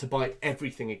you had to buy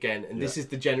everything again, and this is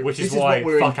the general. Which is why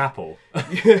fuck Apple,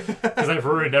 because they've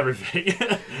ruined everything.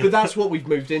 But that's what we've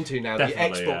moved into now.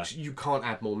 Definitely, the Xbox, you can't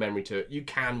add more memory to it. You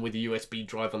can with a USB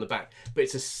drive on the back, but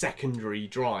it's a secondary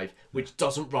drive which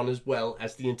doesn't run as well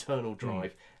as the internal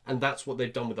drive, and that's what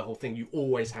they've done with the whole thing. You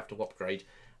always have to upgrade.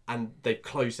 And they've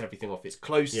closed everything off. It's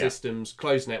closed systems,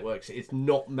 closed networks. It's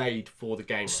not made for the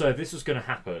gamer. So if this was going to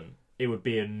happen, it would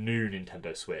be a new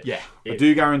Nintendo Switch. Yeah. I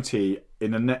do guarantee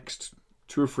in the next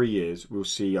 2 or 3 years, we'll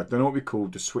see, I don't know what we call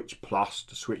the Switch Plus,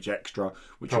 the Switch Extra,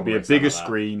 which will be a bigger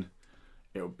screen.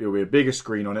 It'll be a bigger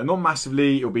screen on it. Not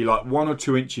massively. It'll be like 1 or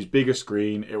 2 inches bigger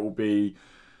screen. It will be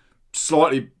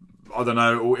slightly, I don't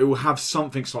know, it will have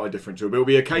something slightly different to it. But it'll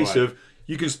be a case of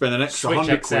you can spend an extra Switch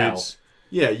 100 XL. quid.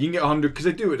 Yeah, you can get 100 because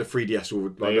they do it with the 3DS. Or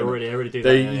they already do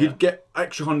that. You'd get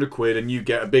extra 100 quid and you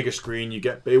get a bigger screen.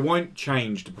 But it won't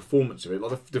change the performance of it.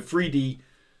 Like the 3DS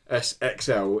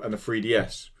XL and the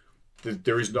 3DS,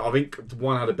 there is. I think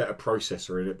one had a better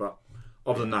processor in it, but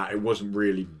other than that, it wasn't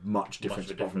really much difference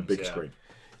apart from a big screen.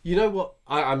 You know what?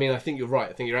 I mean, I think you're right.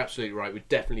 I think you're absolutely right. We're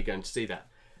definitely going to see that.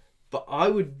 But I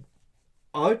would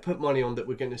I put money on that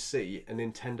we're going to see a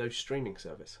Nintendo streaming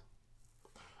service.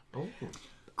 Oh.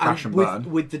 Crash and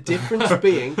burn. With the difference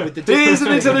being... Here's a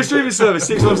Nintendo streaming service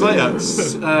 6 months later.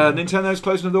 Nintendo's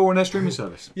closing the door on their streaming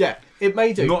service. Yeah, it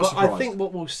may do. Not but surprised. I think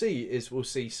what we'll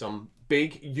see some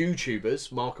big YouTubers,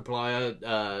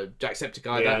 Markiplier,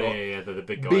 Jacksepticeye, the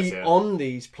big guys. be on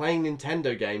these playing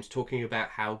Nintendo games talking about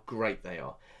how great they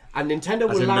are. And Nintendo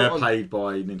As will in allow... they're paid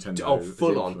by Nintendo. Oh,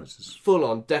 as full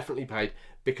on, definitely paid.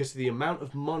 Because of the amount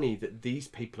of money that these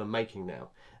people are making now.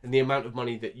 And the amount of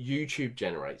money that YouTube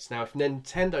generates. Now, if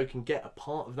Nintendo can get a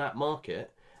part of that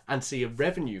market and see a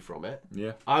revenue from it,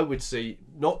 Yeah. I would see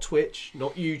not Twitch,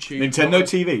 not YouTube, Nintendo not...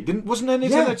 TV. Wasn't there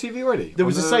Nintendo TV already? There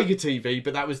was a Sega TV,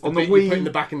 but that was the on the bit Wii- you put in the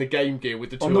back in the Game Gear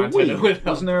with the two On the antenna. Wii.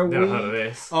 Wasn't there a Never Wii? heard of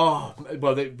this. Oh,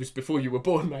 well, it was before you were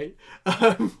born, mate.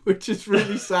 Which is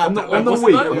really sad. On the Wasn't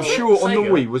Wii, that I'm one? sure on the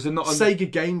Sega? Wii, was it not a, Sega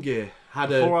Game Gear had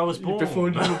Before I was born. Before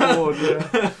you were born,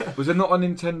 yeah. was there not a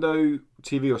Nintendo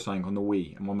TV or something on the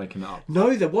Wii? Am I making that up?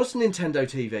 No, there was a Nintendo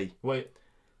TV. Wait,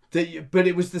 But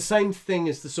it was the same thing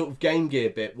as the sort of Game Gear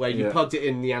bit where you Yeah. plugged it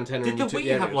in the antenna did and the you took Wii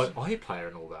the have areas. like iPlayer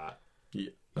and all that? Yeah.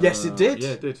 Yes, it did. Yeah,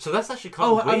 it did. So that's actually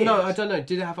kind Oh, of weird. no, I don't know.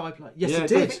 Did it have iPlay? Yes, Yeah, it it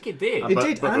did. I think it did. It But-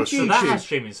 did, but- and So that has YouTube.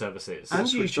 streaming services. And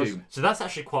Switch YouTube. doesn't. So that's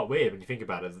actually quite weird when you think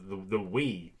about it. The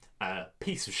Wii,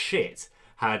 piece of shit,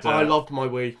 had. I loved my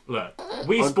Wii. Look,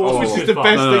 Wii Sports oh, was Which good is the fun.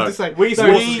 best No, thing no. to say. Wii No,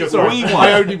 Sports was good sorry, fun.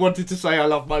 I only wanted to say I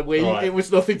love my Wii. Right. It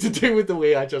was nothing to do with the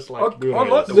Wii. I just like. I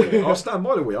like the Wii. I'll stand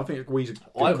by the Wii. I think Wii's a good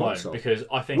I won't console. because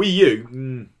I think Wii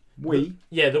U. Wii.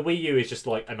 yeah, the Wii U is just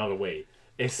like another Wii.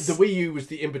 It's The Wii U was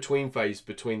the in-between phase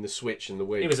between the Switch and the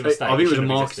Wii. it was a I mistake. think it was a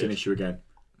shouldn't have marketing existed. issue again.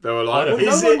 They were I like, don't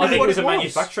is know. it? I think it was a what it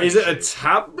was. manufacturing. Is it a issue.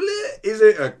 tablet? Is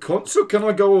it a console? Can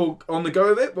I go on the go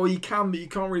with it? Well, you can, but you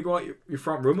can't really go out your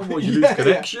front room, otherwise you lose Yeah.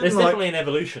 connection. There's Like, definitely an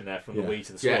evolution there from the Yeah. Wii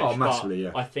to the Yeah. Switch. Oh, massively,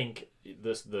 but yeah. I think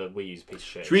the Wii U's a piece of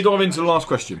shit. should we dive into the last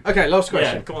question? Okay, last Yeah,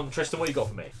 question. come on, Tristan, what you got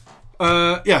for me?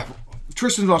 Yeah.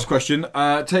 Tristan's last question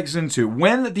takes us into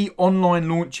when the online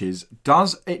launches,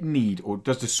 does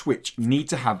the Switch need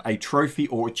to have a trophy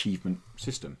or achievement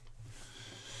system?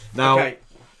 Now, Okay,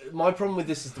 my problem with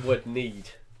this is the word "need."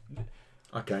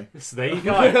 okay. So there you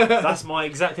go. That's my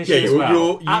exact issue Yeah, as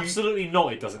well. you- Absolutely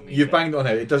not. It doesn't need You've it. banged on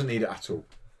it. It doesn't need it at all.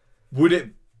 Would it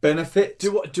benefit?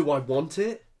 Do I want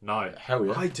it? No. Hell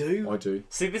yeah. I do. I do.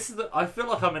 See, this is. I feel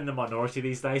like I'm in the minority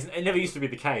these days. It never used to be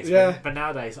the case. Yeah. But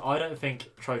nowadays, I don't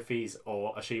think trophies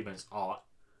or achievements are.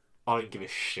 I don't give a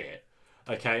shit.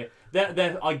 Okay.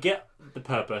 I get the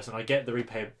purpose and I get the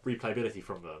replayability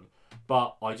from them,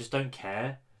 but I just don't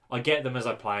care. I get them as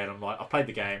I play, and I'm like, I've played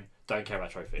the game. Don't care about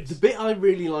trophies. The bit I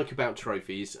really like about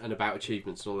trophies and about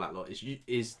achievements and all that lot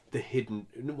is the hidden.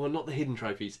 Well, not the hidden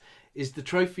trophies. Is the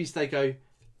trophies they go.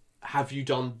 Have you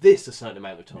done this a certain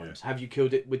amount of times? Yeah. Have you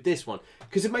killed it with this one?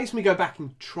 Because it makes me go back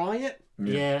and try it.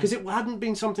 Yeah. Because it hadn't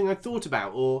been something I thought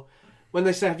about. Or when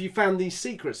they say, have you found these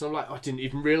secrets? And I'm like, I didn't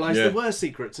even realise Yeah. there were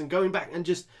secrets. And going back and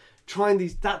just trying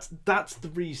these, that's the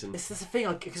reason. That's the thing,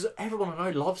 because everyone I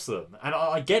know loves them, and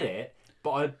I get it,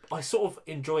 but I sort of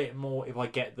enjoy it more if I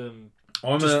get them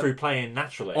through playing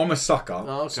naturally. I'm a sucker.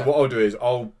 Oh, okay. So what I'll do is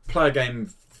I'll play a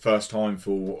game first time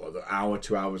for an hour,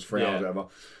 2 hours, 3 hours, whatever.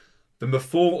 Then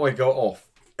before I go off,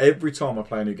 every time I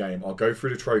play a new game, I'll go through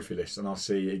the trophy list and I'll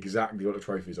see exactly what the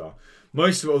trophies are.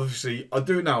 Most of it, obviously, I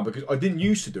do it now because I didn't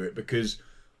used to do it because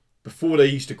before they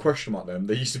used to question mark them,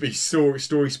 there used to be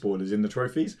story spoilers in the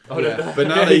trophies. Oh, yeah. But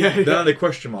now now they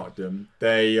question mark them.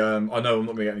 They I know I'm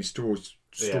not going to get any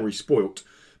story spoilt.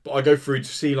 But I go through to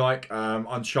see like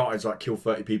Uncharted's like kill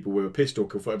 30 people with a pistol,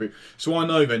 kill 30 people. So I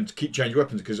know then to keep changing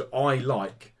weapons because I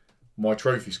like my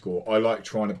trophy score. I like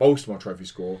trying to bolster my trophy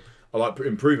score. I like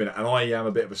improving it, and I am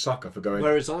a bit of a sucker for going.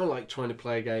 Whereas I like trying to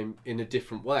play a game in a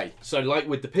different way. So, like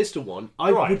with the pistol one,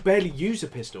 I Right. would barely use a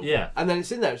pistol. Yeah. And then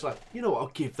it's in there. It's like, you know what? I'll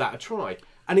give that a try,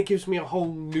 and it gives me a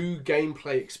whole new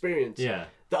gameplay experience. Yeah.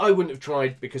 That I wouldn't have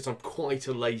tried because I'm quite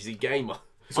a lazy gamer.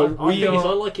 So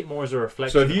I like it more as a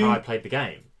reflection So of have you- how I played the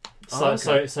game. So,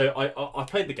 okay. so I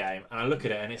played the game and I look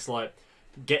at it and it's like,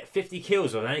 get 50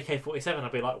 kills with an AK-47.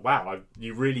 I'd be like, wow,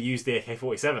 you really used the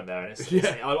AK-47 there.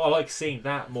 And I like seeing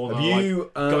that more than I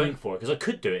like going for it because I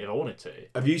could do it if I wanted to.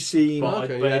 Have you seen? But,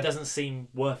 Okay, but yeah. it doesn't seem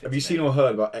worth it. Have you to seen me. or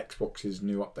heard about Xbox's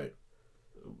new update?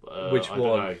 Which I don't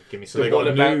one? know. Give me So some. they got What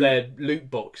a about new- their loot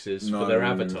boxes No. for their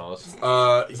avatars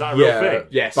Is that a real thing?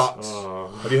 Yes. But Oh.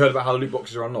 have you heard about how loot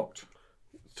boxes are unlocked?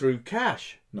 through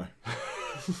cash? No.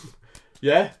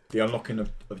 Yeah. The unlocking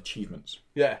of achievements.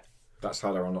 Yeah. That's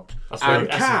how they're unlocked. That's And very,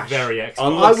 cash. that's very Xbox.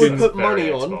 I would put Very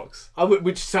money on. Xbox.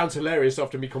 Which sounds hilarious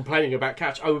after me complaining about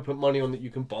cash. I would put money on that you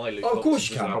can buy loot Oh, of course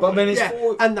you boxes can, as but well. then it's yeah,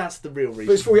 for... and that's the real reason.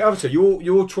 But it's for your avatar.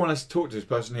 You're trying to talk to this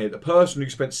person here. The person who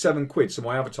spent £7 so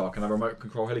my avatar can have a remote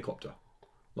control helicopter.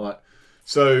 Like,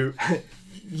 so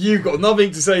you've got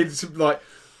nothing to say. Like,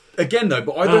 again though,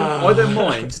 but I don't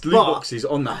mind loot boxes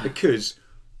on that because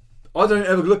I don't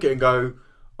ever look at it and go,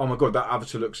 oh my god, that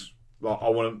avatar looks like I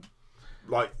want to.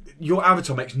 Like, your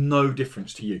avatar makes no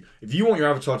difference to you. If you want your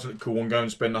avatar to look cool and go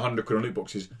and spend £100 on loot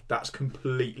boxes, that's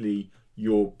completely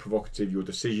your prerogative, your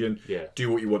decision. Yeah.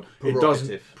 Do what you want. Prerogative. It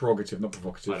doesn't prerogative, not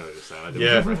provocative. I know what you're saying. I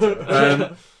didn't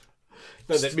Yeah.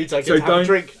 No, that means I So get to have a don't-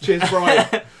 drink. Cheers,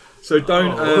 Brian. So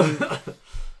don't.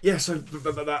 Yeah. So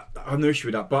that I have no issue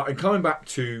with that. But in coming back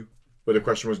to where the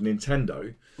question was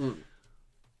Nintendo,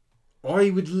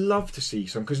 I would love to see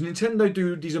some because Nintendo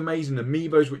do these amazing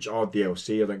amiibos, which are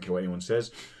DLC. I don't care what anyone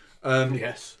says.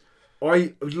 Yes.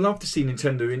 I would love to see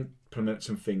Nintendo implement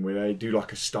something where they do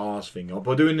like a stars thing. Or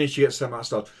by doing this, you get some amount of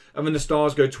stars, and when the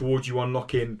stars go towards you,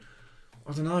 unlocking,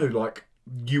 I don't know, like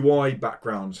UI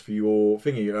backgrounds for your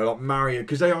thingy. You know, like Mario,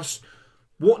 because they are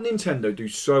what Nintendo do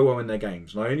so well in their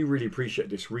games, and I only really appreciate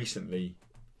this recently,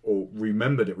 or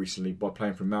remembered it recently by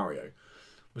playing through Mario.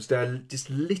 Was their this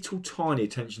little tiny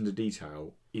attention to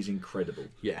detail is incredible.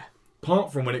 Yeah.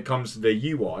 Apart from when it comes to their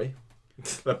UI,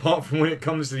 apart from when it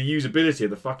comes to the usability of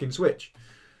the fucking Switch.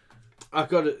 I've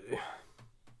got to...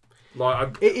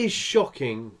 Like, It is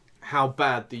shocking how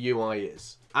bad the UI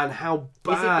is. And how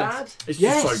bad... Is it bad? it's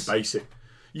Yes. just so basic.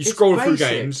 You It's scroll through basic.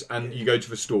 games and you go to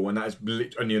the store and that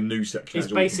is only a new section. Is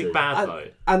That's all you can basic do. bad though?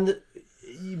 And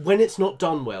when it's not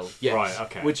done well, yes. Right,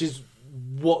 okay. Which is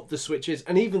what the Switch is.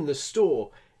 And even the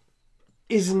store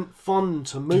isn't fun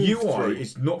to The move UI through.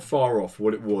 is not far off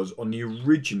what it was on the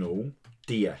original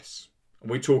DS. And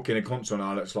we're talking a console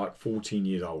now that's like 14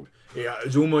 years old. It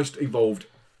has almost evolved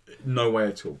no way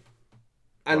at all.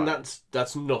 And Right.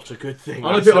 that's not a good thing.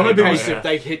 I know It's people- I know not a people case say- if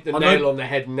they hit the I know- nail on the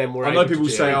head and then we're I know able people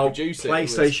to say, oh, reproduce it.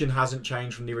 PlayStation hasn't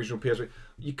changed from the original PS3.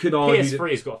 You could argue that,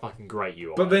 PS3's got a fucking great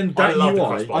UI. But then I that love the UI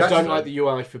cross-buy. I that's- don't like the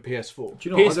UI for PS4. do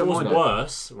you know what? I PS4's don't mind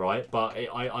worse, right? But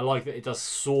I like that it does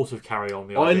sort of carry on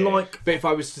the that. I idea. like... But if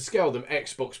I was to scale them,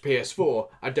 Xbox, PS4,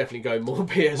 I'd definitely go more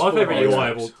PS4. My favourite Oh, UI yeah.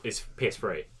 of all is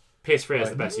PS3. PS3 has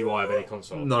the best UI of any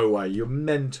console. No way, you're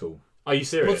mental. Are you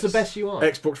serious? What's the best UI?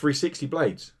 Xbox 360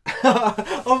 blades.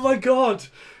 Oh my god!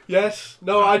 Yes.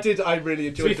 No, I did. I really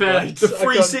enjoyed be the fair, blades. The I got-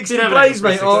 360 didn't have an blades, Xbox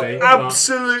mate, are 360, but-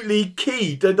 absolutely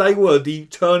key. They were the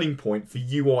turning point for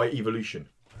UI evolution.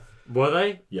 Were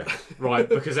they? Yeah. Right,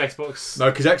 because Xbox...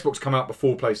 No, because Xbox come out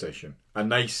before PlayStation,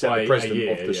 and they set by the a precedent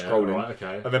year, of the yeah, scrolling. Right,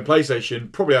 okay. And then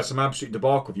PlayStation probably had some absolute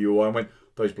debacle of UI and went,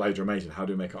 those blades are amazing, how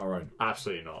do we make it our own?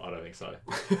 Absolutely not. I don't think so.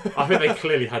 I think they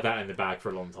clearly had that in the bag for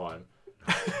a long time.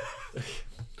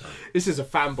 This is a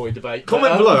fanboy debate.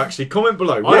 Comment below, actually. Comment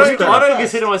below. I What's don't better?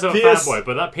 consider myself a PS fanboy,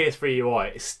 but that PS3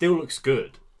 UI it still looks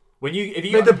good. When if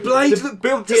you Mate, the blades look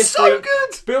build they're so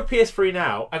good. build PS3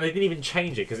 now, and they didn't even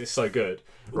change it because it's so good,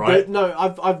 right? But no,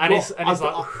 I've and got, it's I've,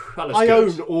 like that looks I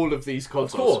good. own all of these Of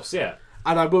consoles. course, yeah,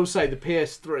 And I will say the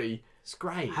PS3 it's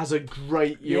great. has a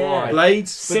great UI. Yeah. Blades.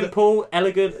 Simple,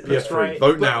 elegant, looks PS3. great.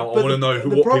 Vote now. I But want to know the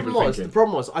what problem people are was, thinking. The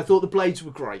problem was, I thought the blades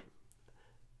were great.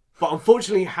 But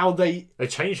unfortunately, how they They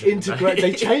changed them. integrate,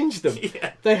 they changed them.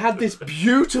 Yeah. They had this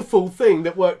beautiful thing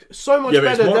that worked so much Yeah, but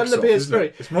it's better than the Microsoft, isn't PS3.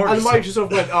 it? It's And Microsoft.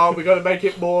 Microsoft went, oh, we're going to make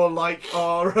it more like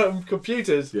our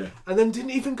computers. Yeah. And then didn't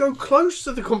even go close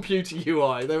to the computer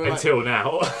UI. They were like, Until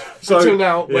now. So, until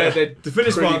now, where yeah. they're To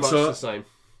finish my pretty much answer, the same.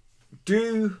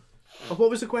 do What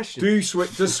was the question? does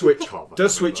Switch Can't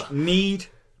does Switch remember. need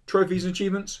trophies and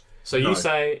achievements? So you No.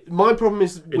 say My problem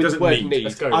is with the doesn't word need. need.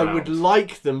 Let's go I round. would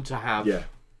like them to have. Yeah,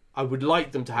 I would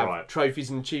like them to have Right. trophies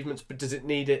and achievements, but does it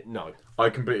need it? No. I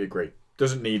completely agree.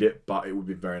 Doesn't need it, but it would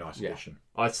be a very nice Yeah. addition.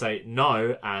 I'd say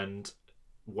no and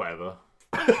whatever.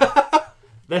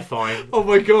 They're fine. Oh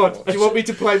my god! Do you want me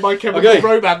to play My Chemical Okay.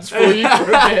 Romance for you for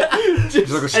a bit?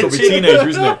 It's like a stubby Cheat- teenager,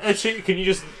 isn't it? Can you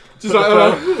just Just put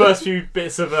like, the first few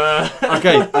bits of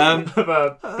Okay,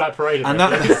 of Black Parade in and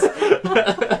there, please?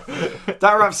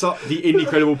 that wraps up the Indie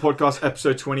Credible podcast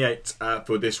episode 28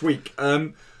 for this week.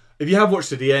 If you have watched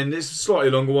to the end, it's a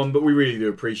slightly longer one, but we really do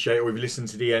appreciate it. Or if you listened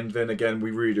to the end, then again, we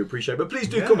really do appreciate it. But please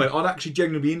do comment. I'd actually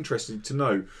genuinely be interested to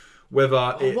know whether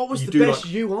what was you the do best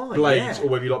like UI? blades Yeah. or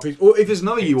whether you like pieces. Or if there's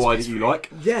another UI that you like,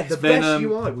 Yeah, the then best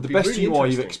UI would the be best really UI you've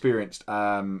interesting. experienced.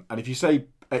 And if you say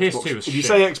PS2 Xbox, was if you shit.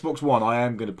 say Xbox One, I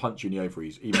am going to punch you in the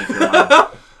ovaries, even if you're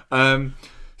not.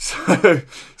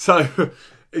 So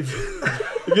if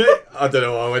you, I don't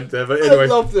know why I went there, but I anyway,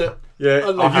 loved it.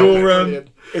 Yeah,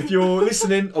 if you're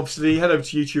listening, obviously head over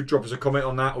to YouTube, drop us a comment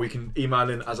on that, or you can email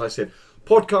in, as I said,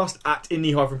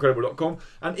 podcast@indie-incredible.com,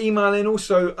 and email in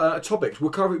also topics. We'll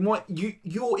cover it.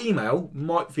 Your email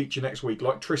might feature next week,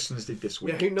 like Tristan's did this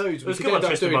week. Yeah, who knows? We was a could good one, end up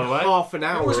Tristan, doing by the way. half an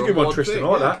hour. It was a good one, Tristan. I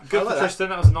like that. Good for Tristan.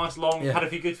 That was a nice long. Yeah. Had a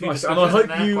few good Nice. discussions And I hope in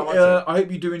there. you, Quite liked I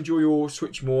hope you do enjoy your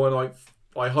Switch more, and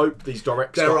I hope these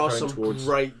directs There start are going some towards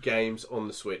great games on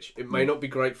the Switch. It may not be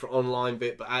great for online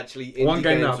bit, but actually indie one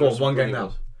game games now. are Go on, some one game brilliant now.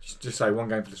 ones. Just say one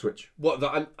game for the Switch. What that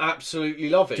I'm absolutely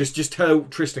loving. Just tell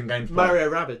Tristan game. Mario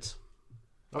Rabbids.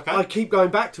 Okay. I keep going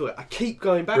back to it.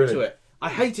 Really? To it. I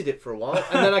hated it for a while,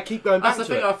 and then I keep going back That's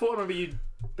to the thing. it. I thought I remember you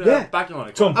Yeah. backing on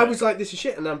it. Tom. I was like, this is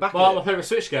shit, and then I'm back Well, at my it. favourite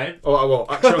Switch game. Oh well,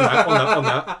 actually on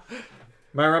that.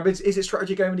 Mario Rabbids, is it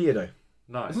strategy game of the year though?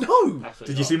 No. No! Absolutely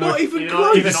Did you see Not my? even You close!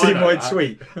 know, Did you see I know my that.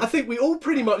 tweet? I think we all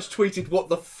pretty much tweeted, what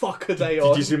the fuck are they on?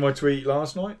 Did you see my tweet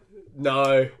last night?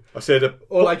 No. I said.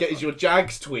 All I get is your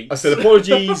Jags tweets. I said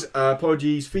apologies,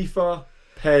 FIFA,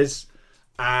 PES,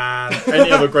 and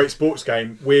any other great sports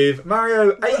game with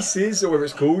Mario Aces, or whatever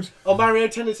it's called. Oh, Mario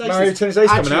Tennis Aces. Mario Tennis Aces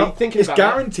coming Actually, out. thinking It's about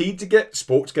that, guaranteed to get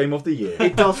Sports Game of the Year.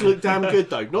 it does look damn good,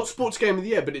 though. Not Sports Game of the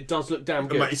Year, but it does look damn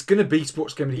good. Mate, it's going to be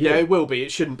Sports Game of the Yeah, Year. it will be.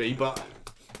 It shouldn't be, but...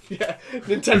 Yeah,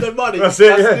 Nintendo money. That's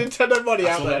it, yeah. Nintendo money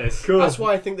That's out what there. it is. Cool. That's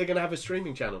why I think they're going to have a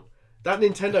streaming channel. That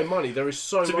Nintendo money, there is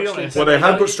so To much be honest, Nintendo. Well, they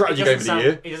have got it strategy doesn't game of the sound-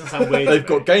 year. It doesn't sound weird. They've to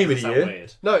got me. game It of the doesn't year. sound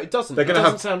weird. No, it doesn't. They're It gonna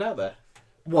doesn't have- sound out there.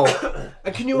 Well,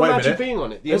 And can you Wait a imagine minute. being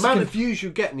on it? The Let's amount con- of views you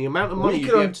get and the amount of We money you'd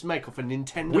could be un- able to make off a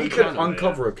Nintendo we could channel.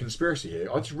 uncover a conspiracy here.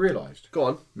 I just realised. Go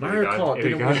on. Mario go, Kart here we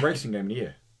didn't go. win Racing Game of the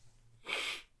Year.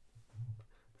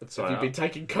 Have you been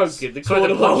taking coke in the Sorry to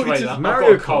corner while we punctuate just... that. I've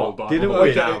Mario got a cold, Kart but didn't I'm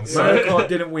win. down, so- Mario Kart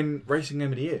didn't win Racing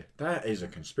Game of the Year. That is a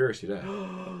conspiracy there.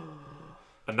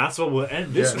 And that's where we'll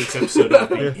end this Yeah. week's episode of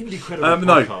the Indie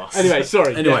No. Podcast. Anyway,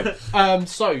 sorry. Anyway.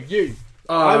 So you...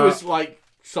 I was like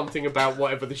something about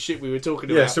whatever the shit we were talking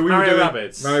about. Yeah, so we Mario were doing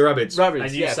Rabbids. Mario Rabbids. Rabbids,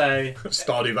 And you yeah. say,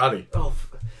 Stardew Valley. Oh,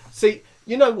 see,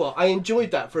 you know what? I enjoyed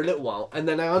that for a little while, and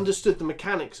then I understood the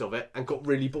mechanics of it and got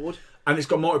really bored. And it's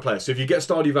got multiplayer. So if you get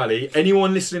Stardew Valley,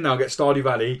 anyone listening now get Stardew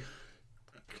Valley,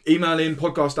 email in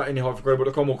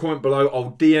podcast@indie-incredible.com or comment below.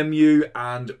 I'll DM you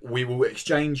and we will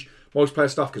exchange multiplayer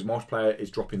stuff because multiplayer is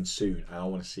dropping soon. And I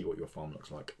want to see what your farm looks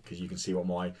like because you can see what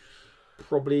my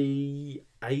probably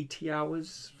 80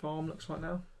 hours farm looks like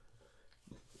now.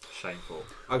 shameful.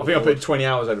 I think I put 20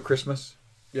 hours over Christmas.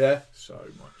 Yeah. So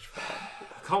much fun.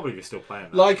 I can't believe you're still playing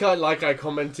that. Like I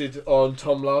commented on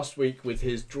Tom last week with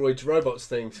his droids robots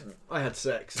things. I had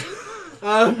sex.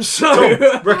 So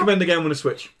Tom, recommend a game on the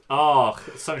Switch. Oh,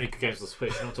 so many good games on the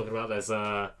Switch. I'm not talking about. There's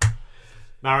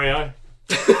Mario.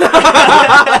 can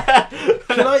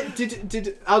I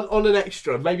did on an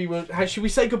extra? Maybe should we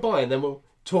say goodbye and then we'll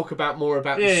talk about more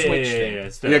about the Switch thing.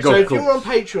 It's Yeah, better. go So on, if cool. you're on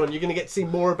Patreon, you're going to get to see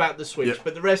more about the Switch. Yeah.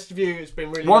 But the rest of you, it's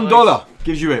been really $1 nice.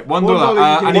 gives you it. $1. $1 you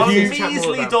can And watch if you it. Chat more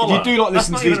measly about it. dollar. If you do like That's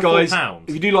listening not to these even guys, £4.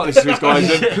 if you do like listening to these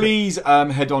guys, then please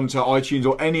head on to iTunes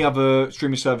or any other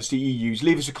streaming service that you use.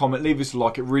 Leave us a comment, leave us a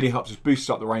like. It really helps us boost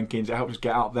up the rankings. It helps us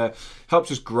get out there,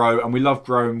 helps us grow, and we love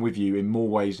growing with you in more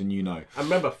ways than you know. And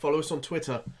remember, follow us on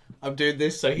Twitter. I'm doing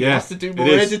this, so he Yeah, has to do it more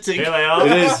is. editing. Here they are.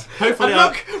 It is. Hopefully, And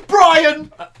look,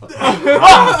 Brian.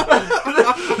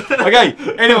 Okay,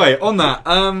 anyway, on that,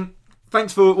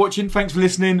 thanks for watching, thanks for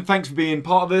listening, thanks for being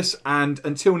part of this, and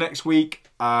until next week,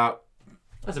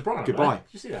 There's a Brian. Goodbye.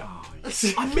 Did you see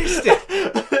that? I missed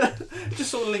it. Just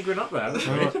sort of lingering up there. That's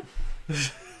weird.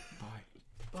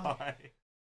 Bye. Bye.